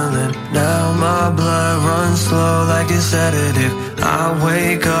adrenaline. Now my blood runs slow like a sedative. I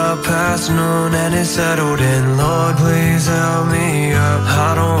wake up past noon and it's settled in. Lord, please help me up.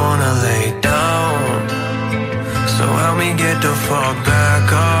 I don't wanna lay down, so help me get the fuck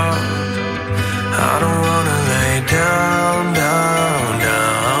back up. I don't wanna lay down, down,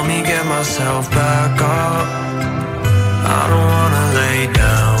 down. Help me get myself back up. I don't wanna lay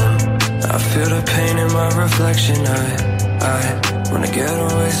down. I feel the pain in my reflection. I wanna get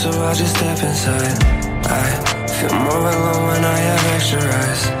away, so I just step inside. I feel more alone when I have extra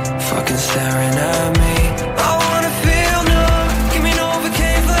eyes fucking staring at me. I wanna feel numb, give me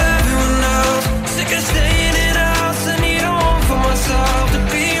Novocaine for everyone else. Sick of staying in a house, I need a home for myself. To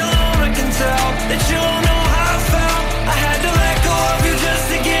be alone, I can tell that you don't know how I felt. I had to let go of you just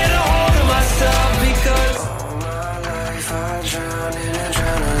to get a hold of myself. Because all my life I drowned in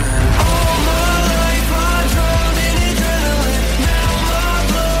adrenaline. All my life I drowned in adrenaline. Now my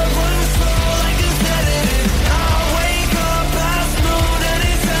blood runs slow like a sedative. I wake up past noon and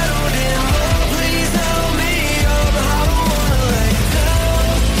it's settled in. Lord, please help me up. I don't wanna lay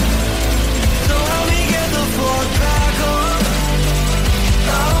down, so help me get the fuck back up.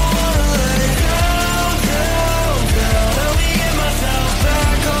 I don't wanna lay down, down, down. Help me get myself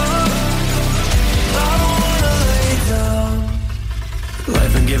back up.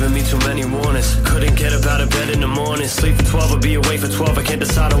 giving me too many warnings. Couldn't get up out of bed in the morning. Sleep for 12 or be awake for 12. I can't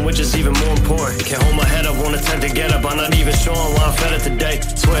decide on which is even more important. Can't hold my head up, won't attempt to get up. I'm not even sure on why I'm fed it today.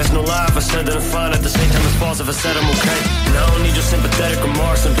 Swear it's no lie if I said that I'm fine. At the same time it's false if I said I'm okay. And I don't need your sympathetic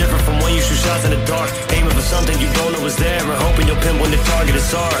remarks. I'm different from when you shoot shots in the dark. Aiming for something you don't know is there. And hoping you'll pinpoint the target is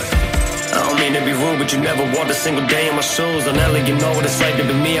hard. I don't mean to be rude, but you never walked a single day in my shoes. Don't act like you know what it's like to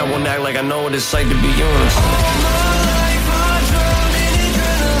be me. I won't act like I know what it's like to be yours.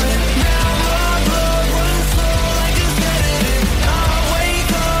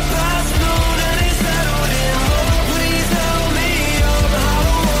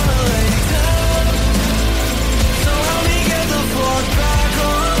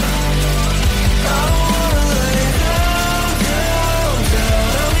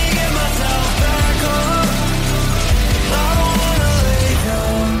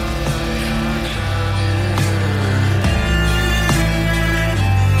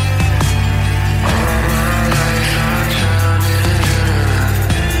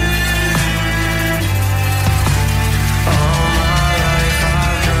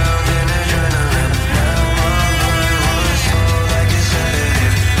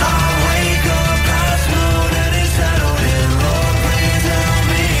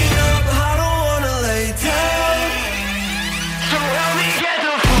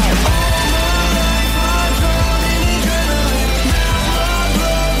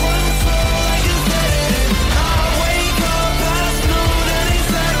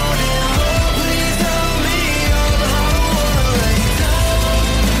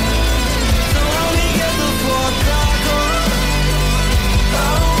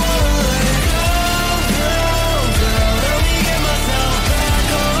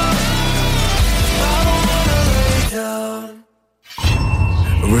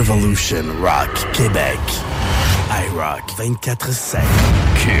 Revolution Rock Québec. IROCK247.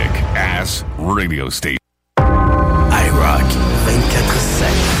 Kick-ass radio station.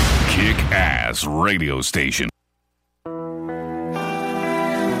 IROCK247. Kick-ass radio station.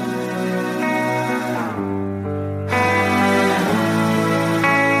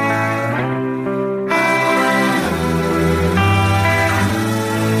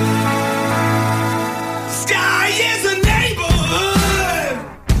 Sky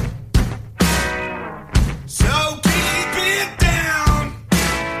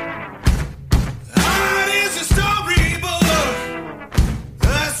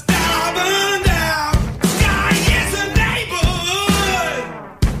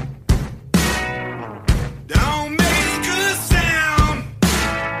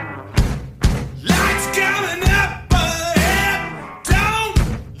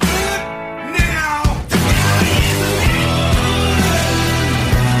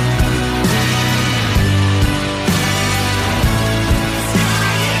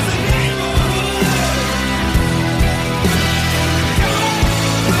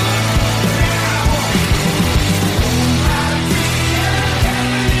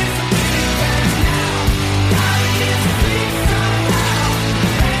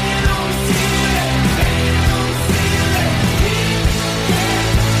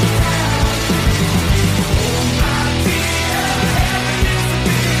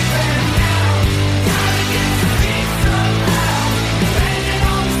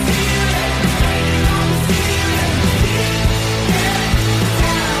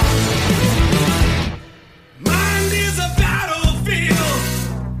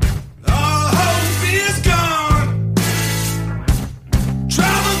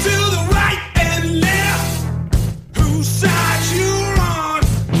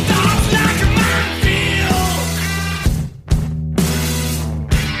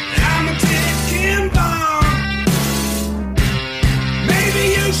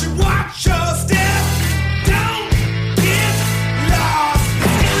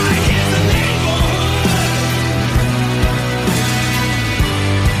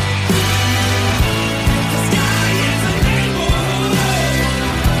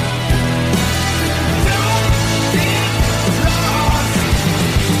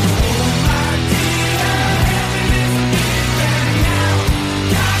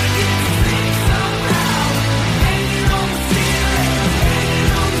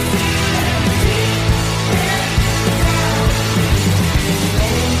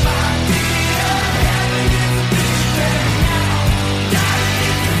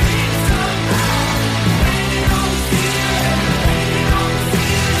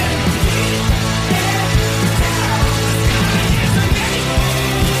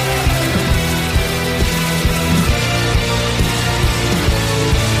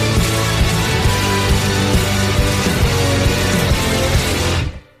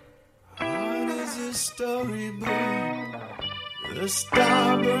storybook. The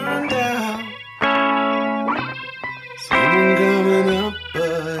star burned out. Someone coming up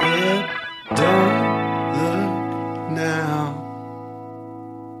ahead. Don't look now.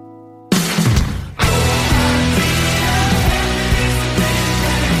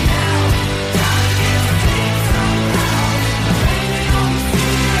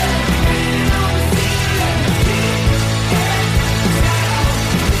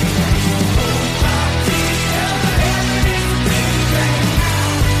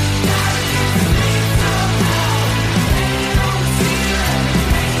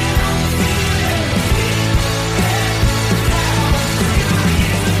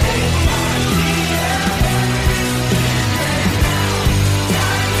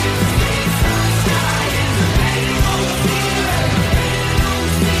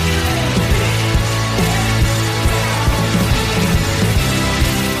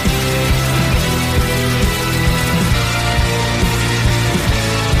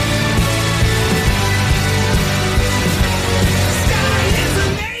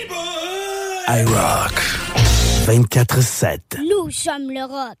 IROCK 24/7. Nous sommes le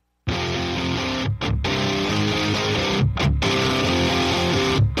rock.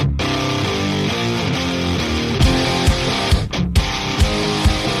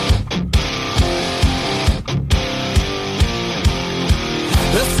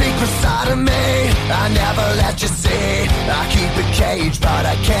 The secret side of me, I never let you see. I keep it caged, but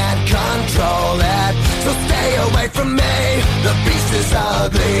I can't control it. So stay away from me, the beast is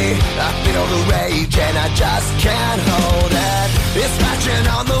ugly. I feel the rage and I just can't hold it. It's scratching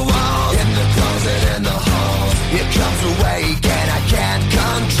on the walls, in the closet, in the halls. It comes awake and I can't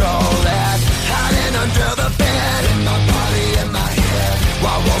control it. Hiding under the bed, in my body, in my head.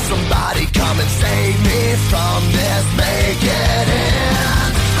 Why won't somebody come and save me from this? Make it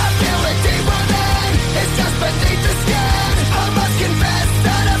end. I feel it deep within, it's just beneath the skin. I must confess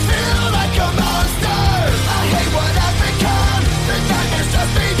that I feel like a monster. I hate what I've become, the nightmare's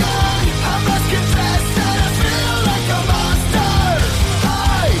just begun. I must confess that I feel like a monster.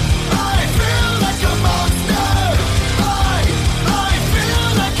 I feel like a monster. I feel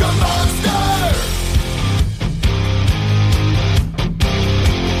like a monster.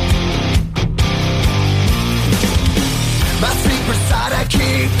 My secret side I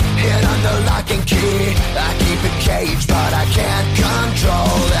keep hid under lock and key. I keep it caged, but I can't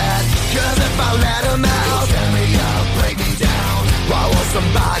control it. Cause if I let him out, tear me up, break me down. Why won't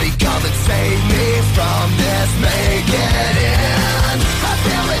somebody come and save me from this? Make it end. I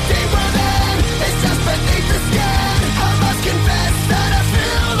feel it deep within, it's just beneath the skin. I must confess that I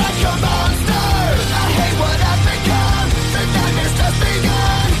feel like a monster. I hate what I've become, the nightmare's just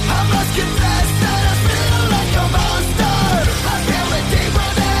begun. I must confess that I feel like a monster. I feel it deep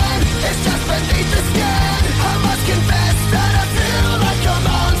within, it's just beneath the skin. I must confess that I feel like a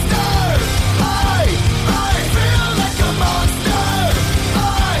monster. I feel like a monster.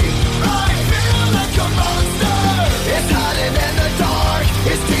 I feel like a monster. It's hiding in the dark,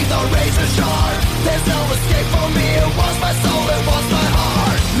 its teeth are razor sharp. There's no escape for me, it wants my soul, it wants my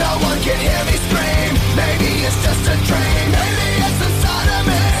heart. No one can hear me scream, maybe it's just a dream. Maybe it's inside of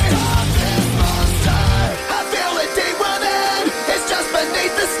me. Stop this monster. I feel it deep within, it's just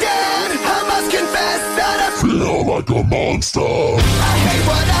beneath the skin. I must confess that I feel like a monster. I hate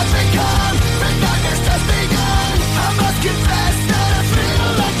what I've become, the nightmare's just begun. I must confess that I feel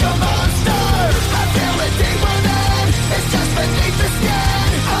like a monster. I feel it deep within, it's just beneath the skin.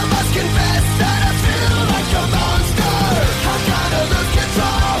 I must confess that I feel like a monster. I'm gonna lose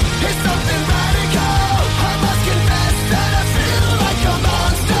control, it's something radical. I must confess that I feel like a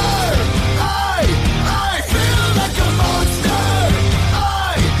monster. I feel like a monster.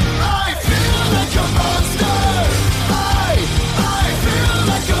 I feel like a monster. I feel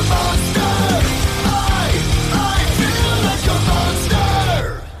like a monster. I feel like a monster.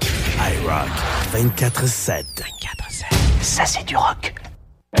 IROCK 24/7. 24/7. Ça, c'est du rock.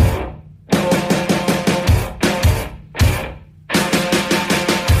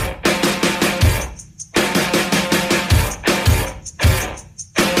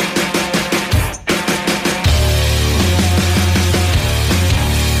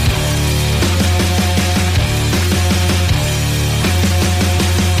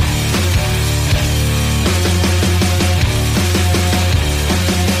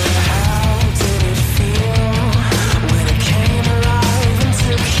 How did it feel when it came alive?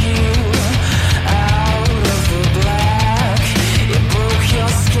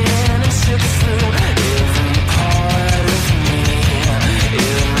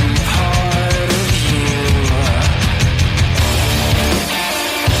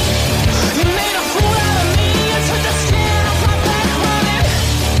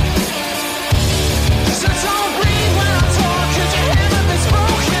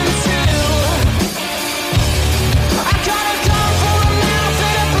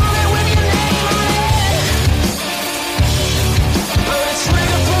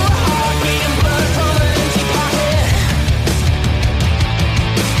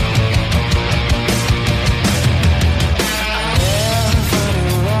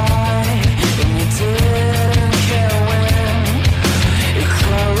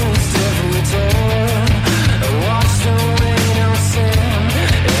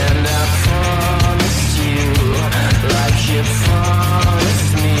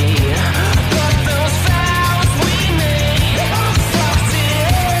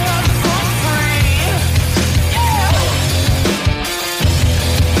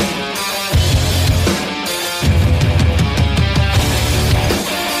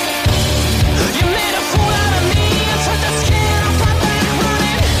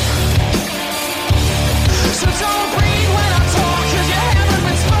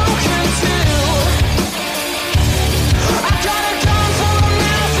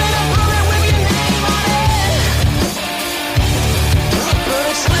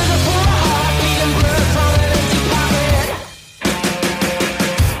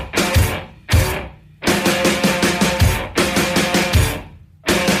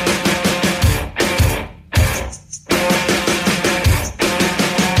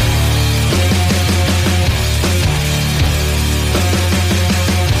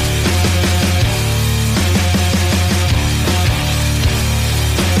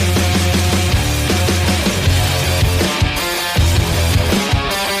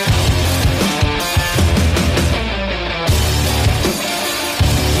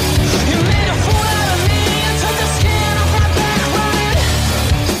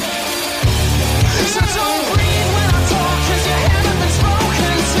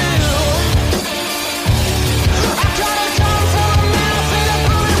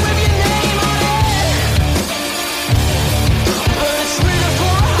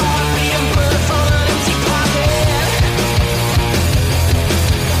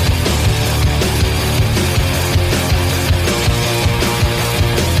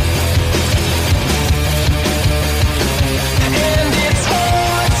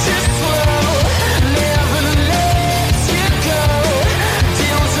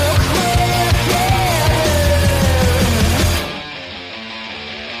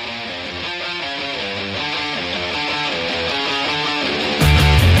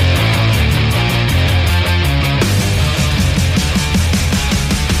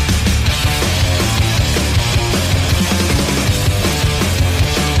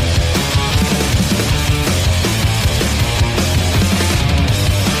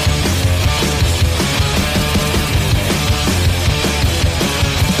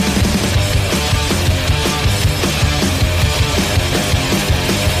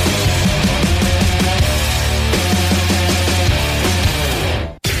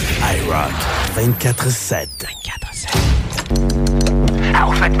 24/7. Ah,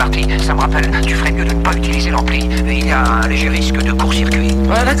 au fait, Marty, ça me rappelle, tu ferais mieux de ne pas utiliser l'ampli. Il y a un léger risque de court-circuit.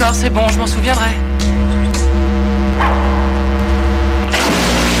 Ouais, d'accord, c'est bon, je m'en souviendrai.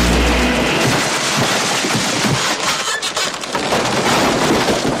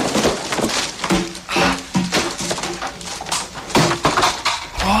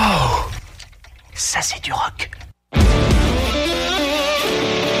 Oh, ça c'est du rock.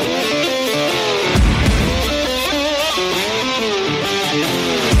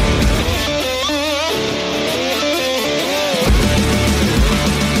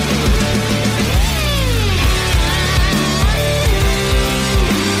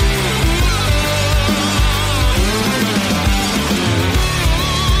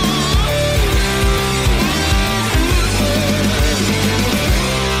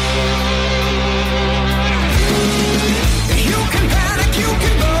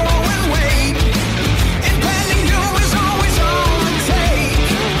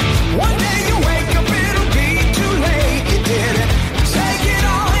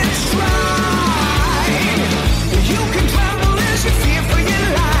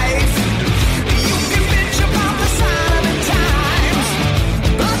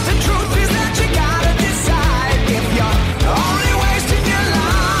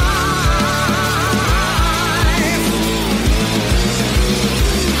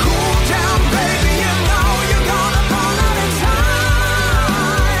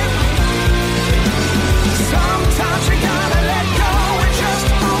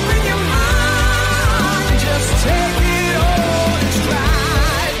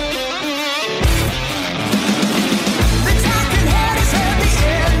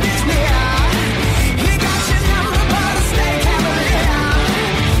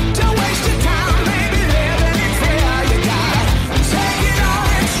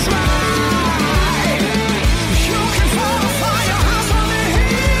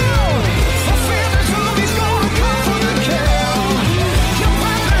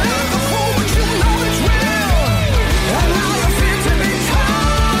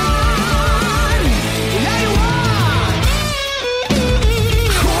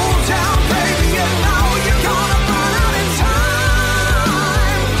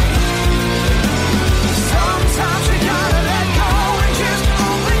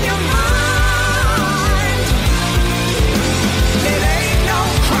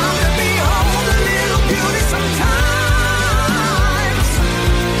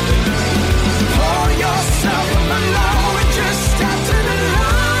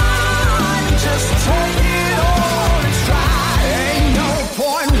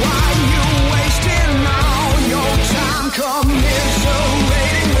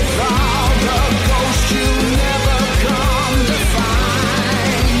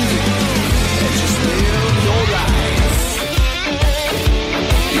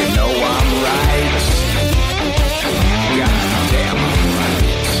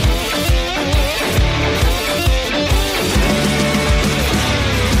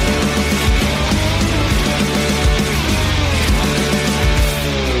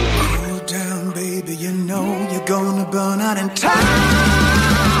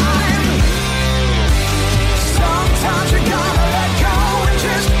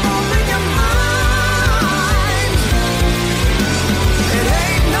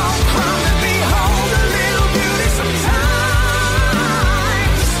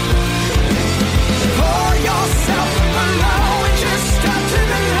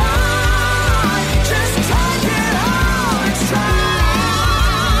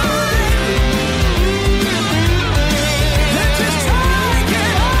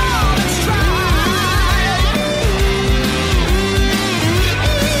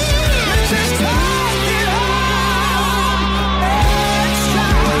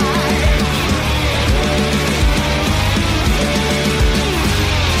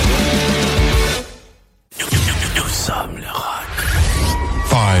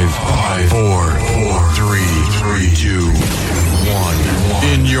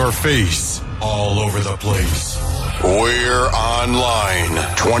 Face all over the place. We're online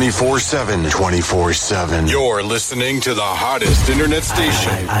 24/7. 24/7. You're listening to the hottest internet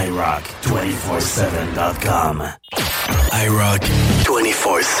station. IROCK247.com. IROCK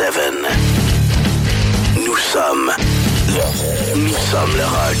 24/7. Nous sommes le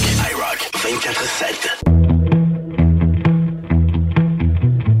rock. IROCK 24/7.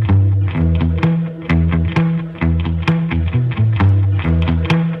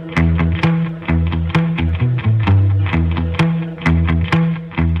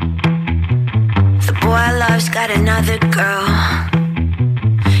 Got another girl.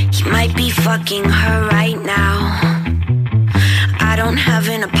 He might might be fucking her right now. I don't have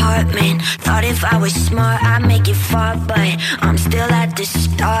an apartment. Thought if I was smart I'd make it far, but I'm still at the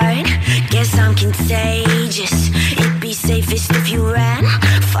start. Guess I'm contagious. It'd be safest if you ran.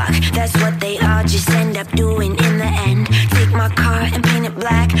 Fuck, that's what they all just end up doing in the end. Take my car and paint it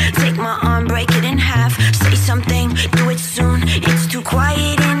black. Take my arm, break it in half. Say something, do it soon. It's too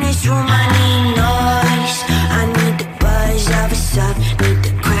quiet in this room. I need noise. I need the buzz of a sub. Need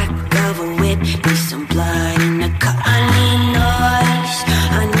the crack of a whip. Need some blood in the cup. I need noise.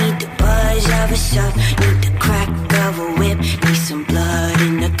 I need the buzz of a sub. Need the crack of a whip. Need some blood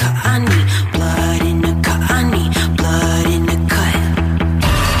in the cup. I need blood in the cup. I need blood in the cut.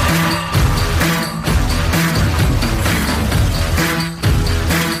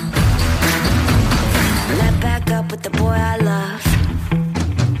 Let back up with the boy I love.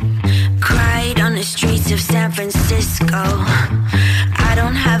 Cried on the streets of San Francisco. I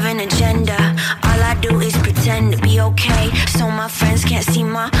don't have an agenda. All I do is pretend to be okay, so my friends can't see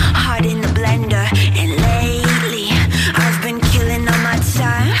my heart in the blender. And lately, I've been killing all my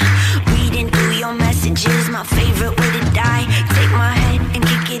time, reading through your messages. My favorite way to die. Take my head and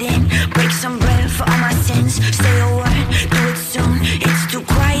kick it in. Break some bread for all my sins. Say a word, do it soon. It's too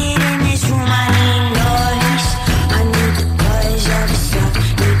quiet in this room. I need noise. I need the buzz of a sub.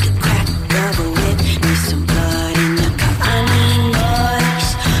 Need the crack of a whip. Need some blood in the cup. I need noise.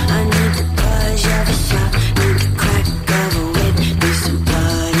 I need the buzz of a sub. Need the crack of a whip. Need some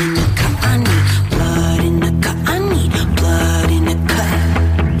blood in the cup. I need blood in the cup. I need blood in the cup.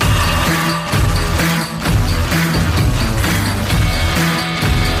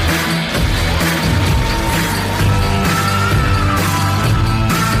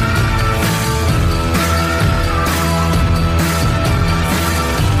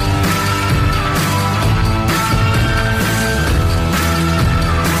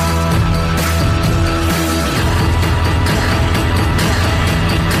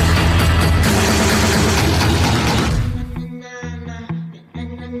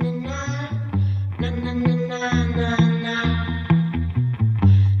 Na na na na